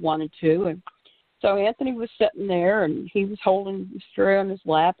in when he wanted to. And so Anthony was sitting there, and he was holding Mysterio in his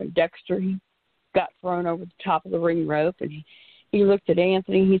lap, and Dexter, he got thrown over the top of the ring rope, and he looked at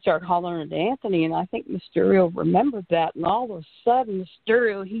Anthony. He started hollering at Anthony, and I think Mysterio remembered that, and all of a sudden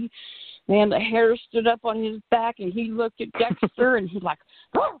Mysterio, the hair stood up on his back, and he looked at Dexter, and he's like,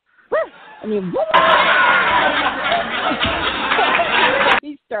 "Rah, rah," and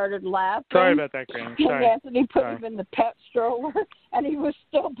he started laughing. Sorry about that, Graham. Sorry. And Anthony put him in the pet stroller, and he was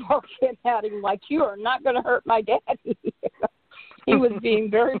still barking at him like, "You are not going to hurt my daddy." he was being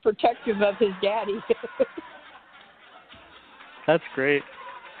very protective of his daddy. That's great.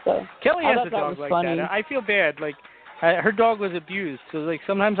 So, Kelly has a that dog like funny. that. I feel bad. Like, her dog was abused, so like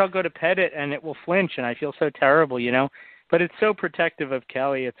sometimes I'll go to pet it and it will flinch, and I feel so terrible, you know. But it's so protective of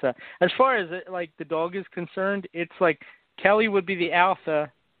Kelly. It's as far as like the dog is concerned, it's like Kelly would be the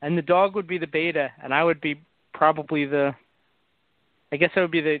alpha, and the dog would be the beta, and I would be probably I guess I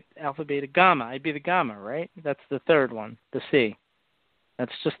would be the alpha, beta, gamma. I'd be the gamma, right? That's the third one, the C.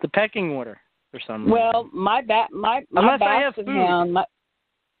 That's just the pecking order for some reason. Well, my unless I have Basset food. Hound,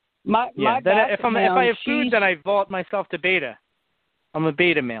 my if I have food, she's, then I vault myself to beta. I'm a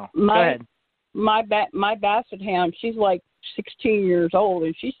beta male. Go ahead. My Basset Hound, she's like 16 years old,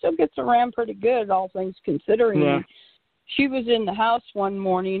 and she still gets around pretty good, all things considering. Yeah. She was in the house one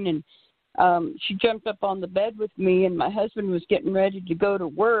morning, and she jumped up on the bed with me, and my husband was getting ready to go to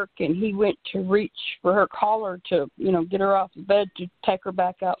work, and he went to reach for her collar to, get her off the bed to take her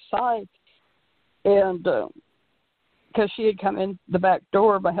back outside. And because she had come in the back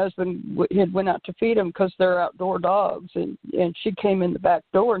door, my husband had went out to feed them because they're outdoor dogs, and she came in the back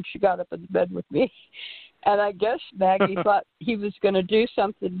door, and she got up in the bed with me. And I guess Maggie thought he was going to do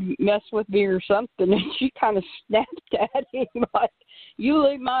something, mess with me or something, and she kind of snapped at him like, "You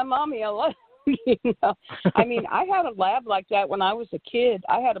leave my mommy alone." I mean, I had a lab like that when I was a kid.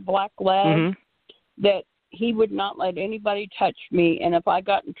 I had a black lab that he would not let anybody touch me, and if I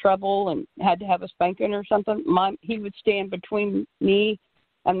got in trouble and had to have a spanking or something, he would stand between me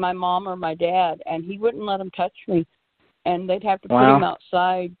and my mom or my dad, and he wouldn't let them touch me. And they'd have to put him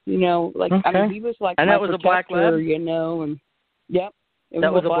outside, I mean, he was like and my that was protector, a black lab? And yep.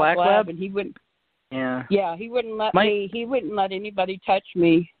 That was a black lab? And he wouldn't, yeah, he wouldn't let he wouldn't let anybody touch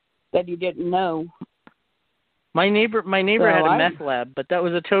me that he didn't know. My neighbor had a meth lab, but that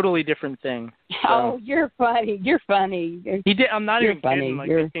was a totally different thing. So. Oh, you're funny. He did. I'm not even funny. kidding. Like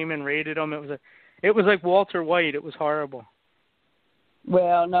they came and raided him. It was like Walter White. It was horrible.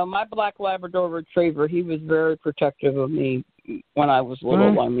 Well, no, my black Labrador Retriever, he was very protective of me when I was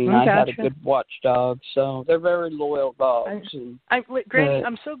little. I mean, I had a good watchdog, so they're very loyal dogs. Granny,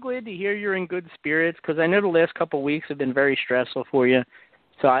 I'm so glad to hear you're in good spirits because I know the last couple of weeks have been very stressful for you.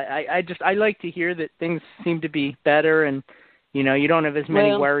 So I like to hear that things seem to be better and, you don't have as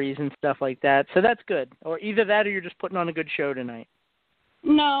many worries and stuff like that. So that's good. Or either that or you're just putting on a good show tonight.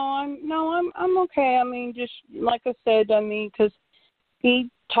 No, I'm okay. I mean, just like I said, because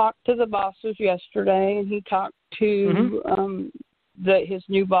he talked to the bosses yesterday, and he talked to his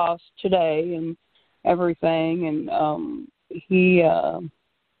new boss today and everything. And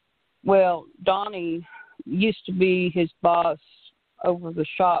Donnie used to be his boss over the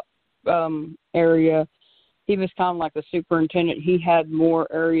shop area. He was kind of like a superintendent. He had more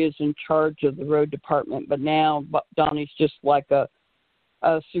areas in charge of the road department, but now Donnie's just like a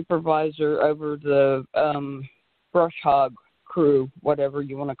supervisor over the brush hog crew, whatever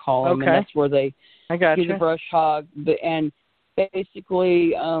you want to call them. And that's where they do the brush hog. And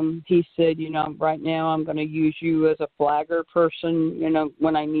basically, he said, right now I'm going to use you as a flagger person,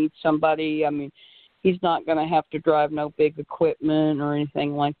 when I need somebody. I mean, he's not going to have to drive no big equipment or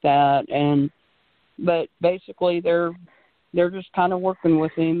anything like that. But basically they're just kind of working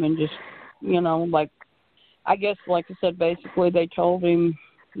with him and just, I guess, like I said, basically they told him,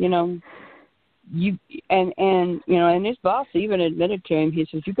 you and his boss even admitted to him, he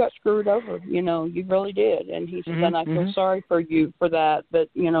says, you got screwed over, you really did. And he says, and I feel sorry for you for that. But,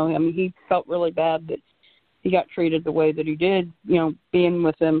 he felt really bad that he got treated the way that he did, being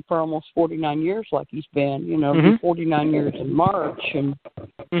with them for almost 49 years like he's been, 49 years in March. And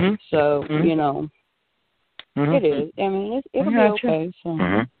so, it is. I mean, it'll be okay. So.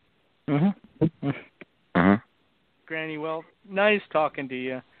 Granny, well, nice talking to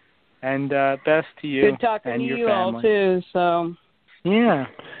you. And best to you. Good talking and to your you family. all, too. So. Yeah.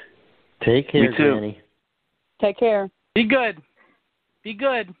 Take care, Granny. Take care. Be good. Be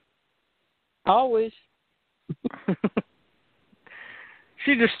good. Always.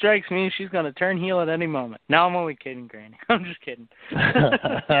 She just strikes me. She's going to turn heel at any moment. No, I'm only kidding, Granny. I'm just kidding.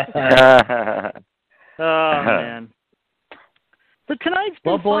 Oh, man. But tonight's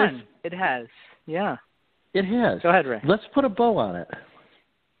been fun. Boys, it has. Yeah. It has. Go ahead, Ray. Let's put a bow on it.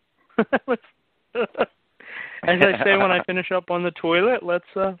 As I say when I finish up on the toilet, let's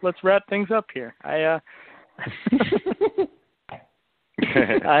wrap things up here.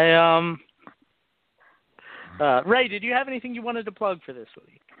 Ray, did you have anything you wanted to plug for this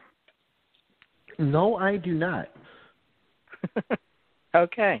week? No, I do not.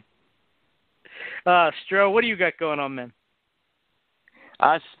 Okay. Stro, what do you got going on, man?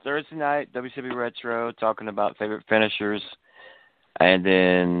 Thursday night, WCW Retro, talking about favorite finishers. And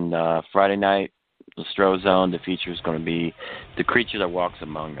then Friday night, the Stro Zone, the feature is going to be The Creature That Walks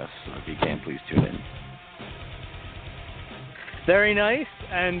Among Us. So if you can, please tune in. Very nice.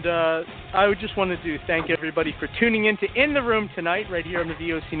 And I would just want to thank everybody for tuning in to In the Room tonight, right here on the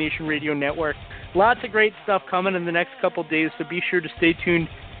VOC Nation Radio Network. Lots of great stuff coming in the next couple days, so be sure to stay tuned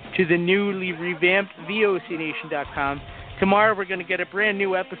to the newly revamped VOCNation.com. Tomorrow we're going to get a brand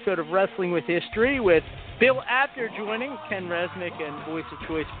new episode of Wrestling with History with Bill Apter joining, Ken Resnick, and Voice of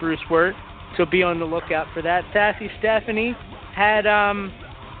Choice Bruce Wirt. So be on the lookout for that. Sassy Stephanie had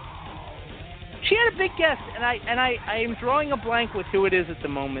she had a big guest, and I am drawing a blank with who it is at the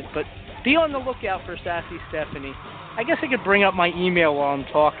moment, but be on the lookout for Sassy Stephanie. I guess I could bring up my email while I'm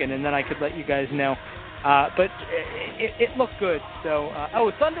talking, and then I could let you guys know. But it looked good. So,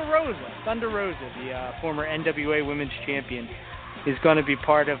 Thunder Rosa, the former NWA Women's Champion, is going to be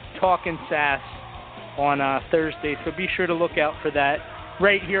part of Talkin' Sass on Thursday. So be sure to look out for that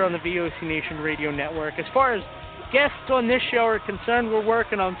right here on the VOC Nation Radio Network. As far as guests on this show are concerned, we're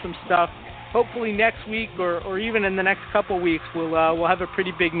working on some stuff. Hopefully next week or even in the next couple weeks, we'll have a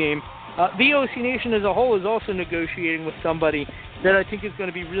pretty big name. VOC Nation as a whole is also negotiating with somebody that I think is going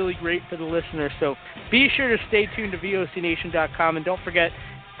to be really great for the listener. So be sure to stay tuned to VOCNation.com, and don't forget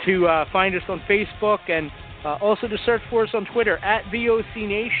to find us on Facebook and also to search for us on Twitter at VOC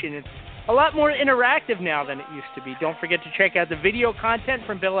Nation. It's a lot more interactive now than it used to be. Don't forget to check out the video content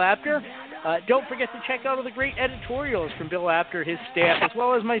from Bill Apter. Don't forget to check out all the great editorials from Bill Apter, his staff, as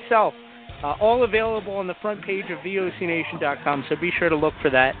well as myself. All available on the front page of VOCNation.com, so be sure to look for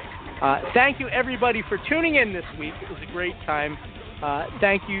that. Thank you, everybody, for tuning in this week. It was a great time.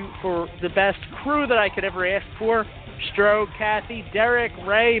 Thank you for the best crew that I could ever ask for. Stro, Kathy, Derek,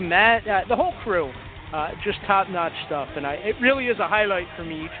 Ray, Matt, the whole crew. Just top-notch stuff. And it really is a highlight for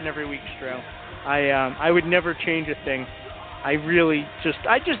me each and every week, Stro. I would never change a thing. I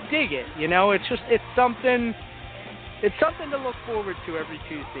just dig it. You know, it's something to look forward to every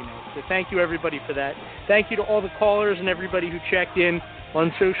Tuesday night. So thank you, everybody, for that. Thank you to all the callers and everybody who checked in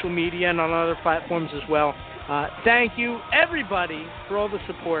on social media and on other platforms as well. Thank you, everybody, for all the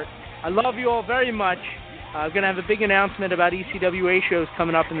support. I love you all very much. I'm going to have a big announcement about ECWA shows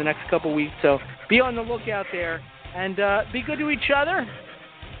coming up in the next couple weeks, so be on the lookout there. And be good to each other.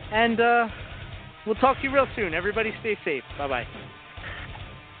 And we'll talk to you real soon. Everybody stay safe. Bye-bye.